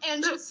my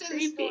Andrew So Sims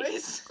creepy.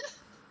 voice.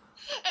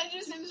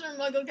 Andrew Sims from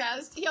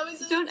MuggleCast. He always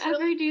does Don't this ever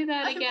really, do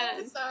that I'm again.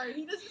 really sorry.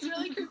 He does this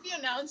really creepy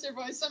announcer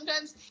voice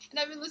sometimes, and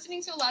I've been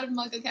listening to a lot of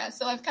MuggleCast,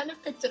 so I've kind of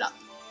picked it up.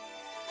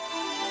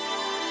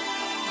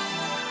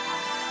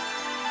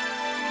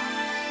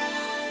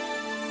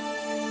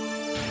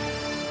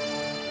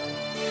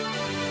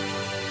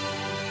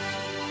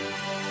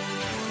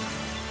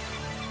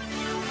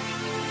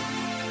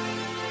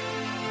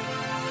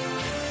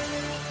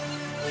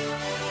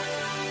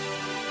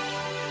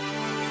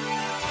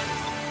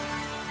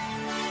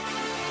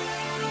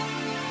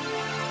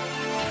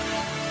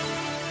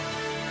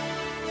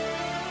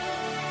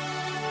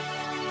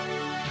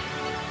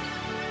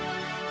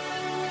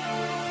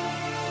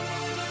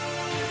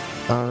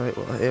 Alright,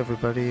 well, hey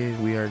everybody,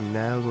 we are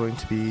now going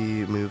to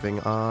be moving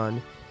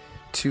on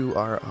to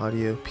our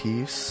audio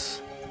piece,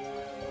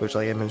 which,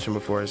 like I mentioned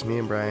before, is me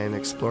and Brian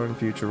exploring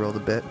Future World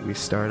a bit. We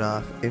start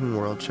off in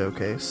World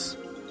Showcase,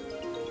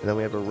 and then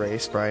we have a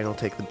race. Brian will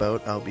take the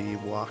boat, I'll be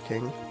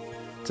walking,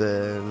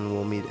 then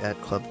we'll meet at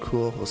Club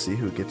Cool. We'll see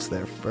who gets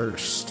there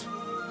first.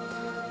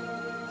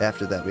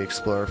 After that, we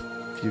explore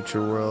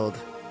Future World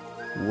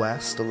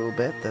West a little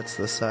bit. That's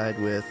the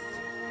side with,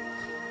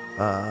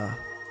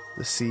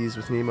 the seas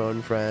with Nemo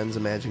and friends,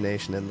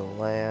 imagination in the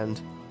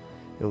land,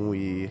 and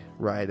we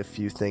ride a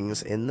few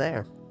things in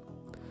there.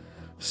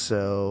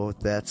 So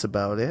that's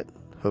about it.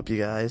 Hope you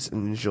guys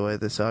enjoy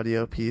this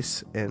audio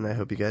piece, and I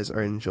hope you guys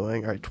are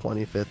enjoying our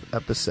 25th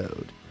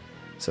episode.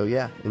 So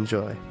yeah,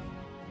 enjoy.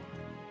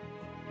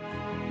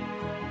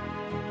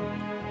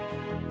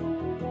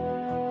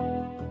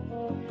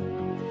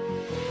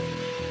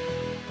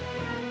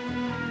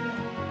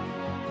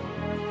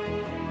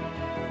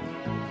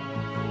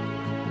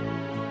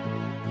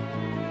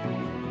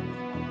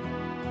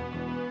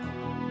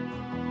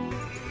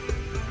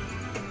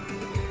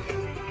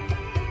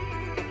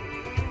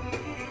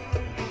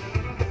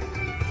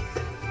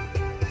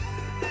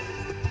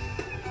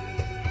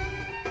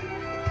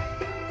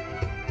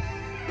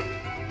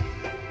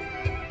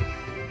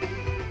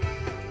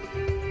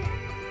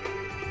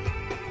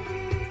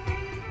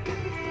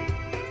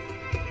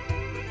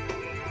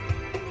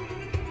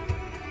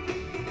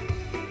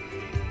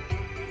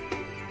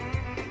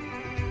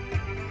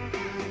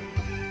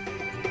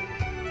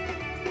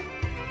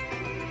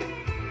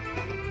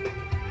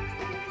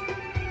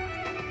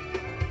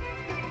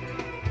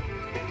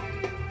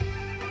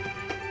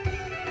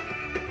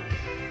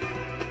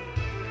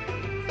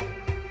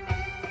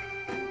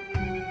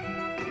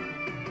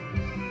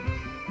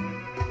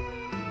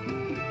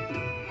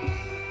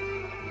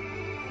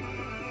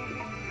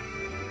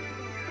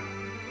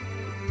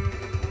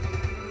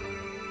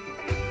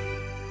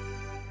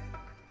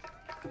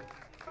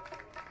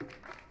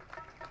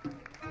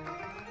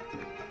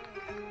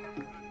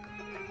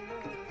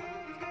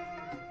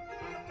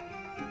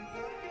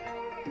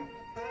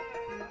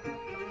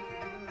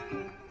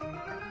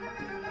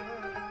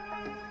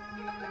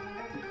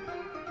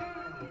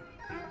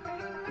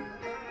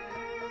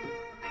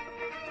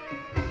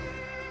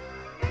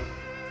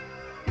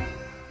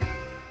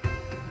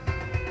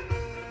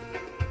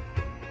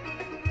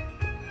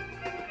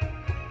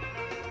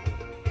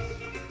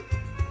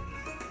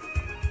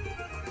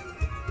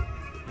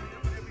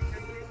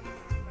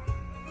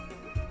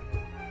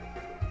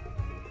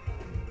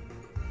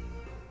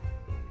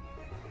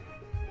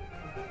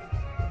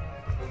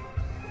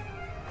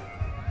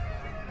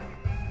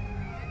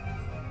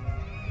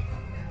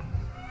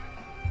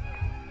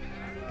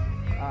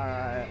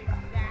 Alright.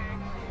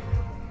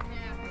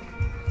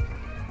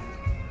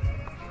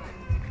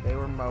 They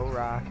were mo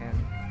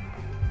rocking.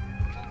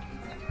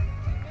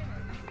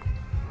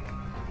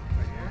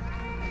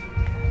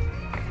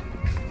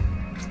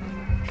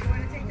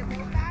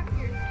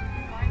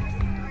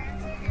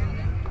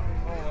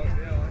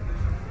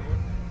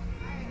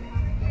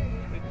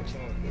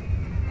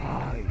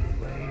 Oh, you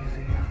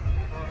lazy.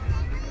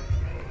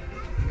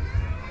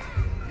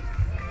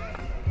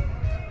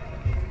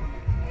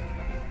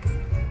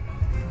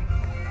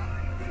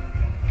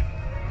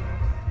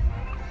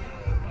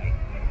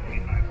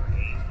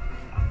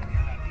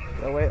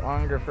 They'll wait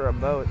longer for a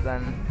boat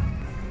than.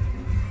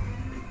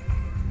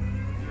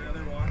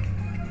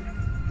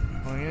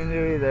 Well, you can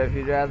do either if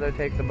you'd rather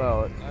take the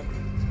boat.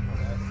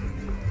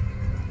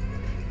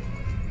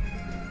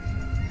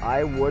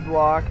 I would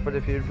walk, but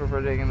if you'd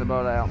prefer taking the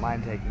boat, I don't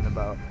mind taking the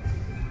boat.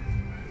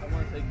 I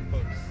want to take the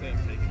boat, say I'm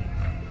taking it.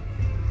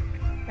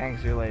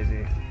 Thanks, you're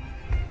lazy. I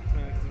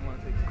want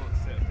to take the boat,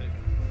 say I'm taking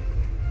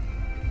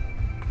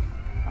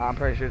it. I'm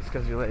pretty sure it's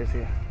because you're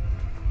lazy.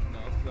 No,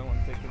 because I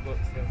want to take the boat,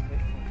 say I'm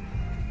taking it.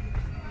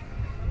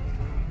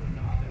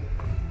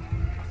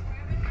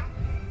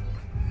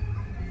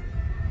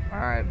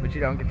 Alright, but you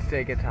don't get to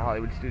take it to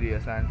Hollywood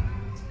Studios then.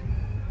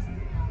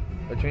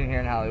 Between here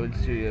and Hollywood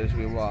Studios,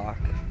 we walk.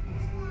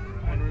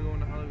 When are we going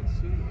to Hollywood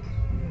Studios?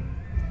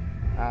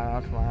 I don't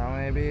know,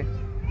 tomorrow maybe?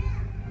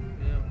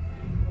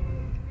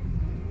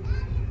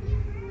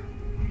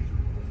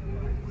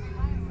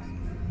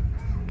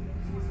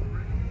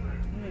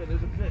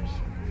 there's a fish.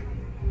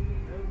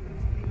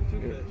 Two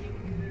fish.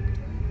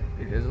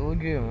 It is a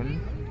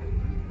lagoon. And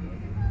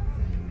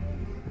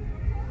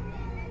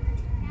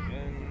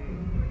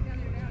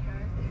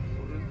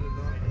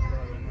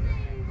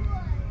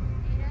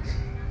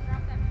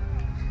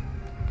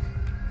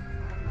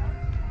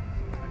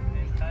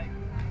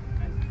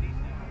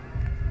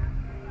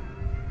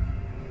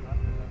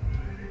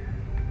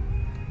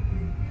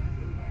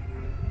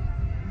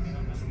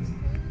what is the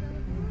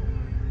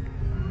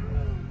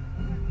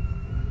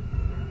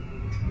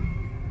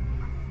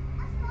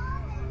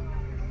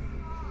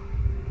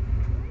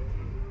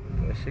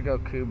We should go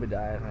scuba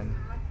diving.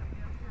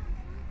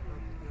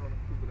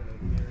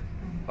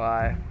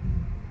 Why?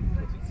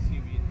 What's it,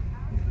 seaweed?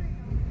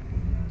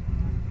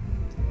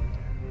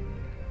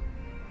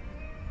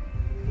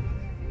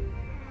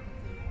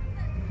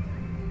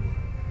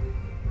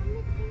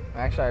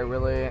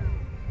 Actually,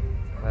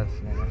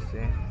 that's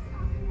nasty.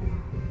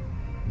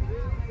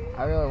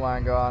 I really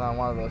want to go out on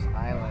one of those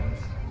islands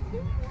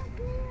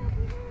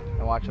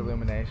and watch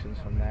illuminations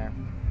from there.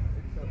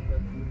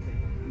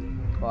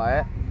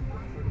 What?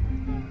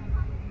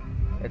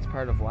 It's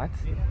part of what?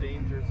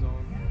 Danger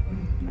zone.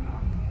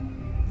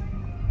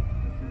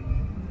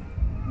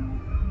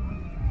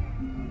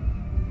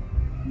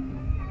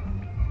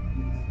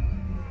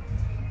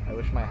 I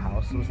wish my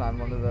house was on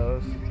one of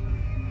those.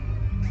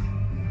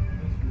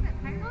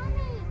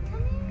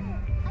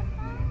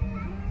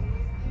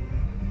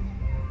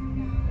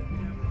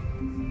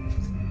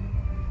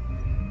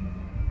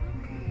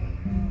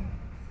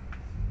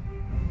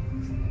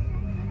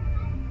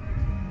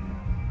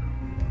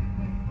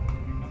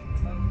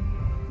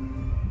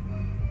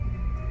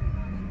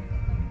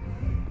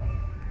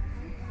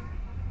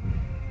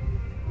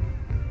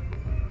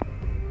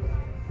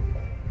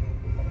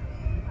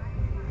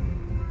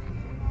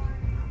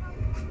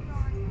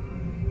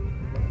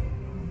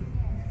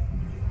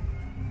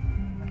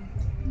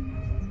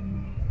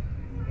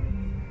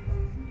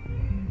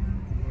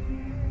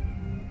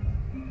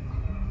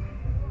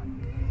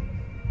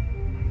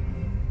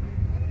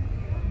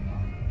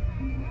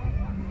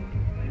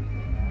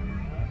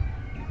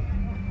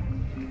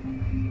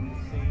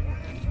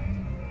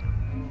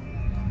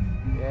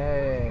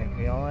 Yay,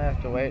 we only have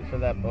to wait for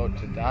that boat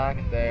to dock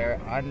there,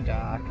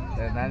 undock,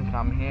 and then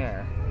come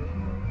here.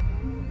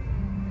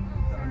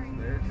 Dock's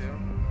there too.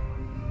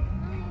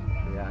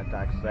 Yeah,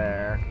 dock's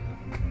there.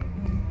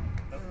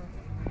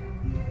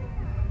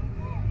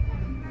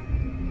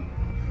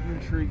 I'm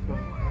intrigued though.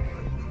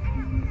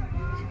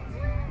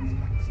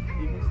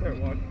 You can start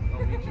walking,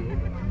 I'll meet you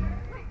over.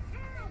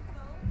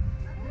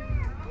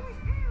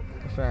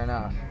 Fair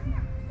enough.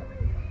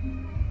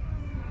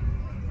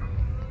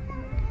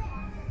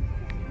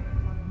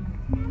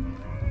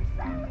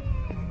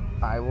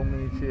 I will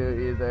meet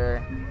you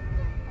either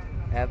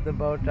at the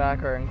boat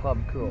dock or in Club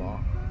Cool.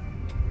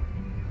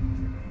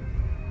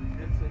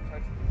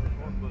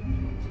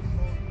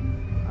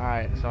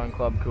 Alright, so in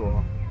Club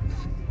Cool.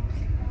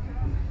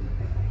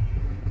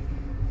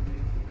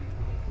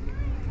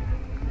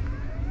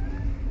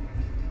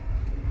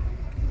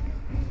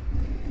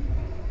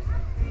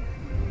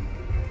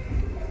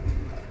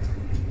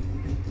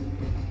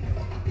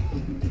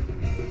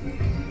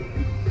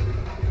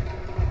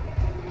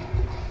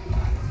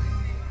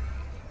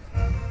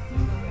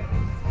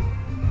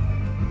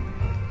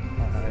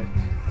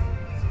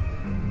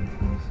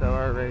 So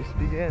our race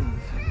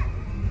begins.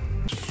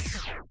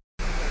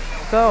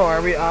 So,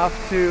 are we off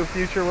to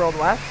Future World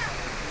West?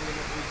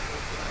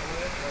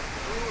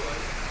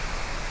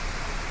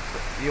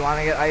 You want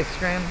to get ice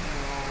cream?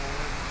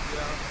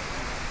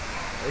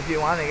 If you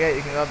want to get,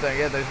 you can go up there and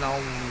get. There's no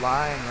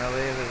line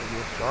really. There's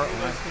a short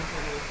line.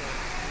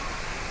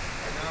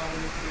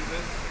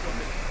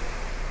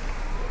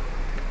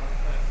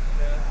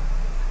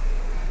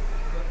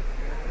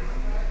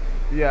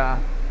 Yeah.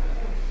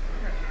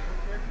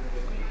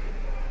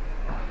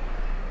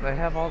 They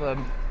have all the.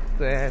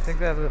 I think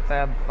they have the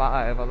Fab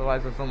 5.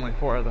 Otherwise, it's only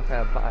 4 of the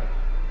Fab 5.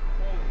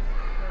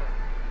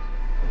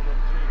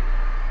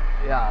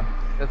 Yeah,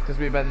 that's because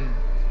we've been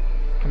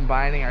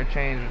combining our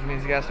change, which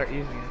means you gotta start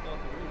using it.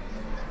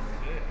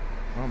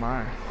 Oh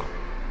my.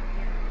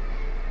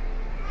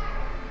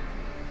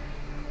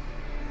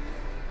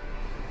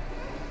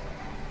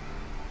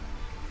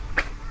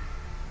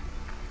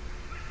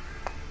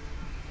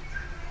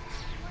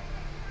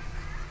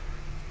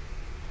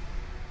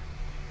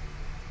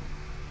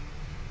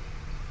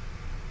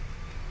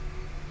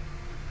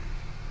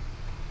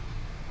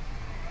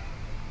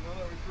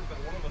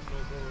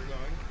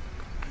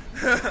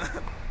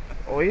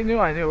 Well, you knew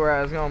I knew where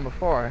I was going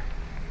before.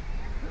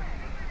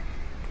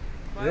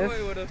 My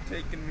way would have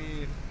taken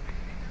me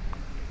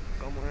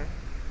somewhere.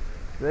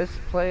 This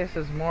place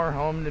is more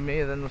home to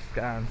me than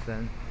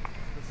Wisconsin.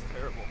 This is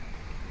terrible.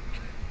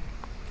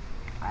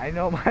 I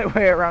know my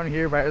way around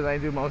here better than I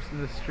do most of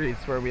the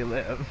streets where we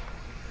live.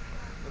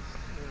 That's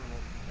terrible.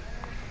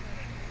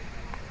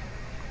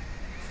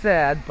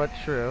 Sad, but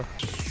true.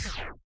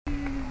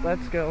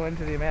 Let's go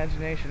into the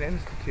Imagination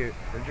Institute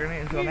for Journey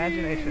into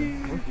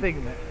Imagination with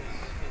Figments.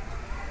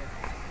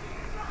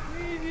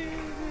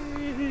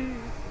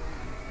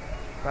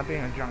 Stop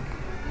being a junk.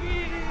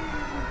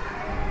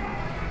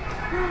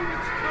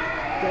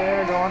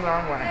 They're going the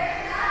wrong way.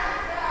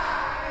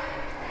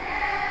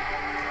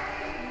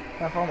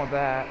 Have fun with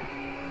that.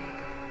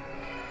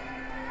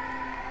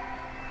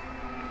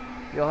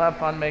 You'll have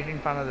fun making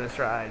fun of this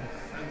ride.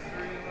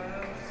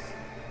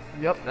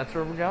 Yep, that's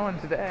where we're going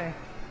today.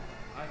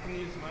 I can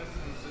use my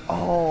senses.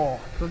 Oh,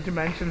 the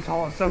Dimensions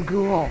Hall is so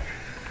cool.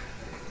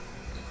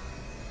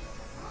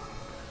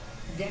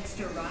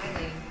 Dexter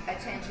Riley.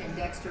 Attention,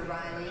 Dexter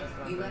Riley.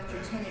 You left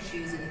your tennis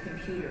shoes in the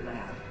computer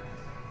lab.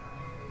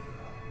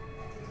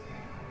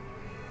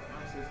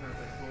 Honestly, it's not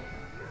that cool.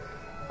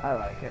 I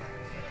like it.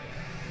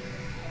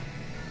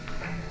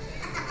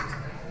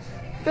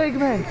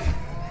 Figment!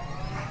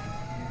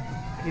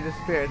 He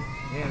disappeared.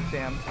 You didn't see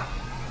him.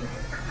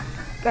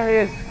 There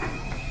he is!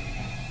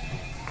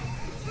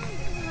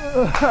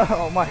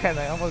 Oh man,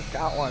 I almost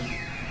got one. I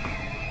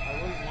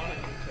wouldn't want it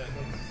to check.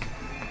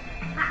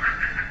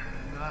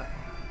 Not.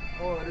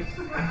 Oh, it is.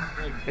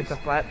 It's a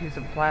flat piece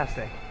of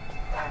plastic.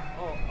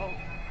 Oh.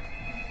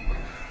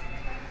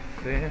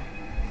 See?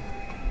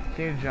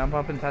 Can you jump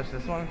up and touch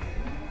this one?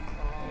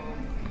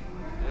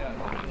 Yeah.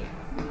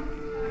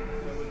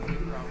 That wouldn't be a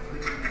problem.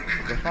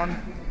 This one?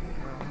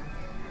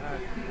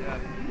 Yeah.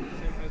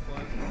 Same as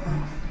last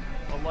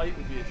one. A light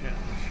would be a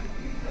challenge.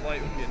 A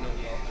light would be a no-go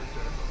for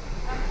sure.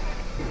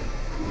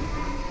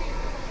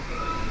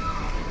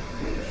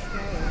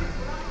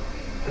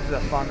 This is a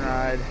fun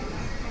ride.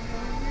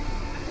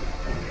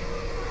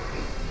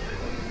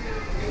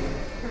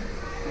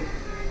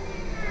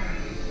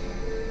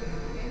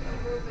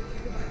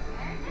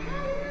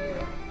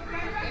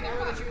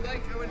 Anywhere that you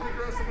like, I went to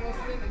grow someone else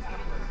in.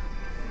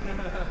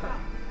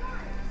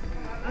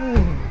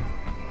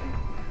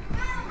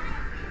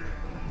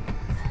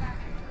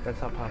 It's That's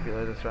how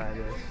popular this ride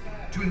is.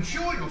 To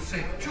ensure your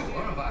safe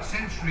tour of our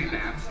sensory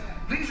labs,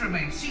 please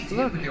remain seated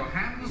with your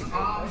hands,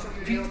 arms,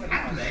 feet,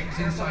 and legs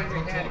inside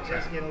your tour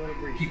trap.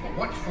 Keep a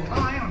watchful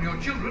eye on your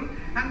children,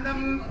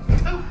 and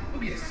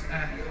yes,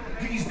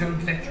 please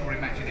don't let your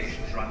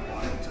imaginations run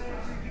wild.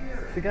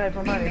 It's the guy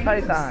from Monty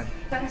Python.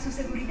 Para su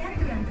seguridad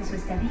durante su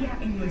estadía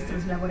en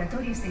nuestros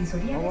laboratorios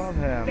sensoriales, I love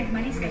him.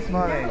 permanezca He's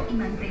sentado funny. y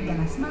mantenga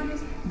las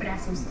manos,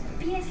 brazos,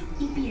 pies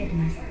y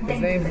piernas His dentro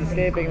name's del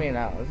escaping vehículo. me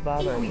now. It's Y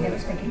bothering cuida a me.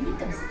 los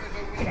pequeñitos.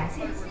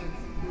 Gracias.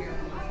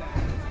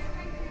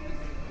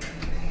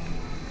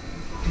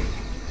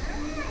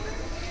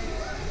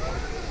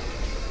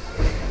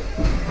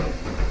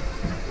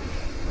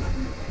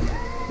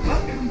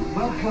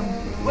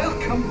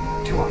 Welcome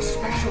to our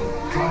special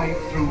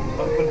drive-through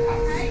open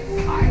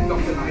house. I'm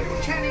Dr.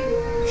 Nigel Channing,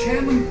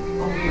 Chairman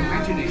of the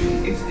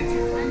Imagination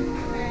Institute.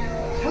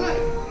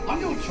 Hello. On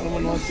your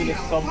tour, you'll see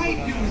how 5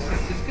 human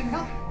senses can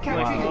help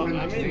capture your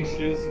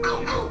imagination.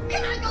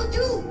 Can I go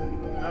too?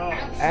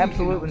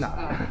 Absolutely not.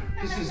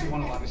 This is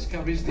one of our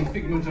discoveries, the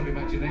figment of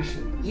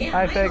imagination. Yeah,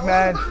 Hi, I know all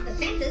Figment. about the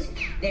senses.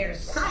 There's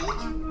sight,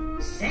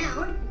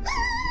 sound,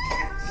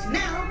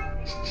 smell,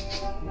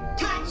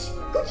 touch,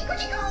 coochie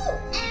coochie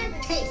coo, and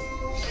taste.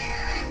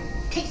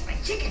 Tastes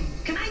like chicken.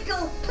 Can I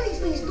go? Please,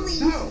 please,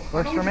 please. No,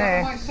 Works I for don't me.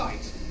 have my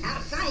sight. Out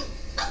of sight.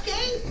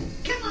 Okay.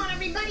 Come on,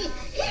 everybody.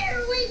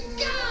 Here we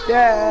go.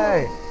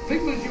 Yay!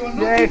 Figment, you are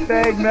not Yay, in the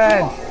middle of the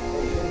Figment!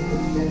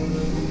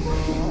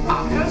 tour.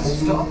 Our first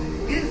stop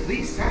is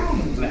the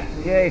sound lab.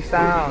 Yay, We'll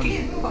sound.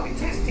 begin by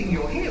testing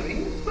your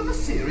hearing with a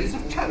series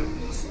of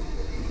tones.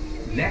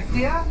 Left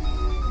ear,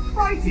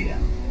 right ear.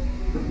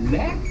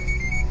 Left,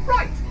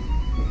 right.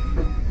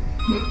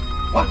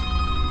 What?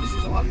 This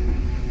is odd.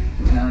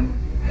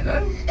 Hello?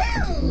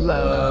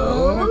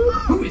 Hello.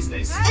 Who is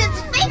this?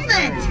 It's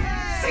Figment.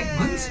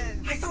 Figment?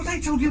 I thought I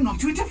told you not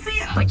to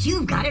interfere. But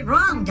you've got it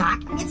wrong,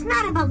 Doc. It's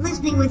not about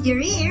listening with your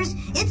ears.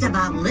 It's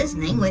about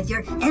listening with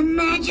your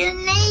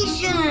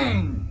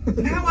imagination.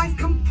 Now I've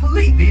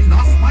completely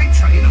lost my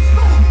train of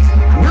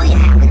thought. No, you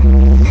haven't.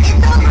 It's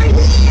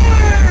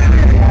over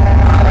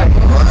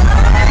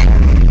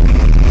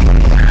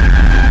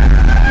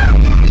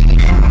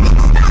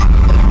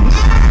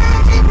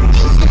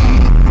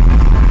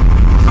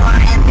For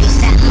every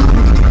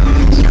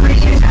sound, your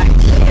ears are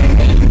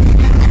hearing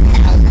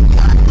 1,000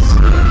 thoughts.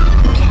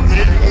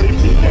 Connected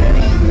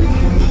hearing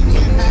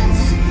to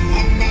us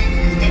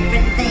imagines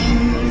different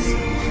things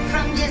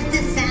from just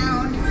a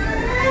sound.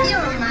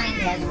 Your mind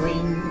has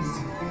wings.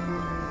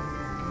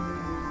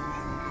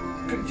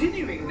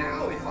 Continuing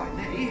now, if I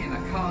may, in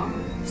a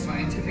calm,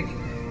 scientific,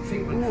 Ooh,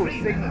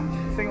 figment-free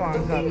manner. sing-alongs The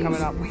things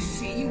coming up. we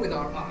see with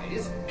our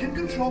eyes can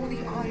control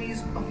the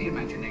eyes of the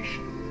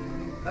imagination.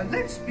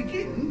 Let's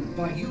begin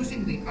by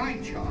using the eye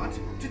chart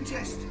to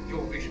test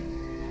your vision.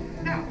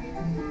 Now,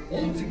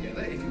 all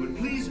together, if you would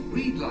please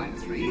read line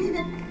 3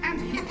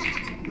 and hit.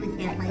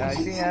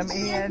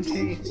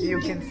 I-C-M-E-N-T. You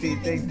can see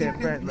things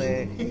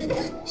differently.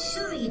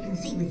 Sure, you can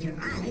see with your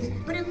eyes,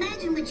 but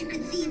imagine what you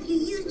could see if you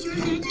used your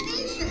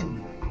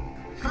imagination.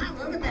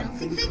 Follow the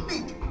bouncing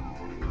figment.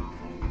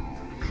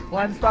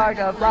 One spark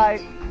of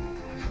light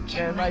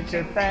can light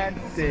your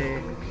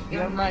fancy.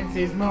 Your mind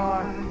sees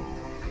more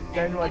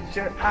than what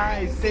your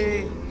eyes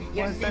see.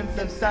 Your sense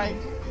of sight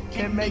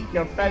can make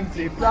your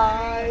fancy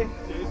fly.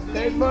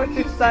 There's more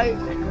to sight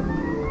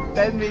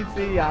than meets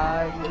the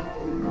eye.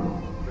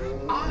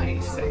 I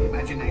say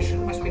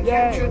imagination must be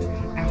captured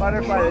and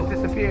Butterfly that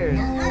disappears.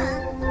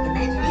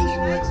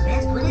 Imagination works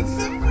best when it's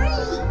set free.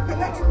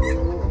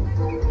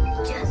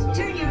 Just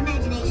turn your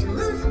imagination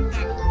loose and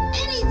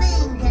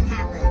anything can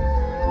happen.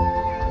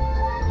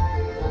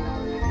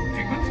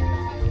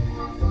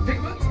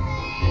 Figment?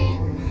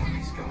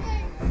 It's gone.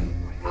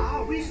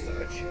 Our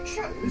research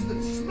shows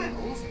that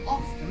smells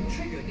often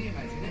trigger the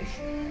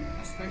imagination,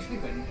 especially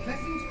when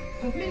pleasant,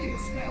 familiar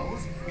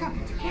smells come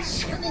into play.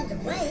 Come into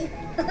play?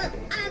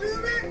 I'd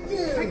love to.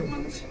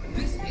 Figment,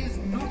 this is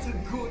not a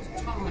good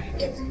time.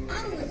 It's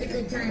always a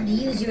good time to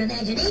use your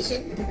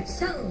imagination,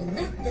 so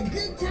let the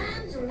good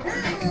times roll.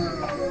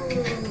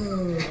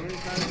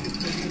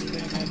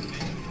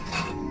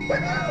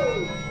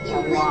 Woohoo! You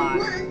win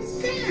one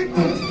cent.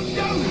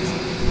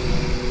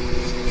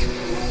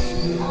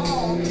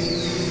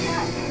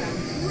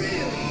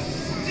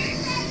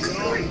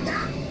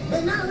 The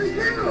nose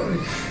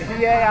knows.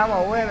 Yay, I'm a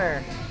winner.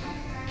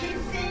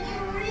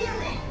 Continue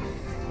reeling.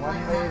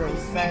 One little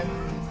cent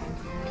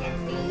can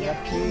be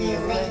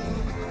appealing.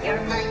 Your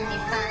money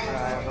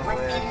finds what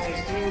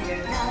enters through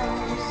your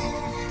nose.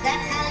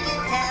 That's how you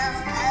tell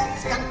a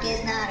skunk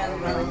is not a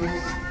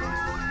rose.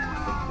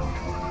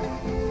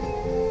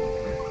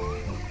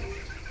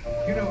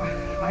 You know,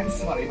 I'm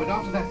sorry, but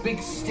after that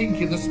big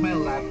stink in the smell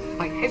lab,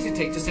 I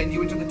hesitate to send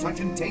you into the touch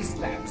and taste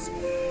labs.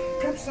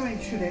 Perhaps I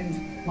should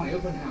end my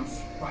open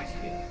house right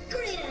here.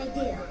 Great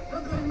idea.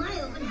 We'll go to my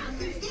open house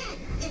instead.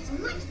 It's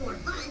much more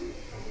fun.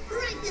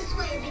 Right this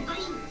way,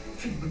 everybody.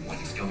 Figment,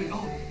 what is going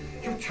on?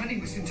 You're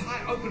turning this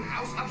entire open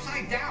house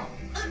upside down.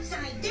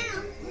 Upside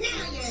down?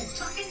 Now you're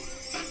talking.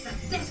 That's the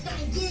best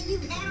idea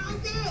you've had all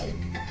day.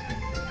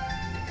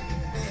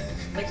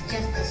 With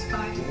just a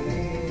spark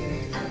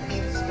of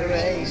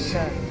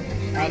inspiration,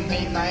 I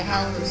made my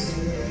house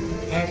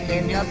an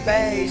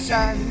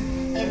innovation.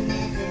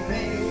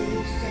 Imagination,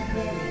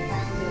 really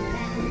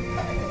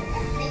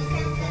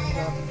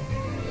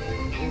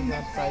It's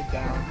upside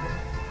down.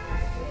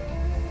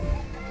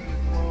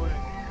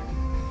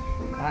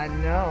 I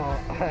know.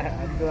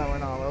 I feel that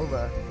went all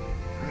over.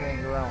 It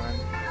ain't growing.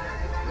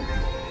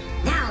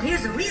 Now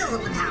here's a real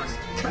open house.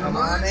 Come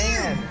on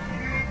in.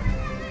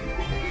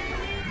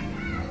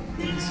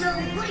 So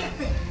what do you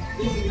think?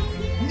 Is it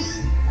me?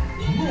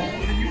 More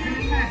than you can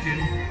imagine.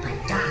 But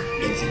Doc,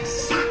 it's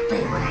exactly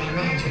what I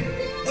imagined.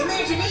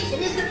 Imagination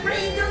is the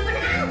brain's open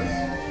house.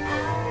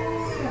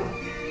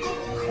 Of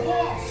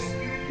course.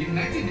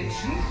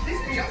 Imagination is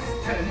just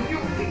turning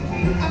your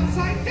thinking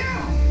upside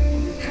down.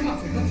 Come on,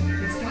 Figment.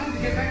 It's time to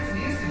get back to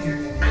the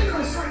Institute. I know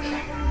a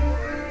shortcut.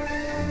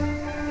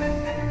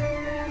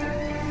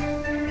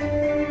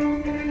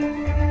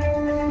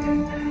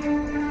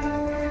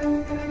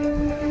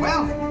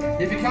 Well,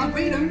 if you can't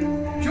beat them,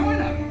 join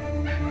them.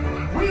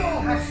 We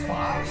all have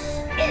sparks.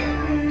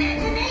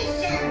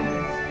 Imagination.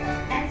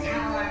 That's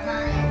how our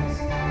minds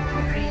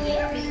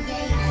create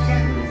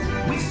creations.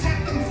 We set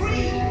them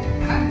free.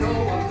 And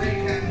all what they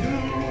can do.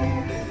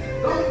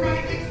 Those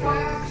magic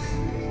sparks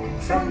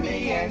from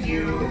me and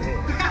you.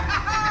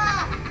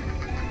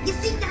 You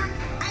see, Doc,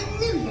 I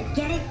knew you'd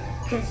get it,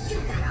 because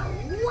you've got a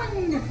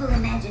wonderful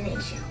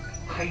imagination.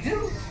 I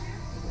do?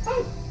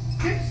 Oh,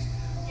 yes.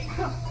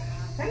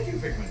 Thank you,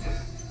 Figment.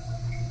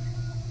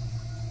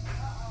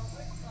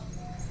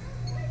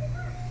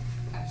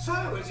 So,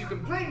 as you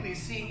can plainly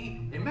see,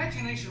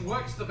 imagination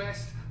works the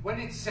best when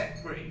it's set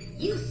free.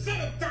 You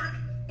said it, Doc.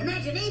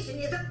 Imagination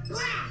is a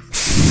blast.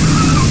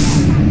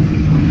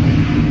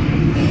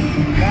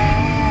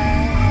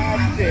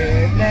 Imagination.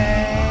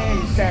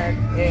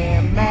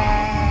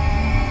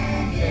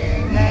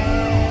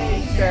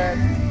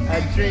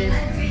 A dream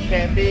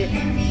can be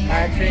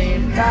a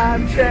dream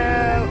come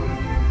true.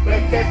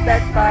 With this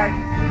best spark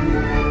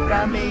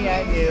from me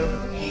and you.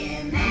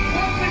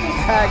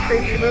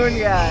 Creepy moon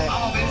guy.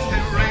 Of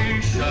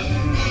inspiration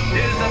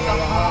is at the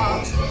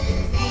heart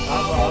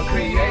of all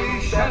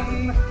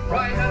creation,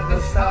 right at the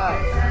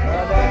start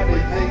Of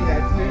everything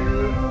that's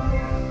new.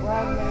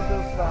 One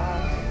little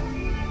spark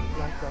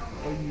lights up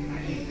for you.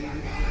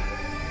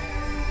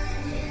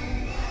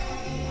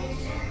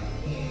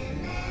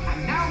 And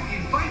now we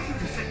invite you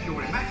to set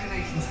your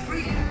imaginations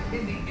free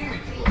in the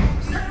image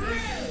books.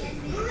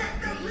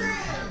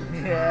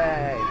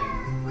 Yay.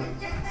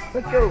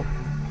 Let's go.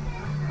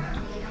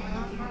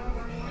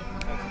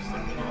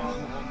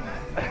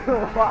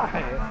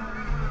 Why?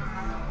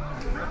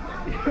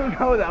 You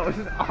know that was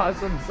an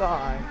awesome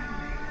song.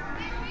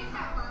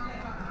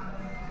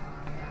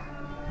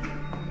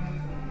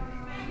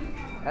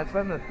 That's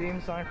been the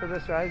theme song for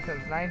this ride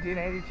since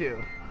 1982.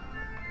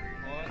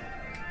 What?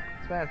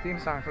 It's been a theme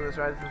song for this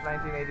ride since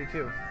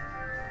 1982.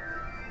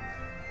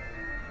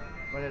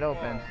 When it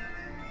opened.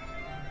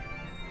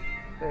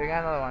 There, you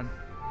got another one.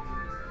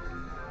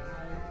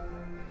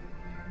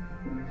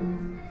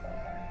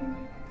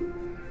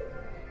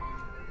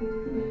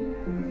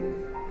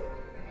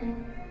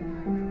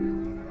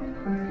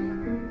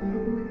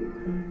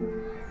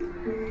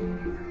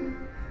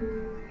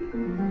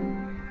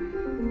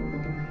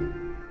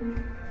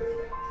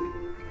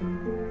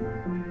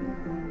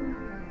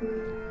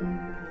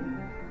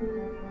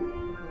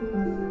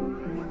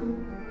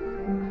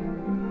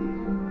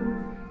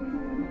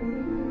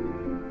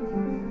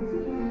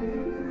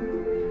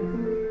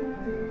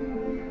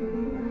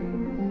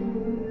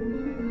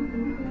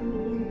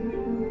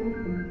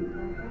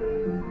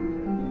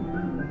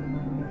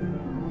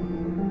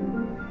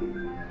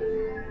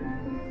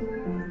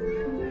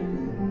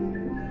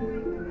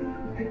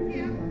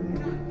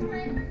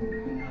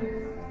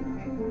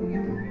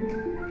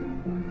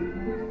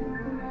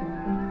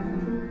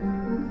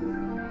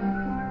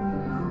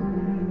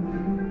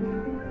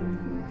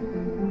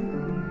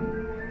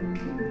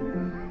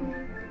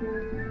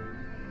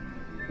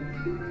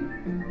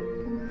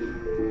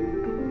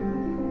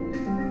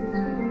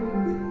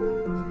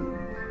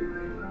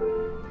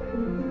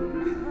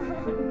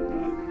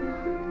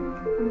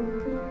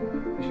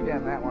 We should get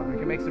in that one. We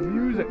can make some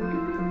music.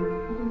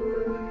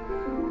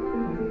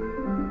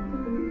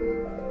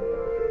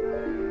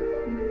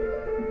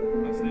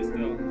 Let's stay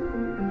still.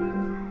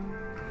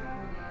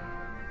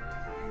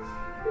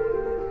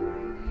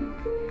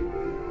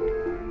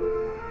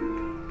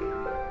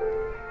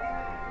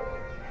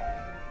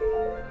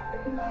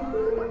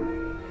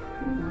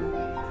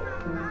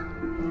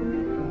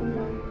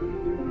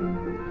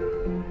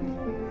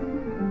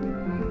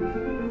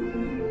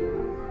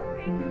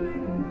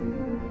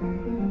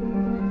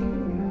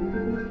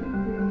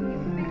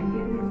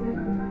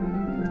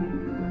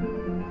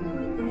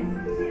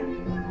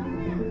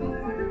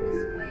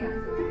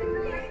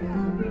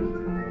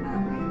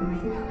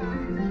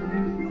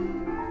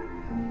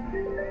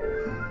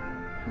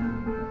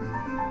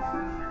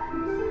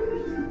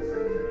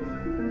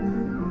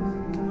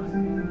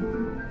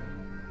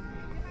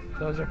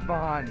 Those are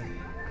fun.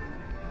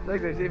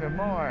 Look, there's even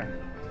more.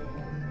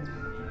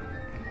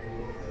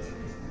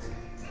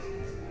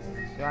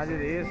 You want to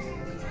do these?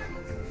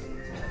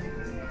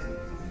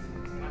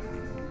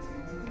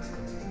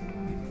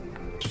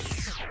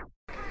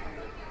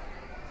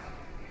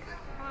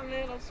 One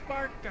little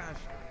spark,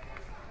 gosh.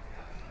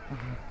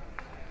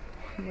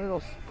 Little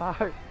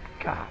spark.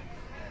 God.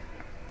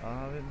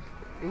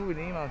 Ooh,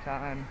 Nemo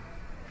time.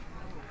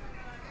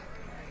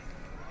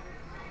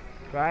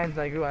 Brian's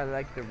like, ooh, I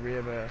like the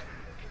river.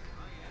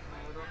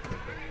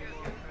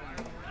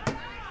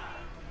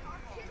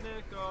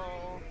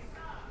 Nickel.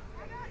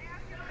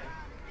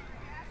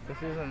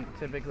 This isn't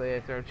typically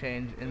a throw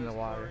change in the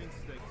water. Chlorine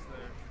sticks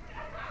there.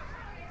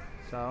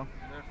 So?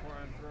 Therefore,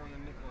 I'm throwing a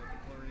nickel at the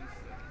chlorine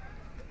stick.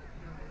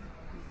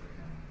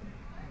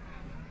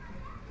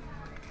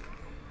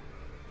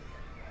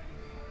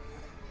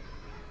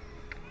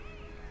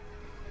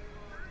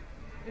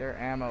 Your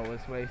ammo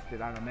was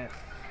wasted on a miss.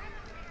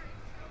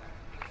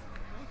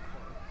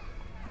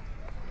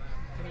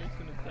 It's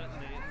gonna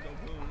detonate and go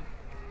boom.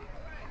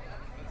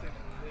 That's it.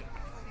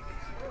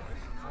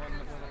 One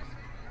little.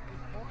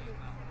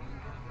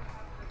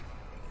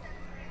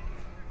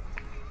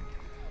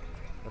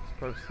 Let's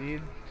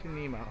proceed to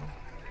Nemo,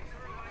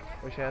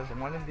 which has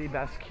one of the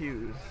best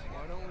cues.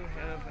 Why don't we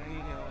have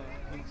any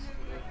links to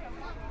it?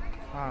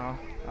 I don't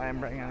know. I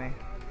didn't bring any.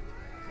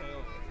 So,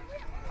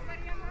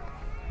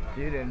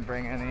 You didn't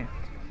bring any.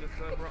 just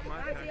I brought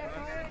my pack last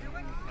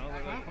time. Now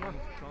they're like, come on,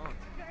 gone.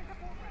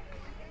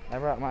 I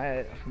brought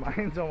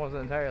mine's almost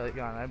entirely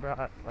gone. I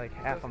brought like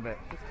half of it.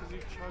 Just because you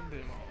chugged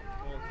them all.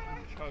 Well,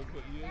 you chugged,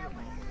 but you ate them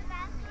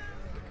all.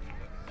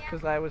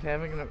 Because I was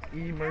having an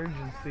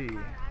emergency.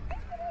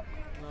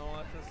 No,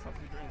 that's just stuff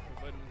you drink for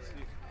vitamin C.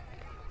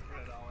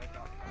 Put it out like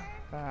that.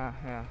 Ah,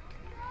 yeah.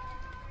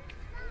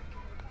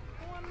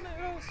 One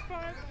little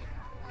spark.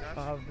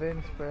 Of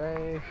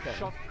inspiration.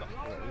 Shut the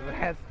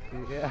That's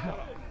yeah.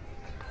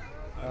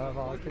 Of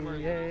all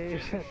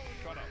creation.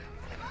 Shut up.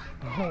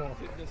 Oh.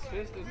 This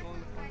fist is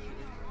going to punch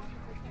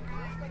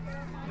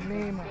you.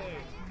 Nemo.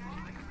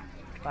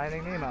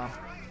 Finding Nemo.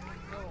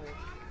 No.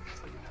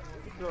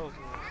 The girls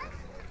want.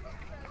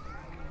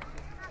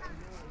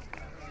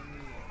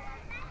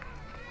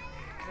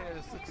 Hey,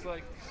 this looks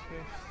like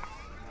space.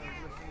 I'm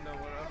looking to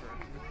whatever.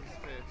 This is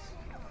space.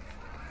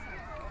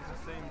 It's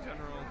the same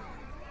general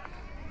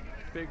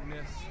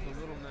bigness, the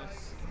littleness.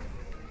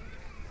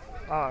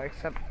 Oh,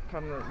 except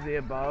from the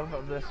above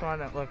of this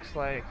one, it looks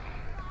like,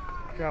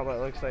 I forgot what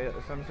it looks like,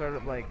 some sort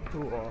of like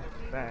pool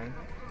thing.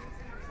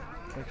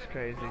 Looks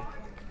crazy.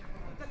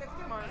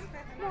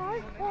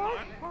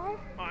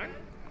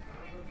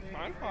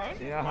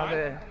 You know how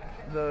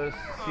those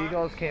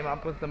seagulls came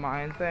up with the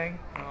mine thing?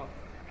 Oh.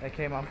 They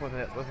came up with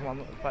it with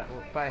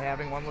by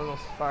having one little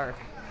spark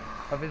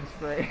of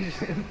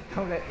inspiration.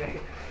 Don't hit me.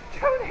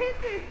 Don't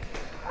hit me!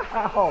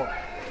 Ow!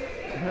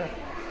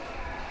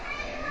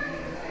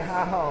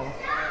 Ow!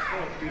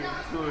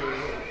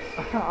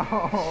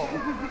 Oh,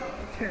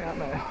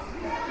 damn it.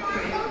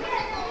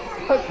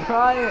 Look,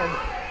 Brian,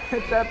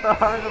 it's at the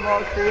heart of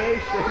all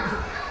creation.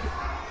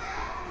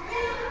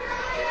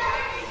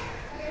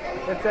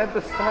 It's at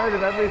the start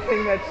of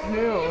everything that's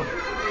new.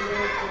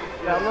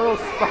 That little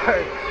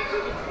spark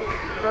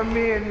from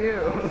me and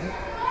you.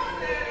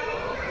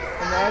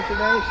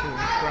 Imagination,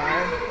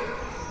 Brian.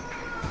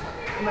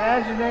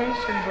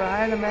 Imagination,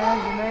 Brian,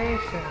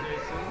 imagination.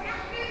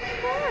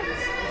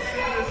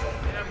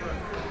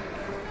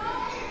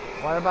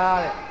 What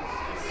about it?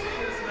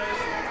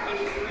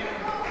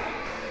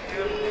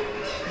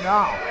 No.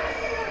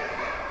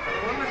 I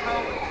wonder how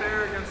it would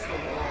fare against the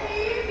wall.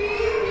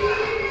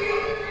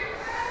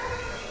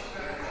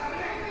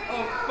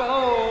 Oh,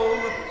 foam!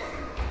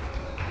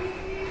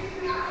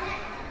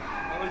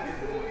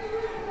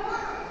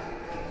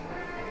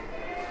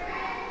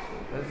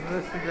 Is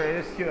this the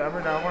greatest queue ever?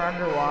 No, we're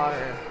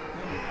underwater.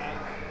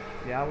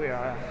 Yeah, we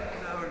are.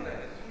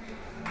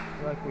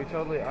 Look, we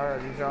totally are.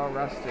 These are all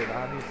rusted.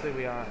 Obviously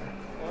we are.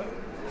 What?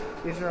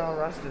 These are all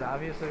rusted.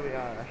 Obviously we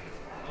are.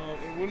 Oh,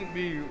 It wouldn't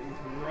be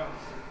rust,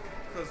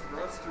 because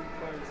rust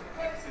requires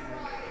oxygen.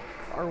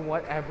 Or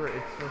whatever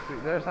it's supposed to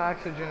be. There's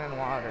oxygen in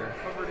water.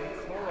 They're covered in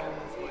coral,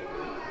 most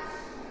likely.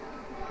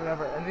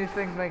 Whatever. And these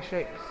things make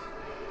shapes.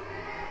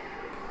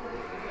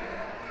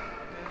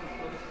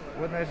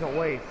 When there's a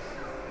weight.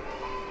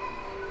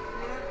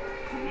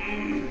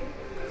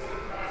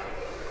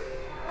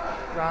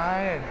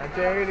 Ryan, I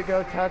dare you to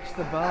go touch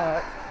the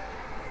butt.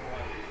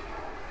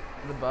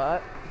 The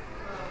butt?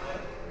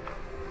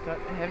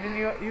 Haven't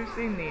you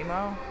seen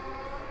Nemo?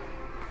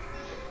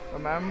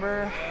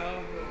 Remember?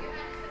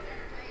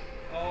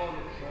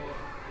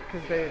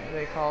 Because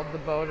they called the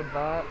boat a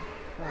butt.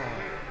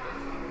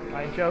 Oh.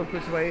 My joke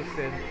was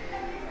wasted. I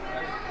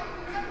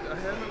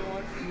haven't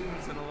watched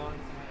movies in a long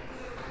time.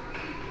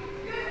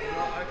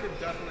 Well, I could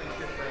definitely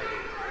get that.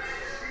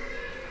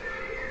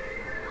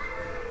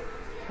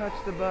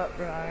 Touch the butt,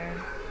 Brian.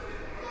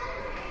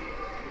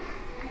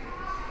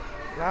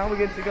 Now we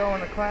get to go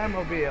in a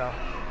Climobile.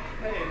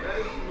 Hey, that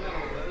is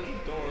metal. That is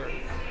a door.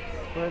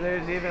 Where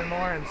there's even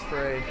more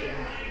inspiration.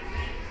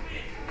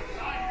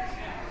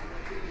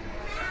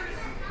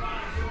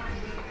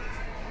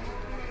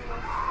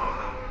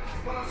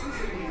 Para su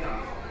seguridad,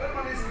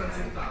 permanezcan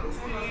sentados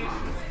con las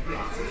manos,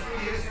 brazos,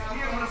 pies,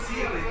 piernas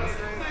y aletas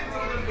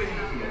dentro del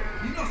vehículo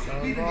y no se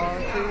olviden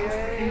de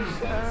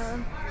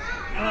creation,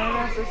 right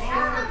at the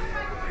start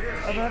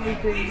of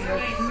everything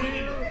that's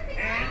new.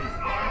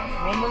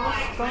 One little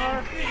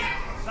spark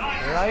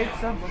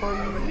lights up for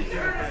you.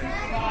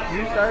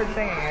 You started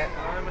singing it.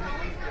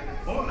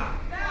 Hola,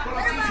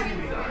 para su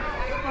seguridad,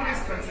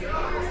 permanezcan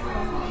sentados con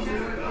las manos,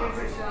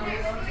 brazos,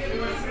 pies,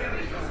 piernas y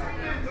aletas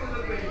dentro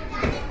del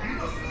vehículo y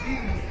no se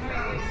olviden de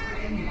girar los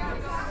pequeñitos.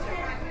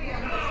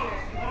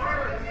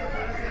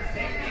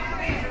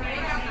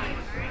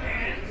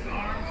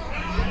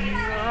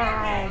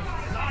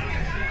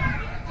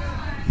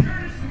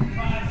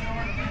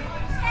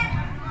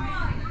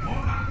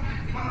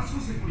 Para su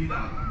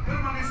seguridad,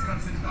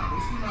 permanezcan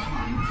sentados con las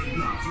manos,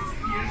 brazos,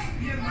 pies,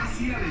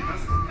 piernas y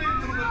aletas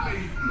dentro del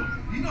vehículo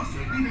y no se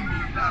olviden de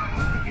vigilar a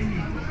los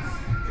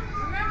pequeñitos.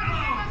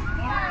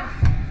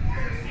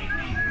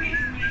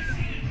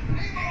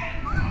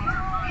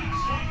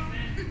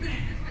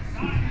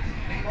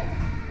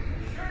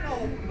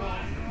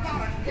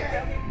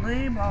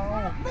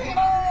 Nemo!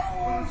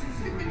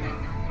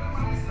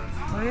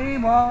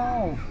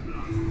 Nemo!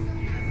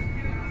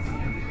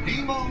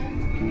 Nemo!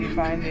 Can you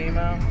find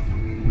Nemo?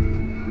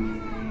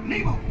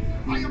 Nemo!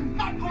 I am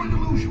not going to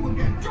lose you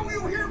again. Do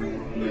you hear me?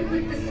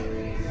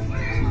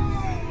 Nemo!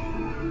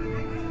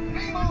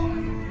 Nemo!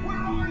 Where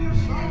are you,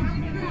 son?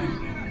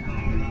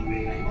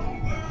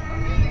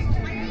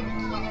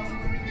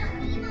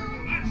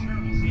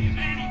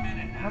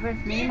 What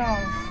if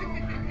Nemo's?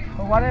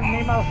 But what if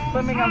Nemo's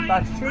swimming up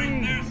the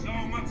tree? There's so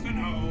much to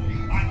know.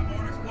 I'm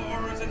aboard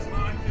explorers. It's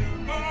time to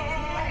go.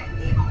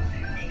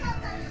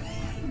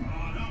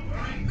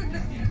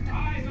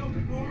 Eyes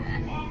open for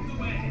along the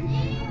way.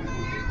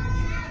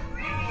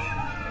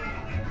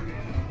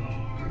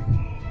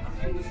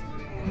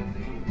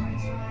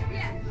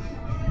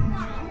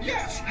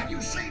 Yes, have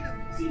you seen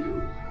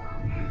him?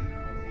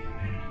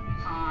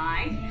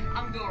 Hi,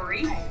 I'm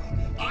Dory.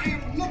 I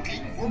am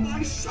looking for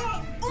my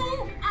son.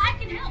 Ooh, I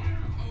can help.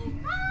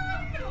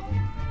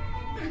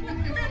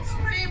 It's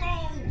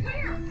Nemo.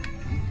 Where?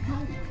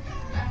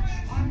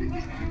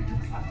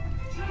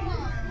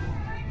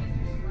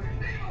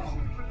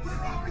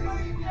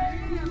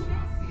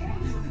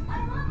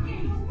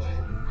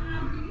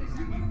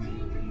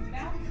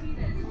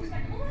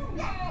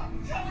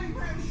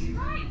 Jellyfish.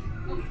 Right.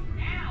 Oh,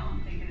 now I'm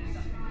thinking of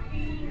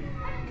something.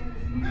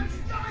 It's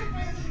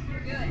jellyfish.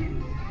 You're good.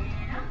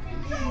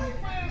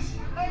 Jellyfish.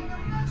 And the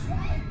next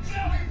one,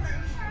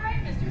 jellyfish. All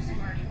right, Mr.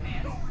 Smarty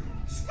Pants.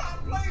 Stop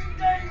playing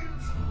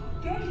games.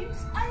 Games?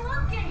 I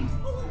love games.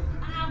 Ooh,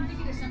 I'm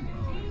thinking of something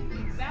pink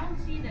and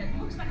bouncy that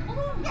looks like a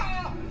balloon.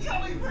 Ah,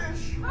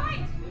 jellyfish.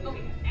 Right.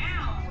 Okay,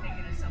 now I'm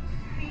thinking of something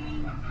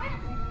pink.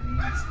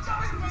 That's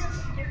jellyfish.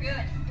 You're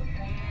good.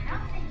 And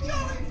I'm thinking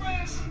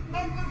Jellyfish.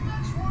 And the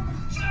next one,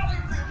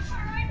 jellyfish.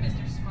 all right,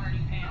 Mr.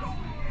 Smarty Pants.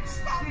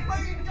 Stop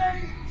playing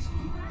games.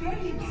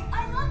 Games? I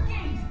love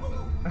games.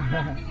 Ooh,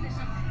 I'm thinking of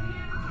something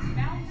pink and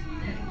bouncy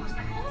that looks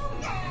like a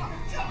balloon. Ah,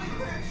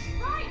 jellyfish.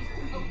 Right.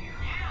 Okay,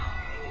 now I'm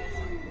thinking of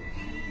something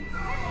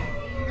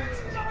pink. It's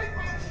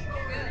jellyfish.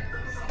 You're good.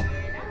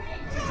 And I'm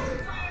thinking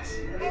Jellyfish.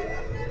 And the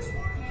next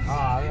one.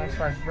 Aw, the next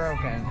part's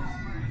broken.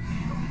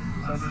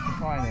 So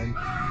disappointed.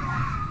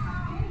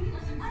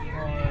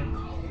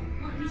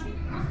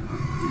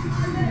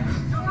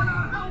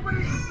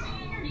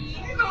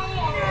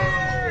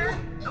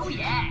 oh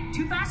yeah,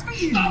 too fast for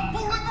you. Stop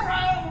fooling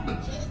around.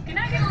 Can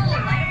I get a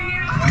little lighter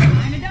here?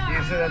 Kinda dark.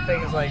 Usually that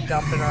thing is like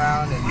jumping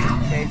around and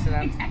chasing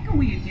It's them.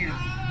 echoey in here.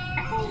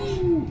 Echo.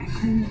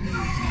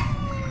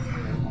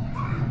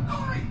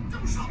 Dory,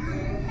 do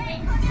something.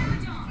 Hey, put down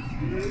the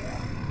jaws.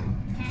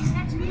 Can't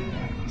catch me.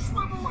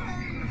 Swim away.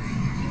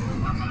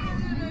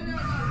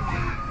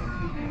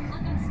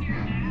 Look, I'm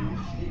scared now.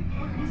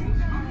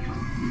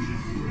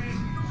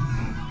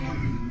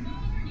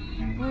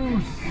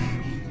 Bruce.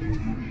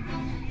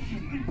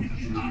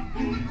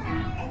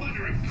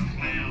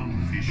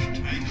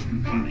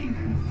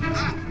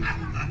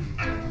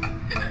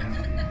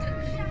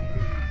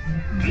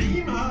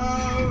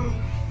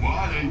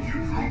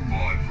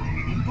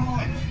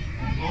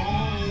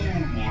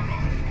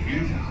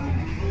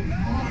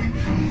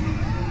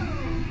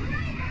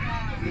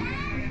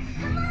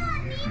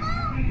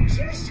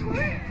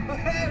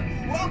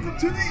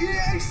 to the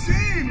EAC,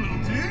 little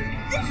dude.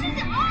 This is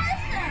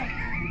awesome!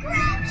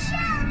 Grab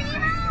shell,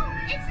 Nemo!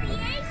 It's the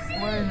AC!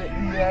 We're in the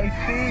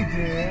EAC,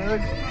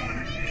 dude.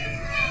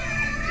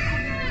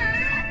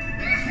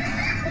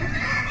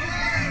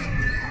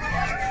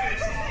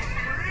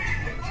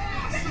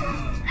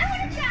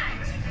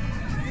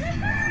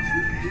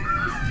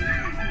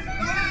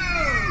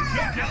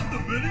 Check out the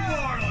Benny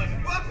Marlin!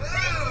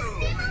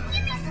 Woohoo! Give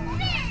me some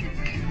fins!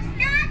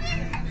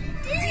 Noggin,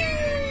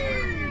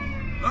 dude!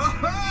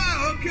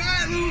 Oh,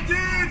 okay, little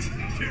dudes,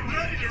 get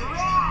ready to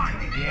rock!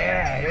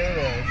 Yeah, here it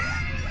is.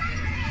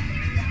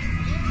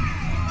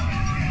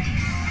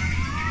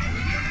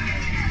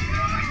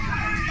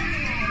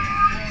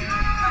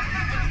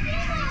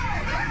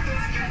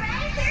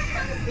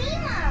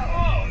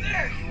 Oh,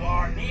 there you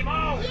are, Nemo!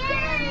 Yay!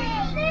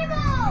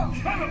 Nemo!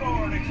 Come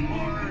aboard,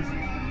 explorers!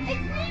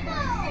 It's Nemo!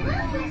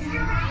 Look,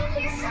 Mr. Ray,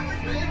 here's some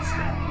fish!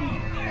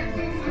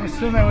 We're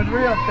swimming with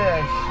real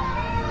fish.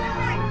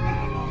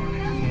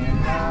 In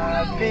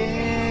the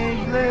big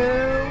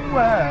blue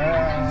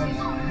world.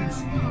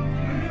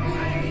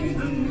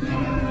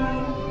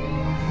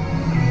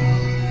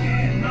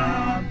 In the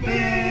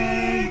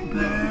big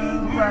blue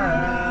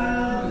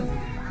world.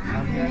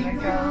 I'm gonna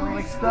go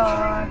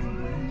explore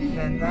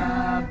in the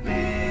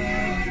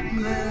big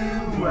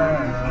blue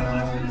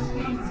world.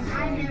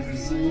 I've never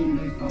seen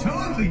before.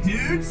 Totally,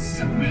 dude!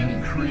 So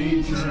many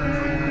creatures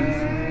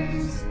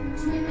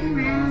Swimming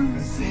around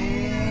the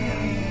sea.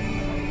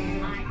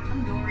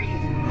 I'm Dory.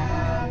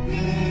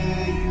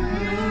 Big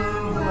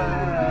blue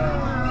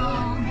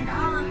world. And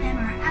all of them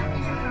are out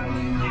there for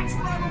me. Let's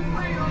run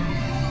away.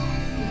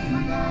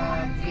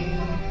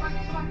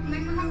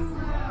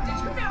 Did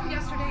you know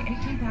yesterday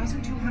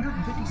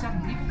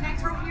 18,257 people came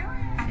through here?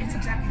 And it's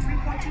exactly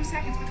 3.2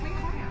 seconds between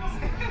clams.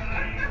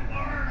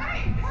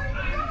 Hey, where are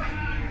you going?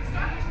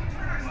 Stop.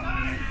 Turn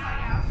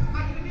inside out.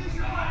 I'm going to use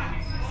your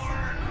legs.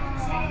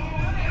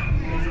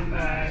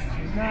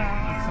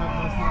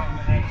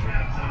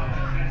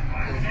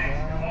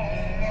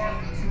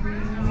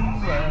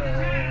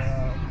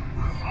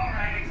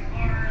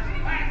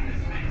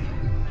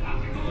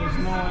 There's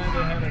no way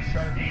they had a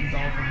shark and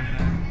dolphin in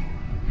there.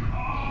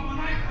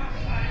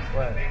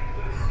 What?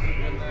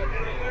 In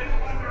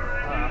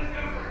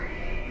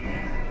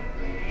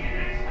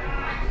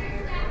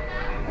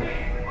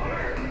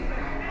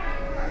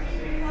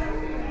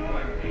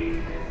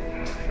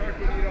that shark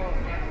would eat all of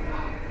them.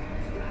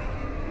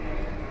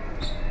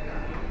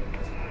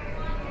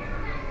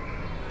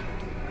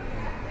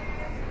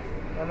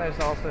 Then there's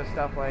also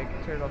stuff like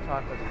Turtle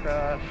Talk with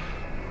Crush,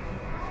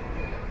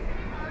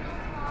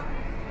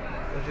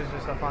 which is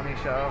just a funny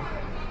show.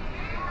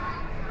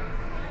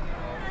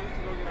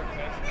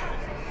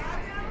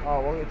 Oh,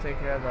 we'll take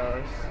care of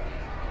those.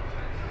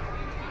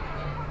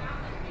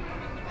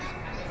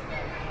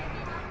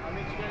 I'll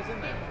meet you guys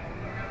in there.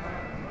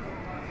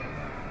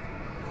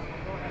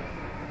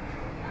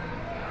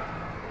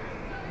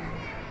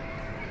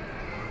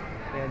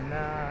 In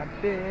the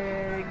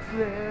big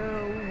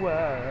blue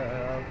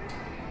world,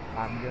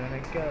 I'm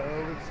gonna go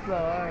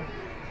explore.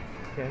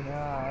 In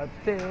a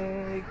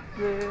big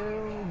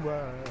blue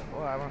world.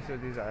 Oh, I want to see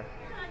what these are.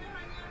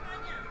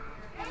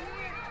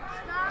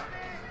 Stop it.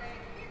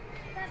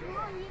 That's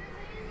wrong. You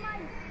clean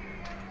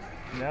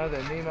my... No,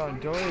 they're Nemo and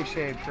Dory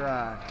shaped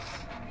rocks.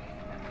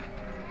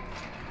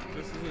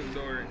 This isn't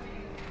Dory.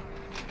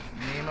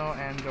 Nemo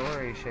and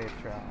Dory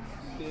shaped rocks.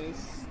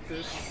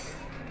 This.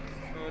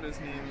 Oh, it is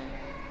Nemo.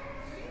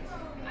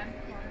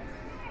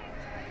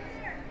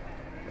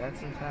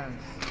 That's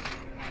intense.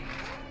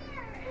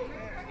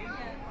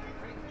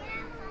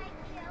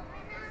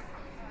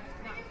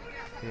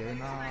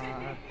 In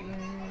our big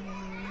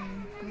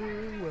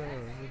blue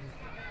world.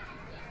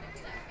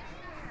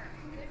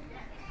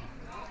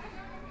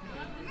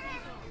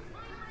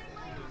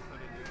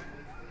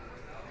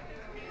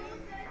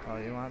 Oh,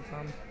 you want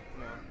some?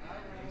 No.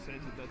 You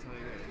said that's how you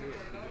gotta do it.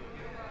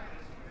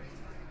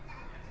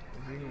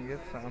 You can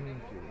get some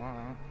if you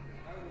want.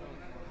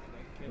 I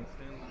can't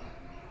stand that.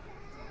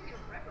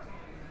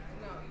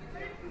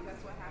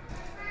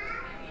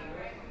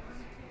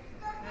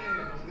 Hey,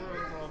 the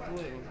world's all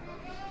blue.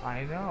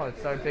 I know,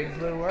 it's our big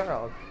blue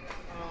world.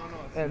 Oh, no,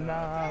 it's In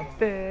not.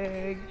 the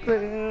big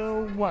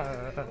blue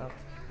world.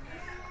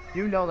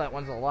 You know that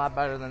one's a lot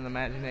better than the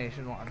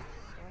imagination one. I don't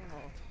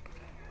know.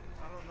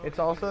 It's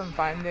also in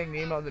Finding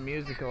Nemo the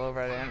musical over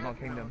at Animal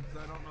Kingdom. I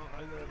don't know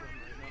either of them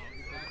right now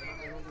because I don't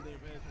remember the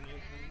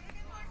imagination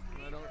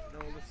and I don't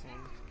know this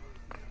one.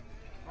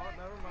 Oh,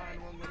 never mind,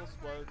 one little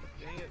spark.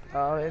 Dang it.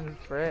 Oh,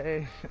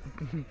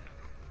 inspiration.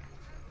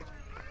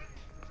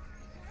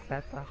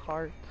 That's a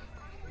heart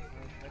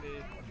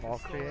of all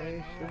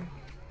creation.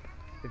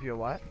 If you're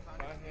what? If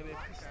I had a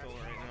pistol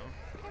right now,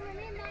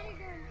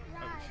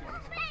 I would shoot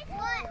myself.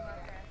 What?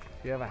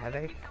 You have a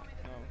headache?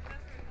 No.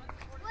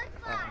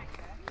 Oh.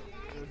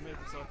 It would make it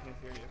so I can't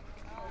hear you.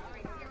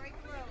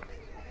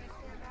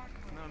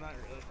 No, not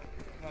really.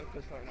 Not a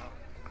pistol right now.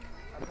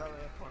 I'd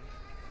probably have fun.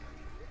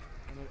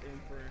 I'm gonna aim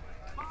for...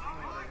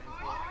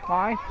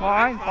 Fine,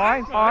 fine,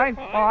 fine, fine,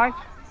 fine,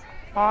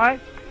 fine.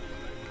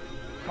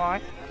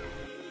 Bye.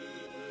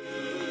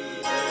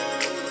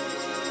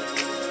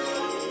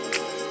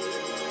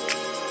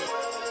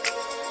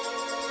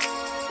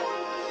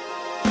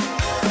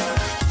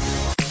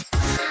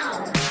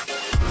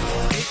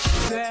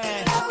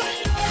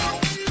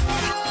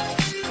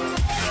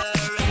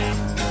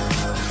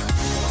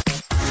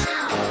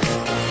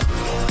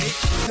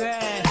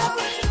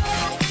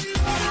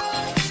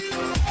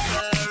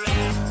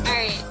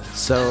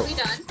 So, we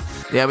done?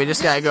 yeah, we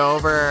just gotta go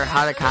over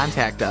how to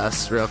contact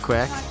us real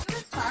quick.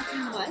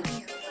 What?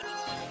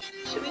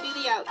 Should we do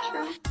the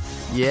outro?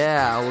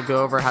 Yeah, we'll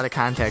go over how to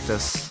contact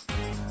us.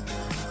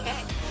 Okay.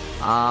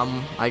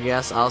 I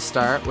guess I'll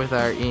start with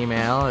our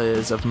email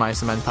is of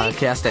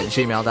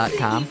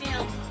mycementpodcast@gmail.com.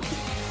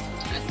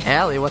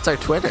 Allie, what's our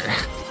Twitter?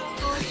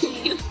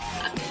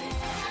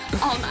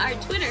 Our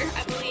Twitter,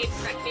 I believe,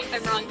 correct me if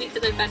I'm wrong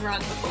because I've been wrong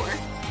before,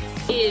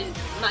 is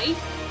mice,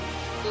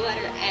 the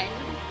letter N,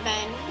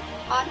 then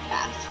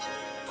podcast.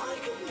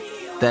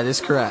 That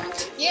is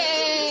correct.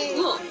 Yay!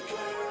 Cool.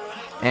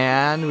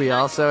 And we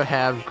also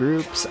have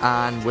groups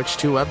on which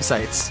two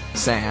websites,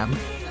 Sam?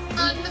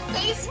 On the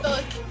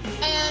Facebook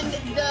and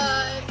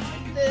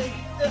the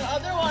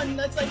other one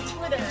that's like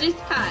Twitter.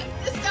 Discot.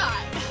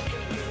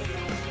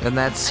 And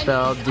that's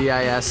spelled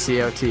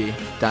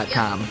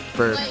discot.com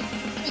for Like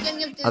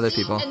beginning of Disney, other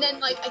people. and then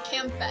like a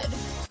camp bed.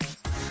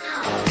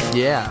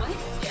 Yeah.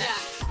 Yeah.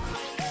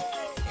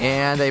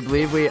 And I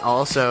believe we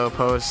also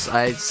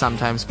I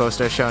sometimes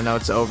post our show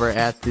notes over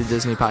at the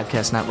Disney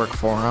Podcast Network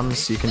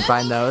forums. You can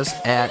find those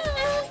at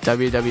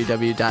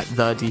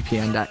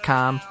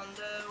www.thedpn.com.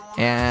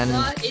 And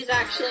Law is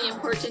actually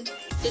important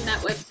in that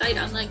website,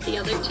 unlike the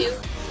other two.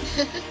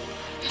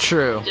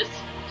 True.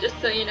 Just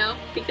so you know,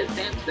 because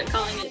Sam's been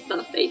calling it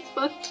the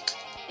Facebook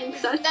and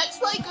such. That's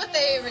like what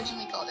they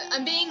originally called it.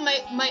 I'm being my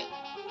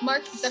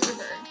Mark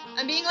Zuckerberg.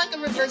 I'm being like a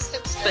reverse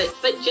hipster.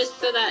 But just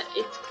so that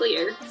it's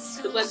clear,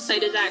 the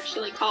website is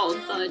actually called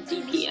the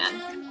DPN.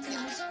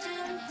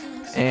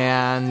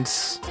 And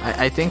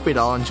I think we'd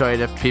all enjoy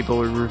it if people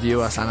would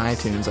review us on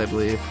iTunes, I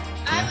believe.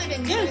 I would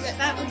enjoy Yes,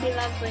 that would be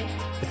lovely.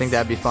 I think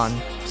that'd be fun.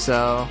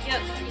 So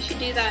Yep, you should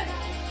do that.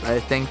 I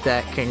think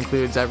that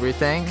concludes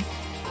everything.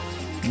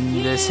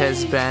 This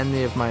has been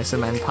the Of Mice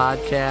and Men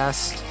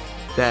podcast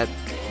that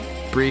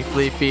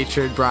briefly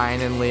featured Brian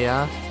and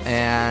Leah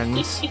and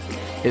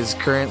is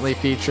currently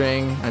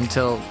featuring,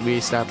 until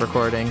we stop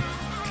recording,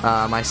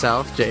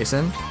 myself,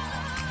 Jason,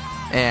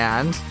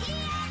 and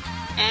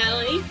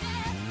Allie,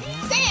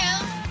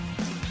 Sam,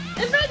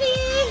 and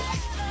Buddy.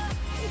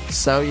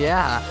 so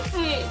yeah,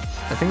 Hey.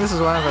 I think this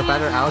is one of our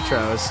better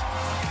outros.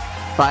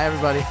 Bye,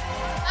 everybody.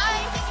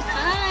 Hi, thank you for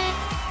Hi.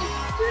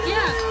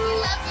 Yeah. We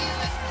love you,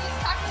 and please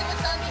talk to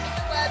us on the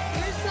interweb.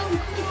 You're so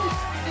cool.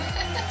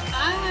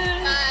 Bye.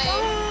 Bye.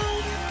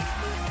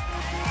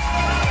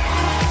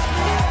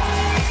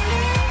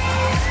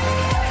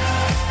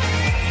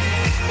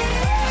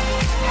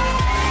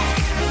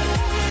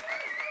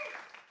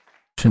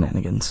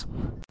 Shenanigans.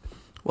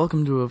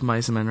 Welcome to Of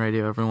Mice and Men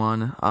Radio,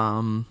 everyone.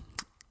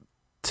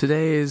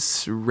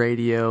 Today's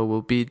radio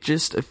will be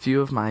just a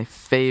few of my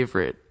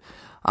favorite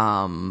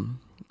audio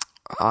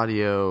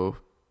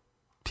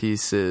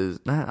pieces,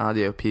 not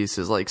audio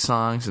pieces, like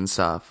songs and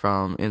stuff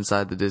from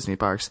inside the Disney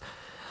parks.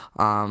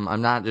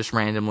 I'm not just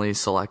randomly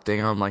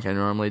selecting them like I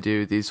normally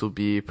do. These will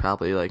be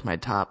probably like my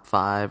top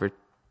 5 or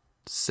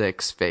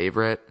 6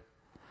 favorite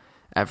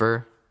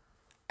ever.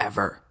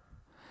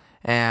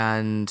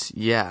 And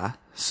yeah,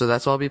 so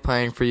that's what I'll be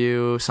playing for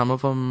you. Some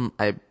of them,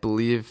 I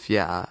believe,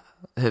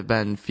 have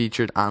been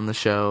featured on the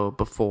show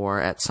before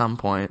at some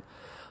point,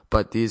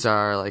 but these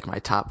are like my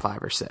top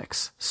 5 or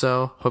 6.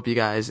 So hope you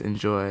guys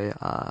enjoy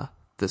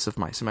this Of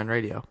Mice and Men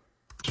Radio.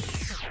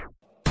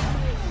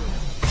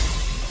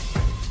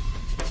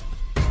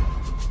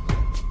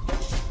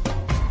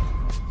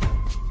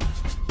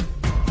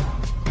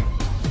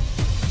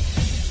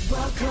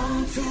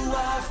 Welcome to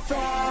our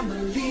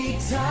family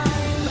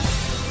time.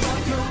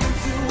 Welcome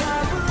to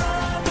our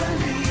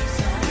brotherly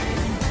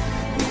time.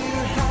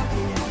 We're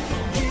happy,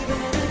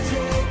 giving and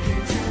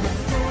taking to the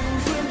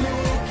things we're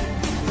making.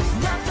 There's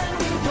nothing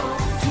we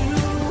won't do.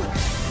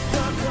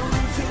 Welcome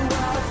to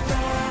our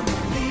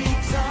family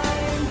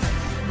time.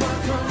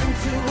 Welcome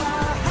to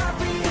our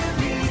happy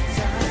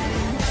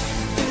time.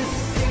 This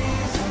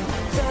is a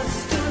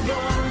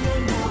festival, you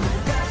know the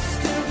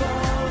best of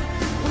all.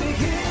 We're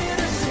here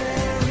to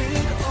share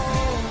it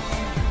all.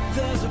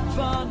 There's a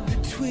bond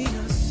between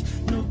us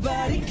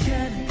nobody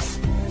can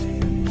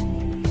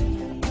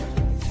explain.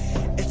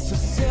 It's a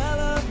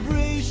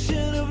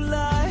celebration of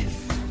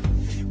life.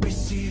 We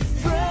see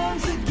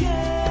friends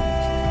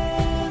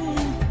again.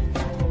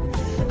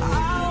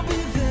 I'll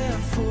be there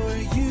for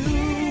you.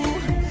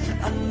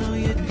 I know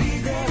you'd be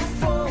there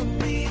for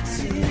me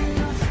too.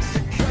 So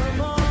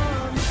come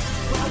on,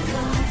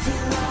 welcome to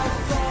our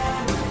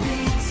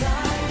family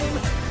time.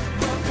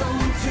 Welcome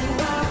to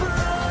our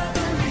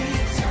brotherly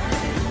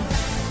time.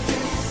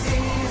 This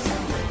is a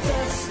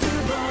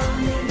festival,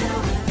 you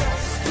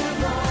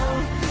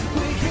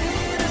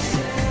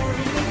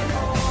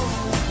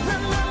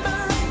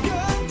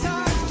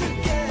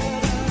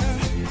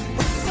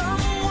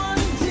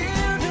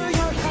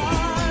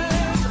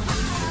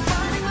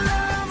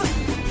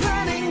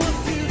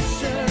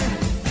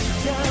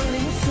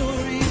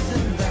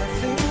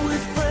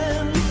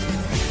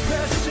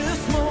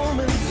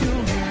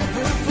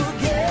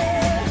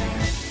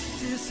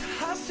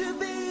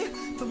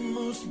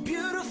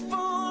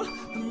beautiful,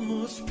 the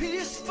most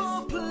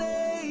peaceful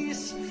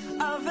place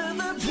I've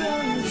ever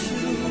been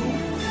to.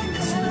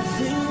 It's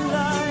nothing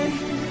like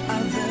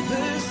I've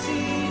ever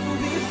seen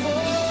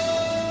before.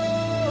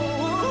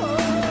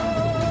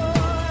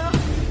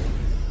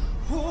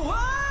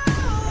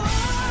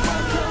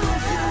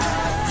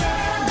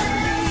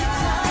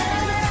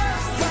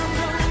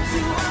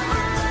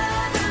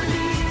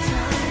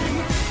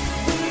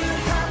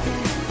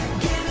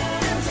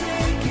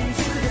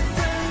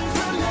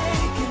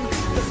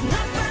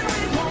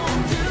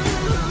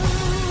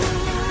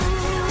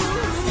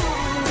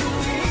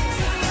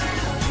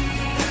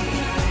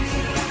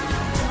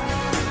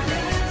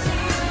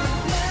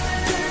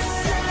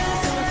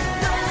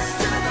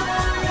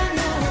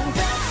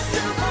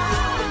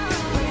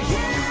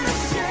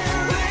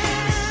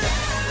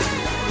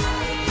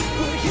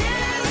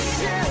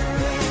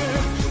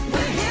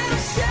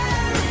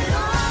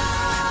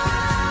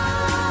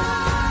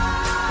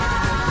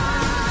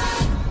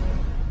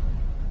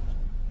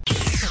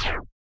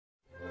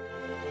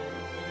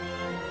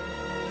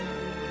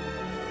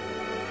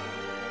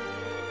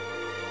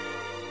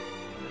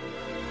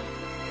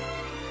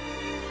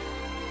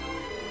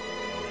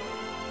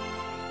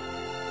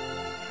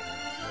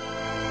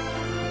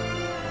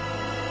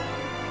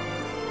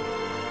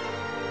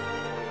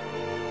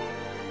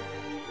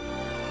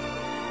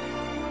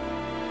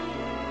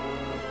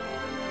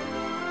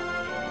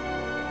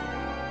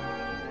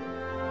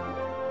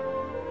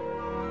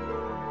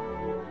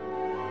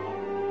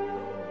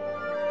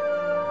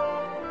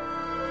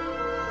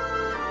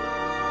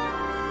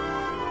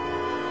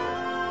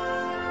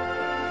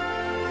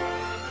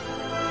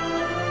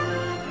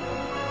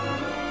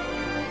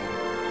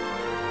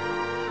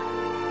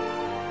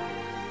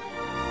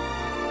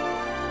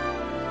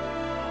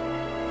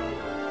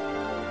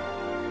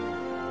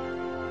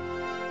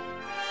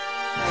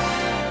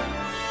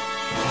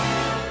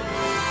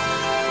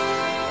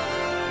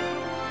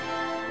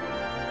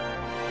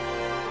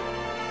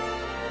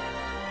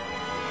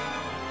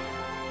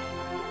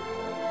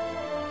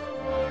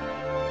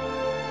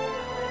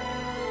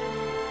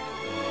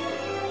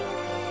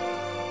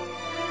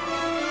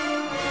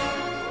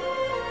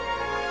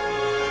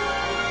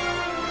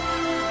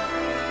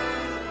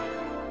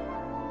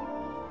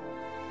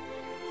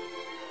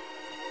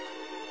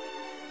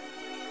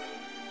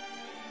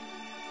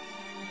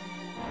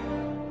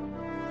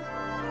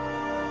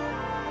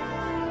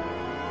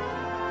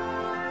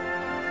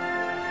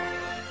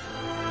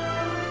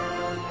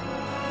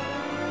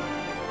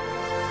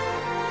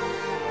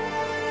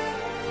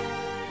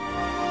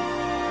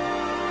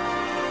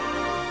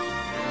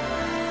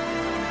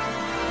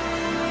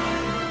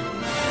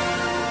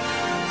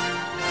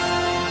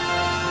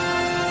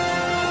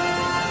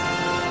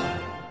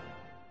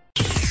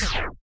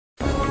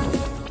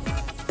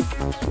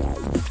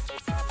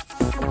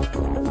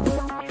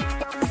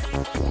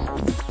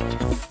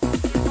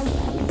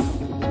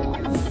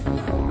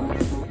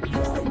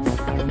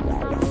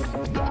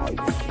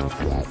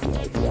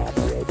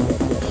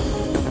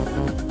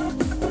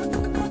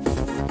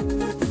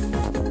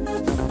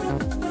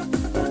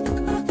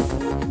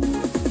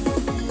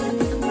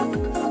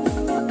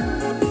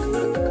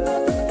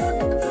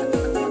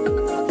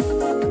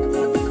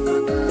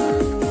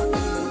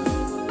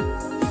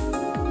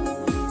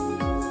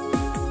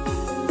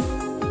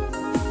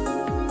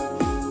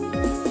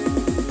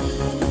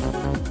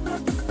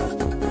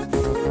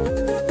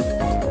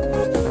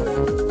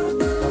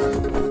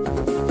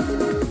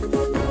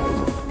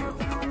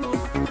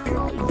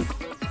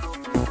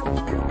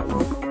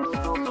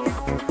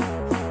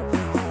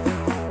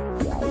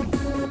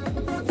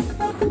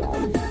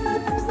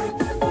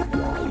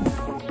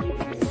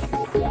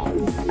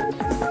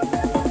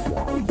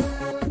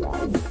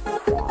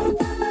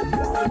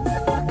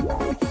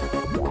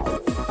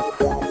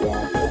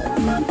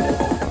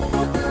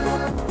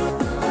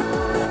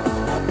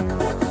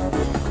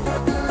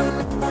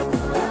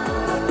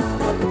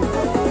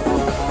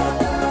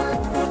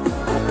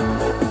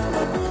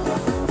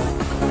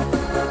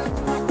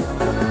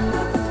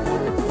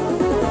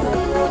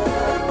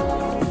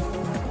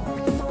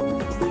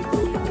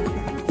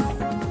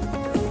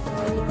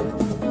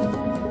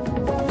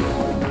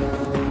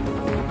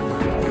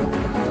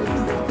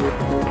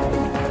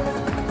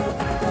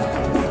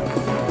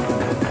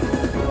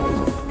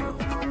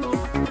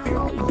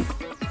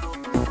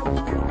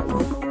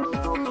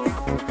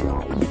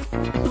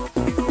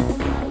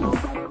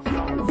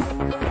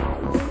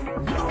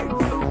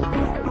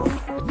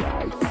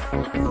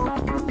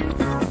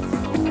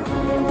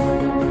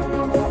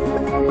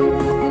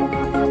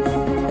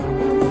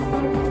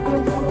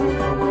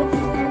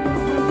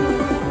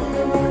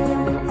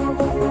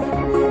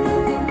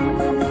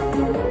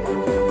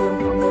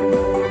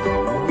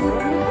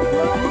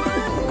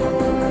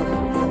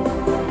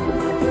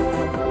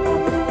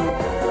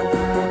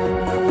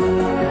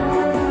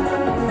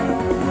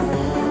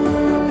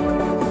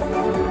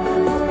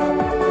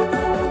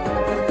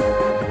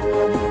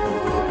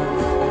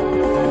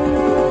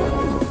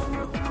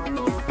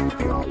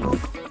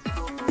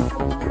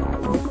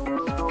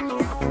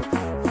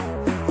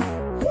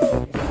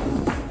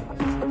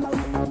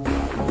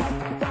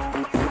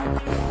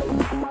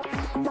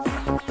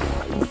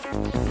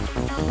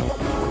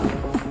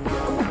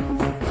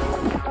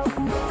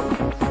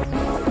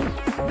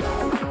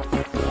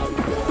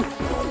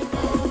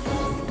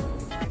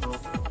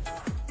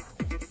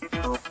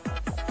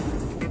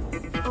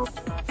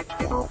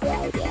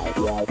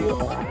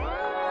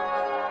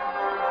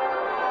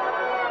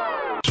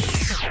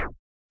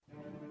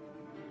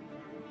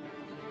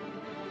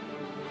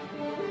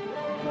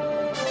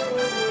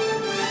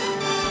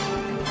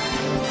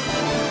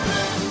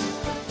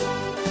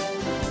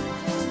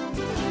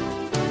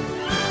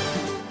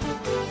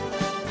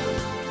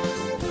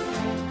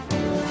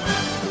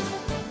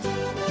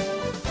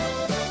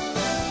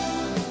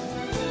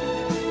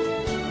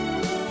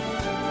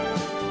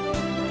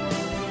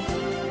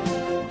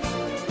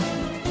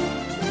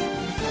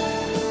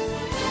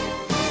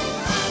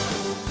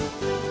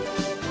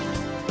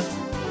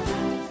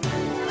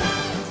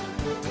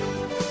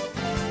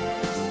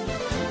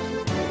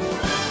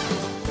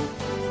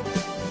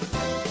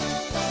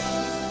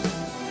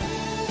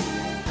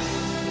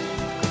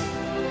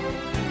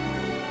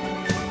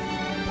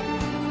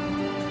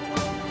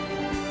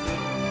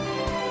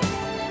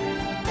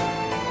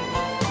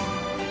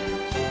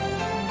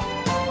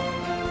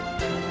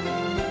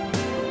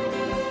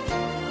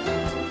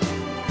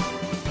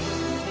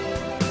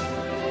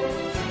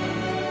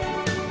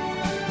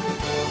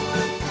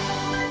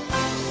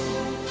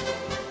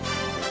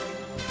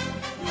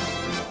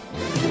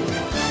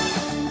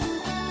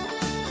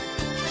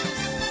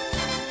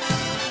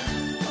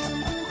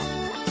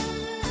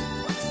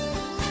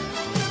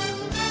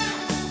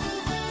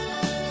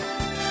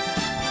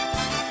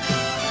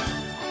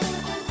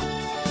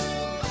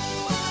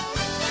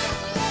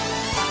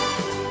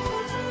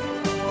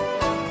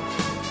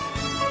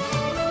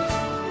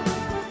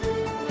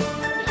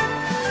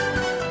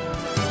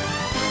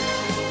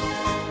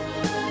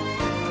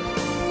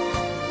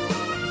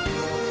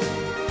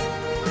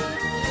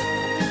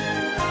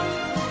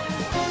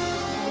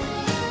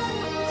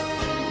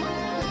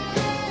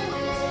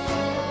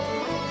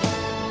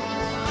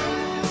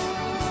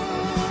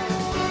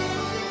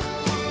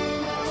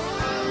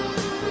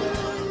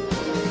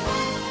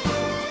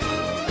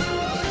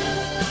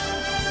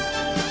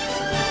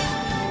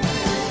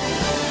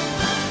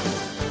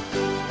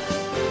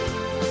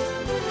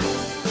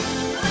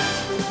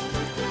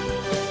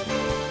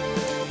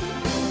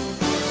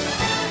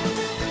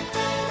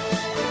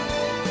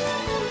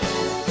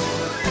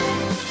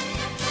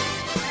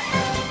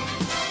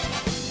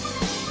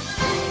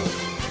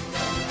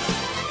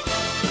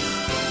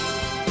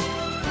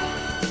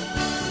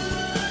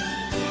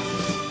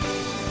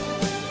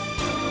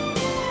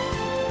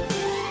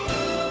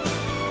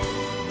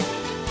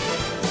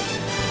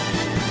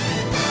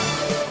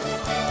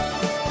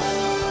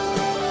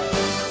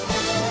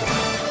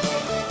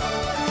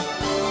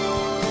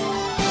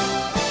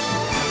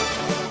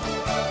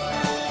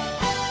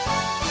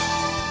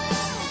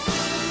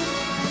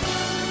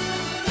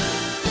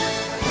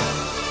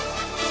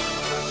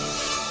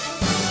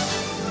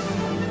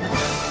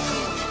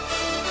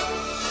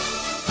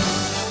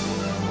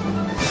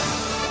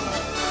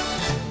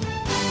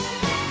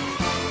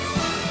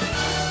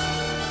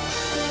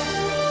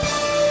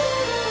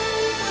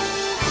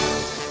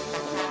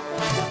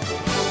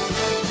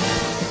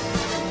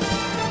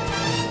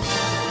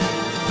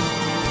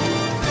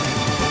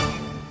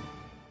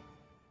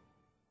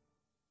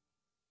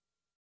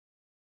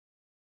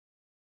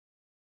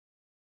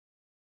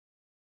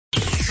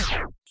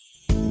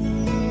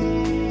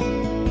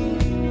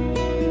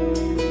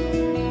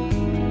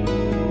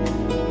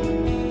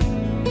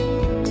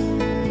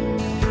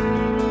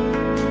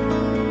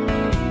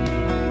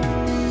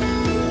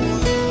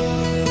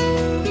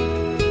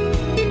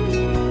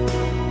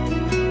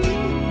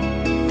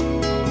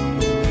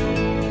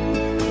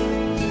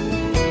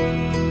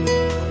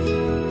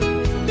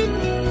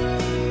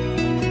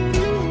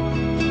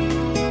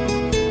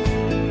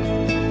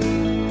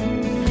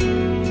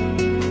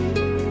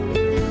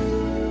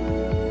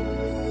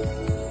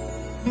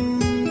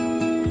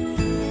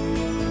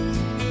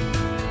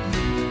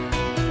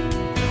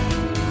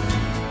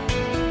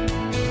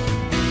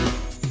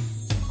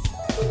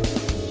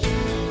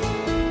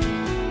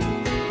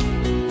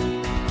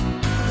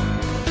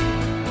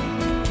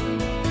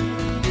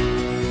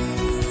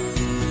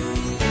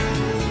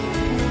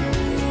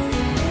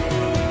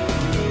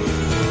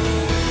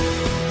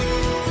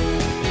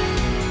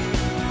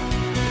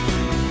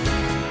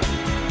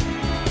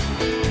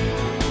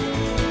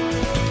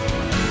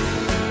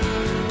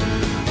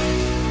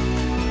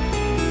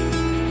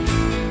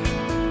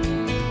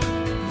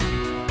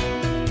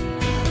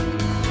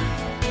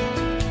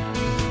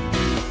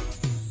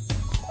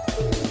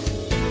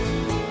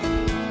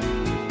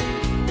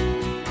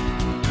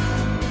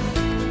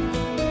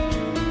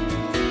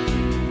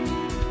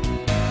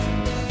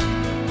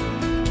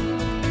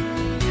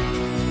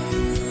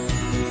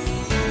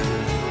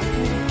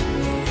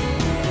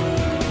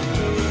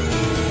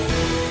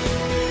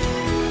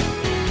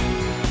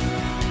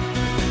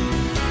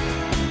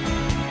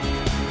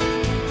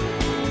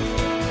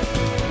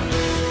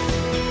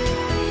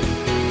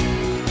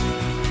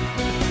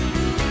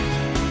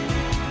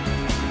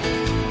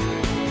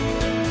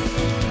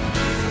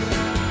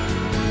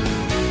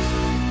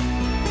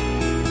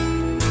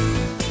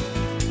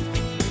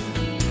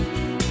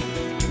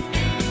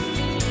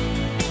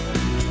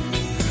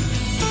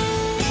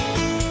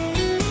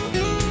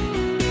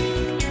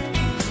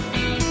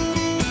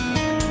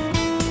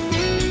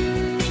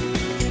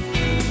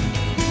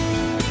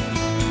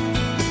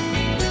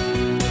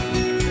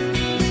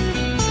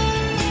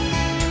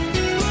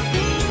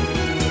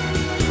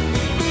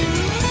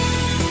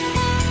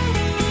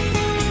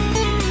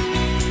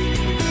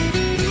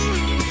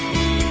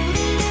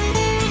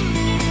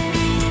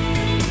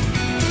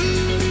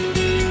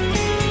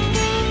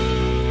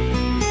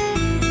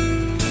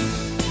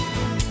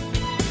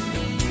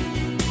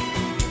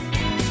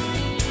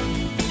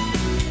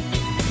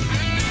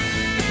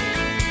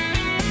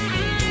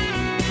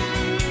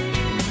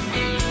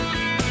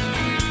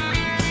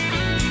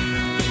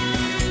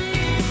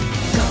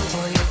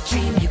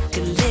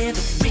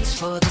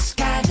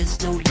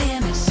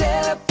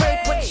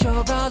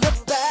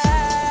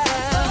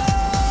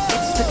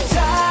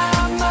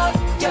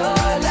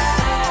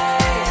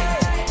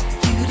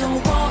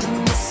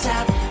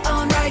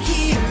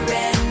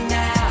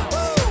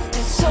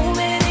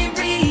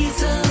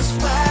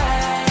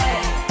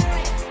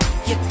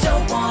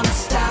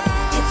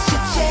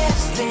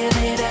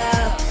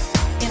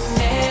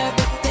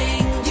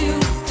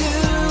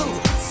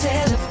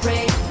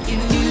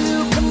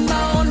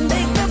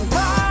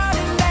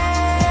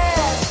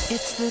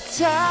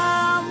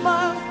 time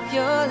of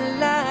your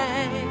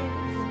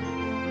life.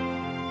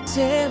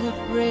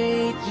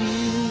 Celebrate you.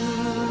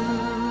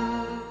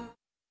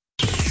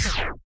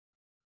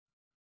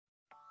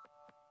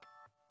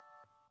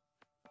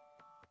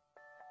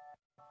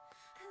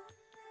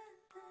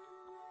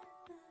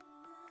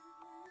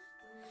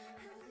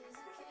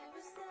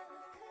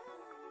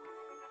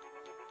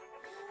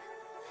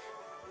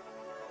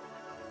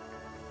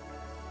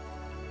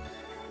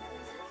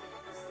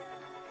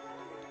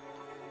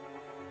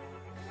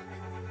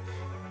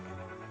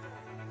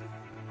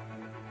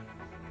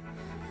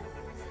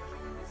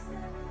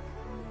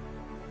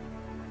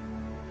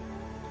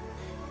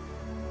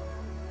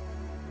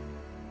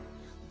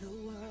 The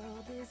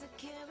world is a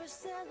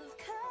carousel of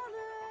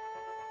color.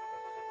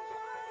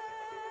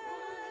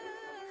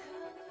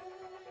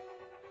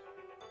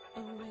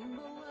 A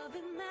rainbow of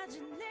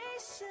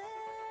imagination.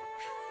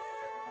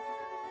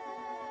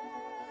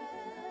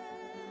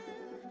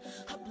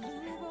 A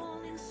blue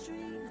rolling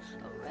stream,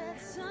 a red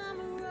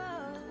summer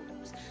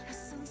rose, a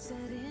sunset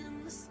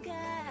in the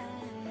sky.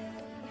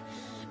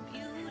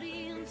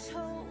 Beauty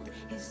untold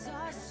is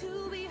ours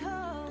to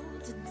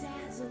behold, to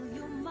dazzle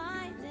your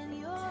mind and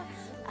your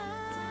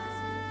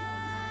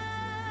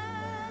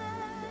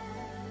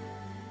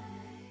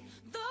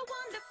the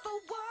wonderful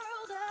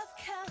world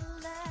of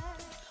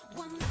color.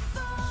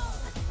 Wonderful,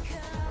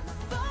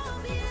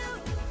 colorful,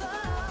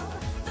 beautiful.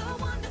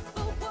 The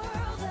wonderful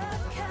world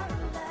of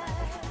color.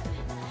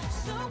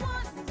 So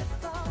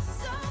wonderful,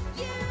 so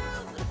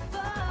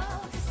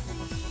beautiful to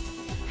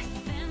see.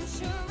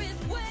 Adventure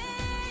is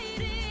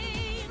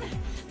waiting.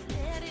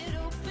 Let it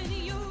open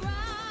your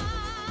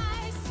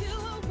eyes to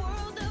a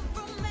world of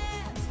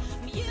romance,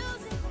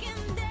 music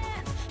and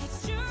dance.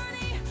 Its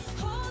journey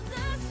holds a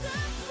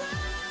surprise.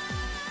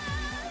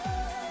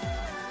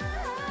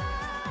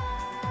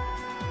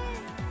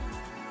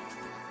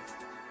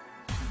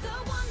 The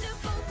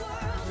wonderful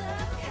world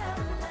of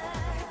color.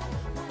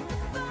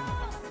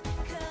 Wonderful,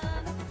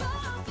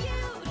 colorful,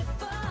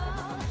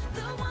 beautiful.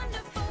 The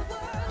wonderful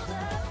world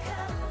of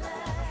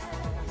color.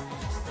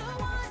 So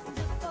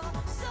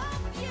wonderful, so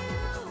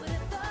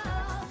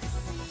beautiful to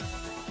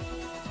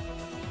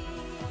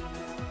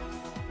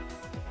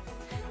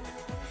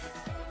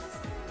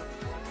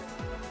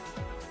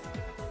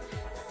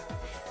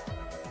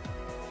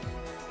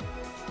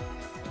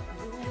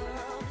The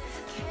world is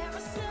a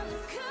carousel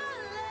of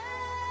color.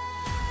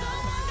 The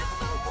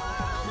wonderful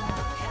world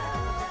of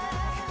color.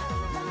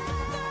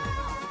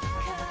 Wonderful,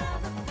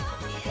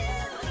 colorful,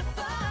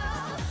 beautiful.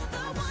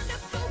 The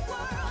wonderful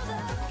world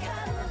of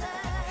color.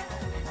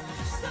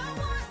 So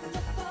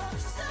wonderful,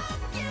 so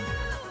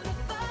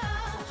beautiful.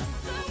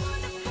 The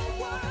wonderful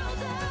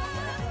world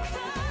of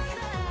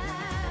color.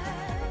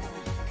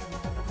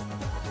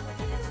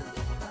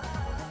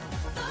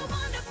 The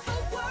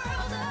wonderful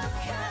world of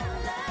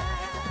color.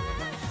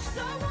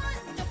 So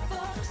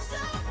wonderful,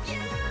 so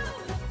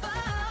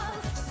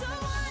beautiful. So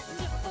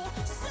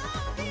wonderful, so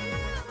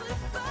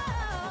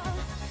beautiful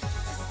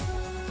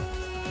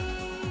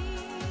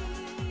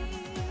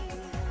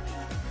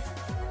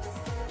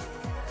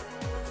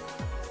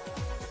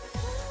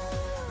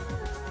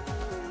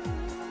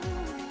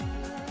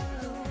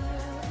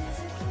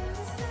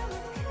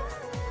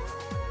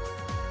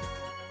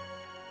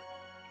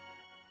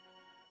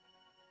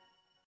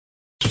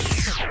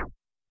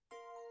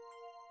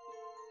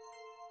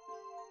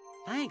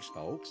Thanks,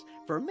 folks,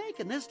 for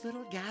making this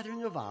little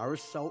gathering of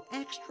ours so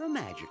extra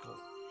magical.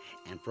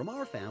 And from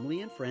our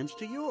family and friends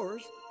to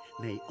yours,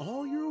 may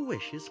all your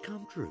wishes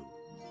come true.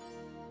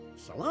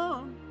 So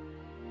long.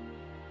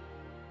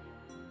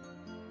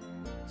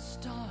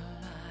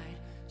 Starlight,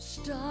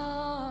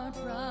 star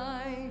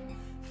bright,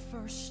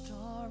 first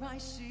star I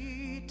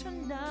see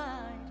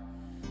tonight.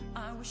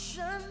 I wish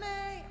I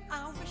may,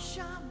 I wish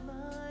I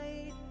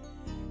might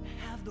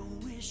have the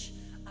wish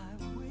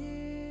I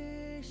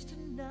wish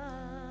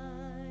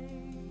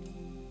tonight.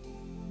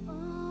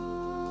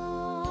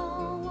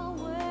 Oh,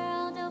 a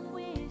world of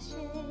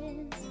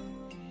wishes,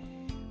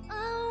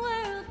 a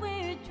world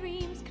where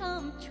dreams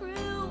come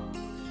true.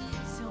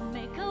 So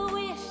make a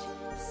wish,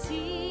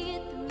 see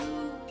it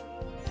through.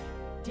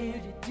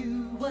 Dare to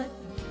do what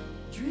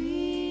dreamers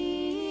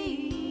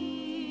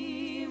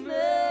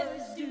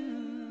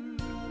do.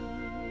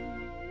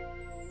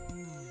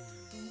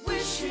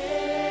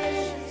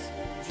 Wishes,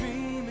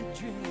 dream a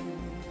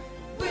dream.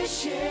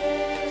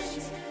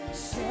 Wishes,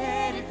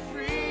 set it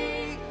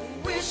free.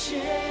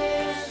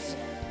 Wishes,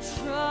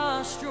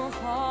 trust your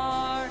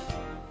heart.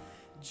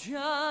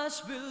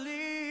 Just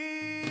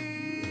believe.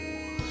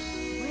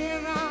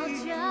 We're all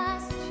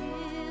just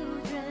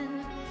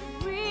children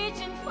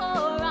reaching for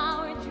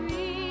our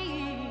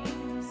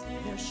dreams.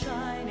 They're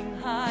shining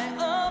high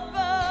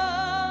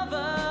above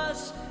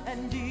us,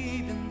 and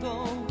even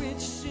though it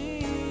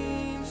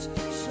seems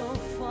so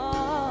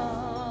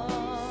far,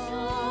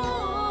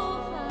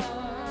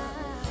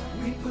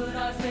 we put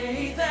our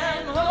faith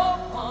and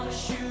hope on a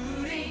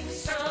shooting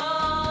star.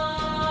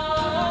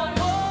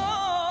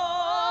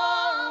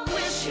 Oh,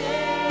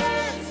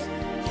 wishes,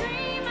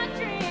 dream a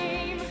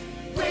dream.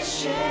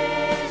 wishes.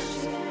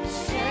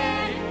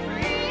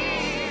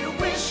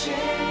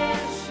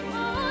 wishes.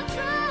 Oh,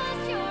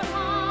 trust your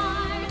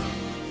heart.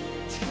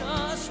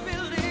 Just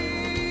believe.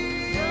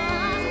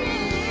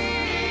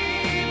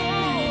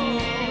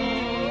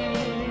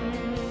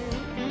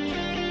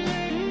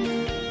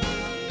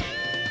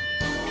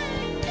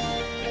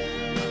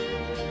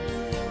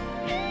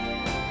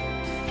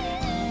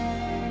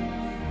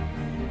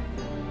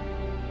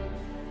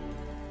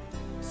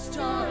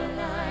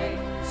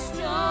 Starlight,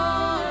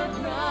 star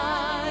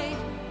bright,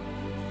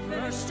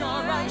 first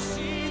star I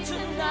see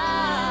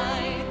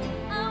tonight.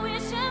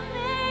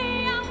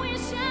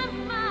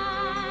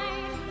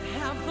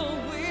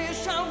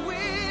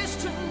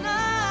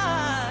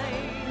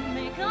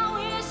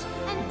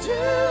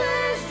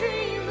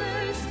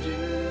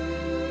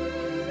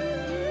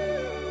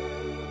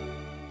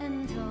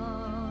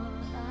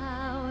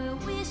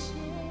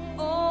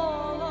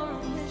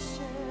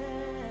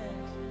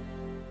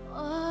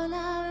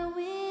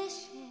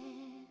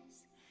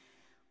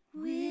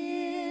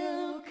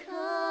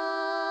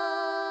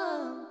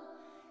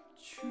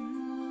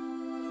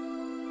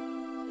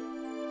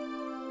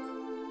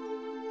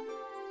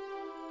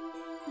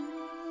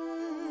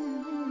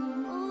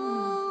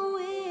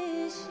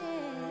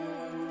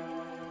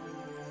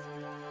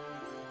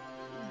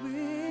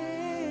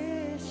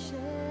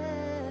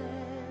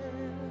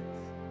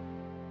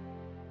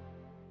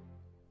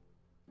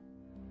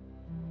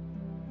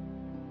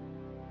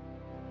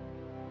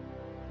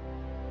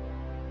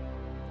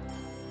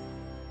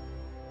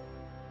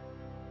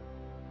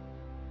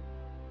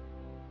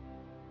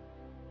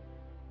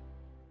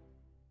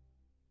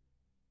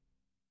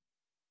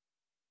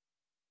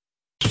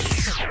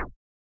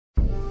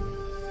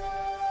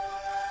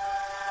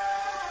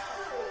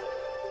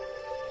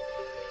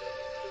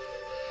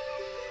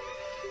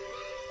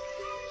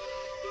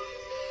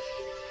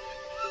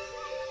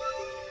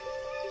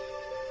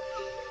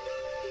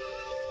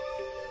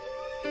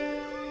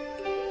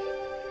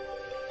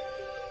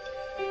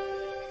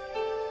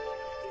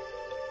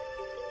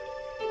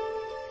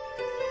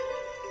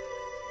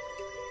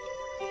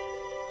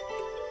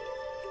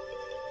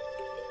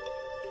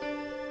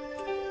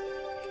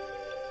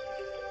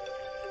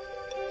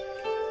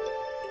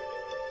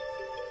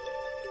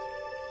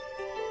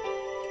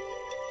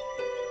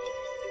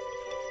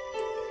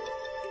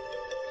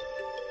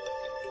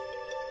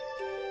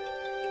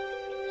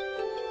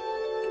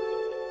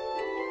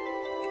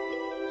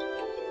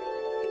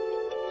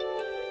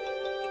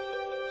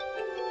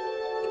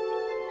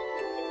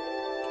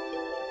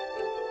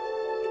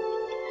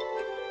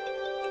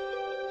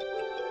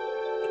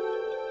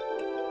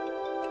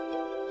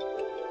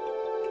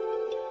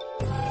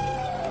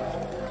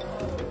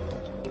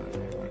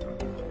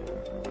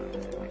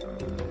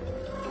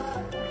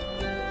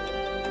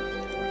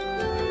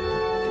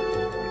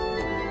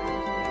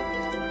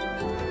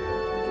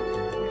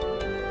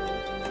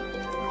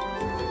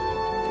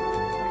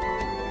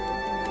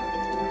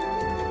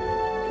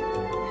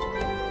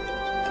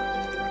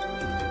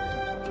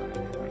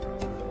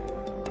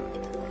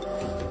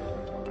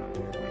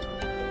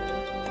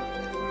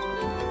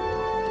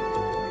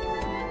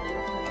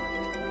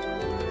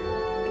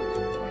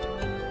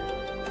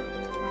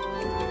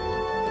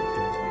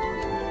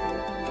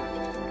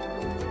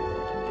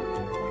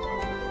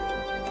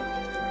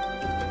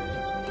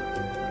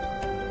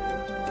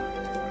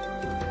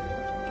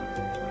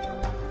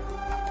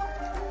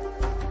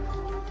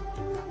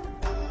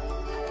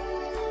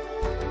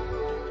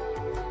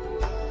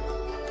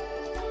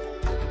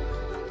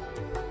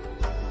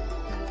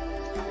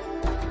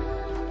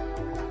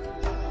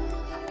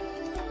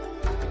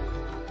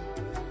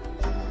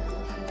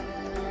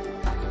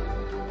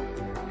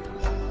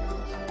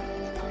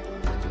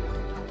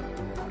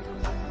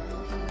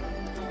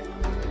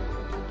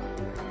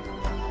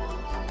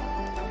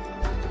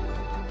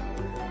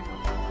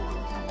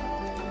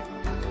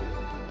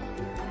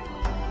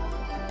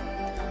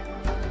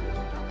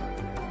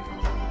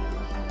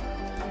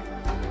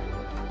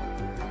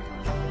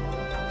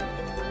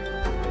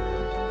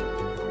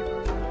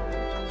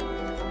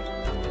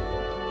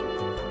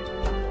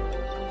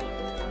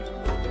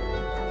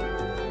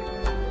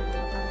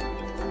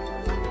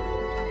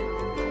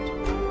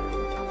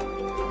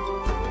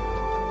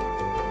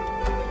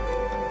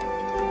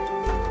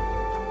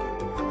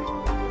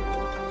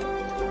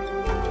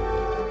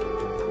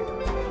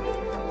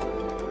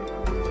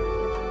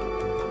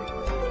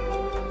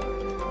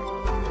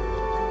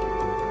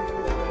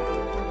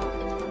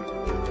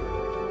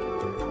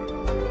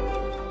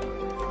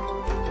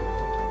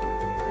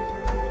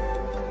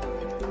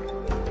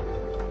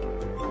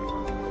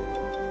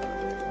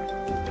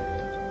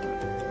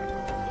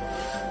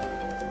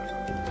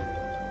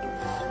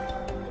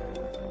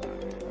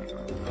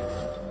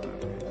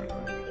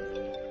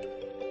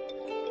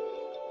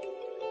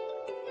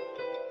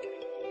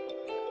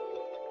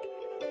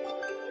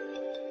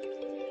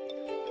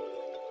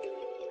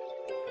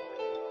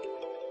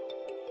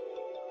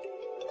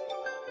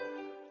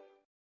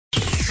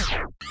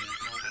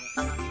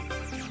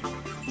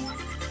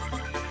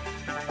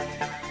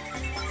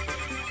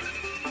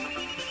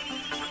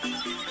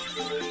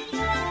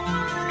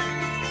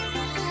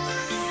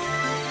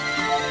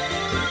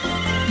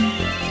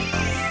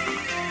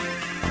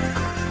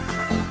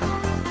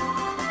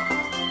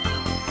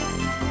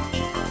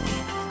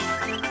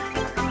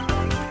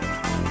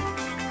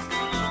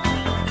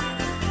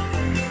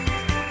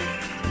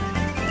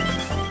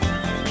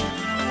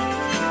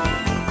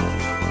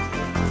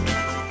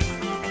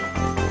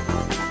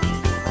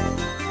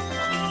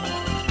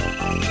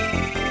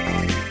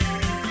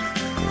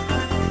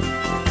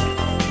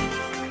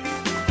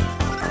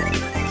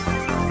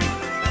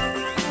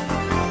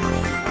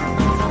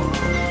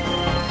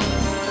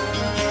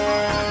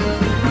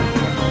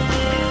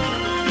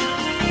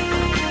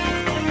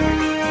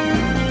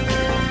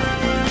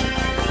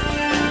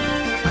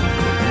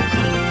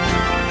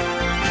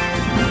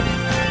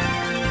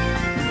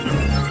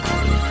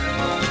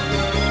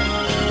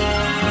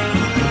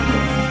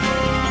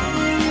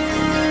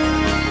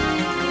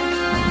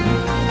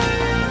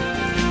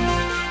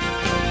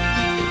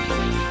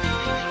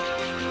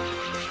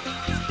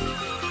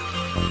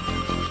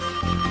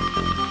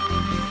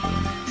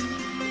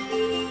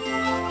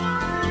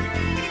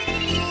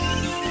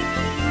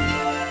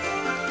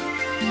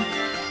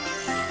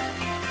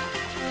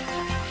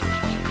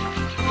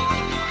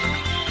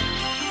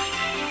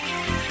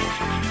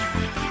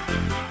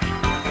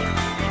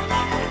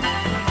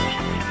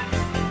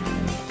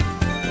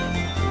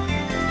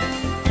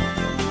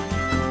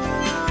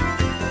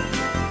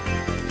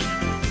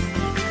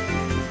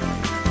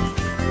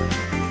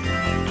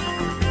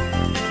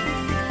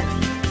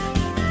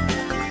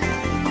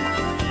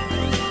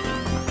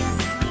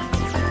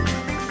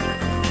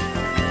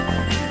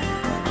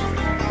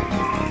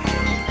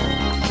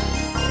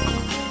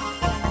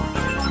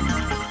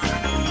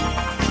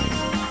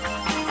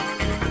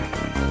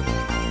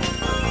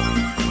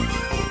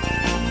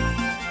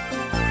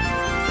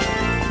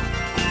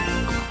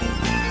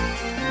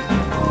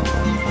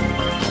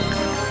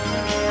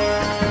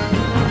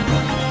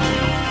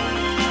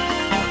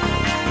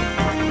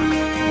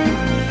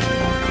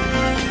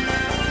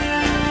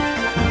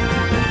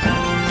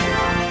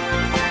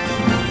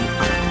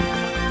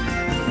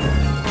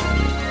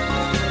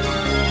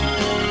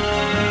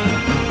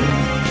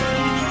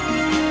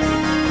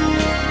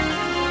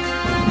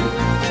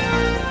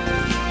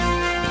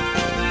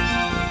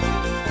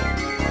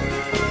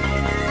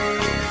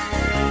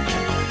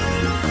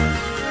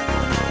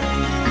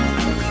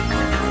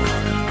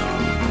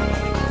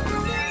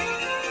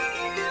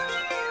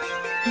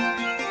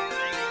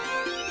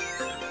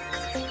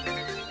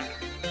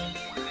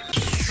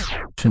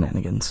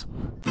 Shenanigans.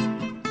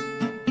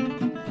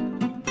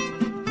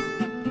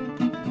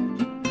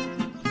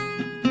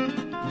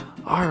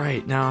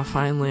 Alright, now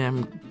finally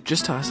I'm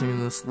just tossing in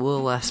this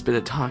little last bit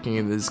of talking,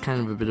 and this is kind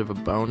of a bit of a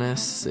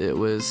bonus. It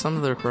was some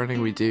of the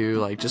recording we do,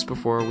 like, just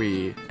before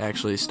we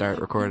actually start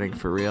recording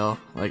for real.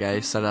 Like, I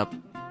set up,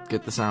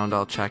 get the sound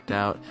all checked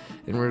out,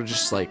 and we're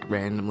just, like,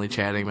 randomly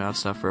chatting about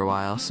stuff for a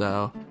while,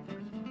 so...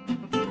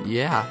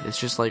 yeah, it's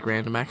just like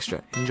random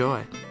extra.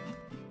 Enjoy.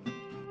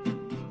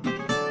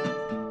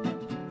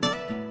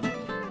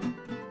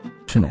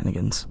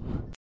 Shenanigans.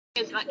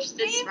 As much as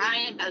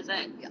Ryan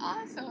doesn't.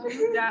 Awesome.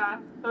 Yeah,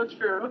 so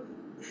true.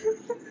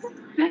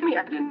 Jamie,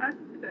 I didn't ask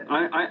this.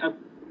 I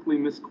absolutely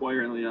miss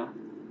choir, Leah.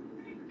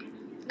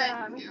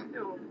 Yeah, me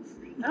too.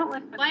 I don't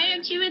like Why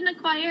aren't you in the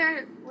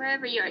choir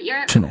wherever you are? You're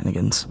at,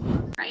 Shenanigans.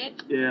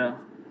 right? Yeah,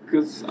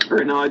 because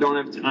right now I don't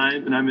have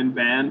time and I'm in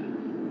band.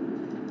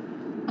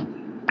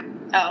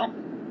 Oh.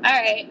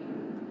 Alright.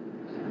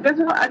 Guess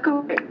what? I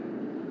go.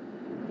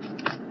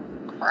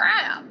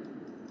 Crap.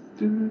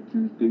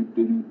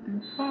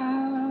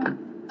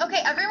 Okay,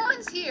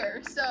 everyone's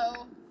here,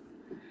 so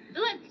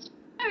Let's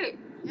start.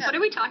 Yeah. What are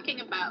we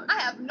talking about? I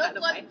have no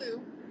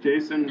clue.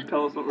 Jason,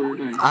 tell us what we were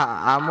doing.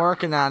 I'm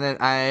working on it.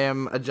 I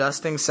am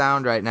adjusting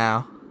sound right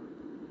now.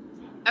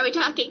 Are we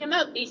talking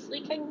about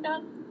Beastly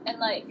Kingdom and,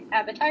 like,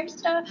 Avatar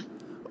stuff?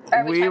 Or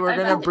are We talking were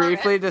gonna about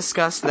briefly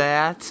discuss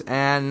that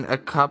and a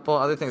couple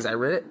other things. I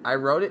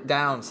wrote it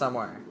down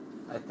somewhere,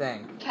 I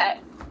think. Okay.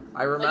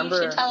 I remember.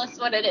 Well, you should tell us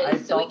what it is I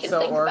so we felt can so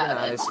think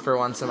organized for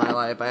once in my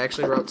life. I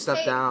actually wrote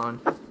stuff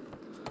down.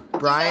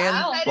 Brian,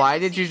 Wow. why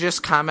did you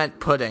just comment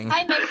pudding?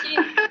 about it. Hi, Missy.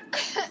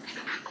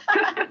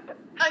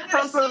 I'm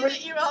gonna see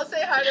that you all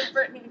say hi to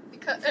Brittany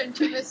and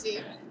to Missy.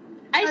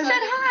 I said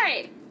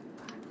hi.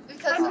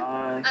 Because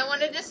Hi. I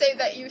wanted to say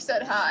that you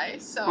said hi,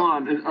 so. Come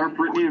on, are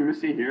Brittany and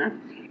Missy here?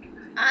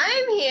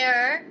 I'm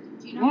here.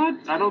 What?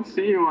 I don't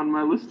see you on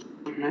my list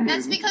of names.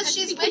 That's because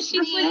she's with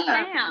She's me. with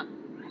Sam.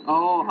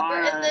 Oh,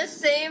 We're in hi. the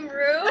same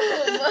room.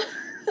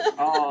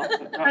 Oh,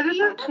 I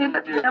didn't say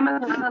that Sam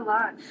is not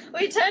alive.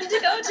 We tend to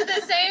go to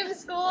the same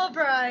school,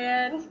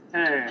 Brian.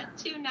 hey,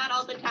 Two, not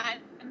all the time.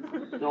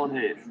 don't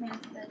hate.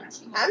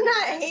 I'm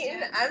not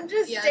hating. I'm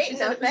just stating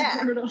a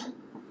fact.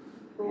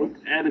 With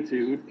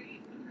attitude.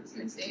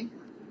 Let's see.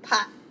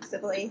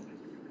 Possibly.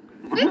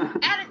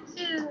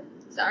 Attitude.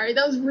 Sorry,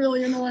 that was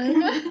really annoying.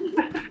 Leah,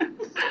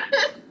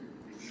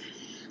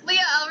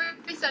 I'll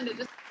resend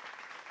it.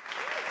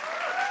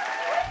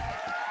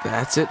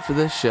 That's it for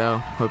this show.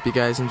 Hope you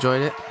guys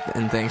enjoyed it,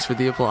 and thanks for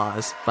the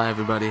applause. Bye,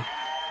 everybody.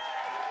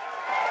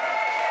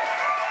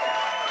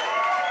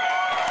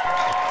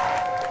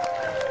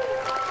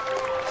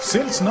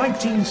 Since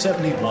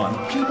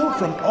 1971, people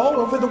from all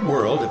over the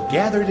world have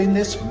gathered in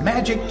this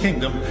magic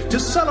kingdom to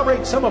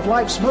celebrate some of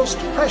life's most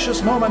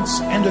precious moments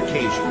and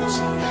occasions.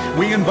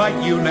 We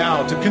invite you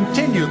now to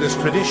continue this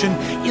tradition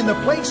in the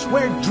place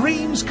where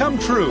dreams come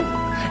true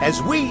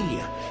as we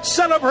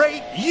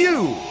celebrate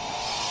you.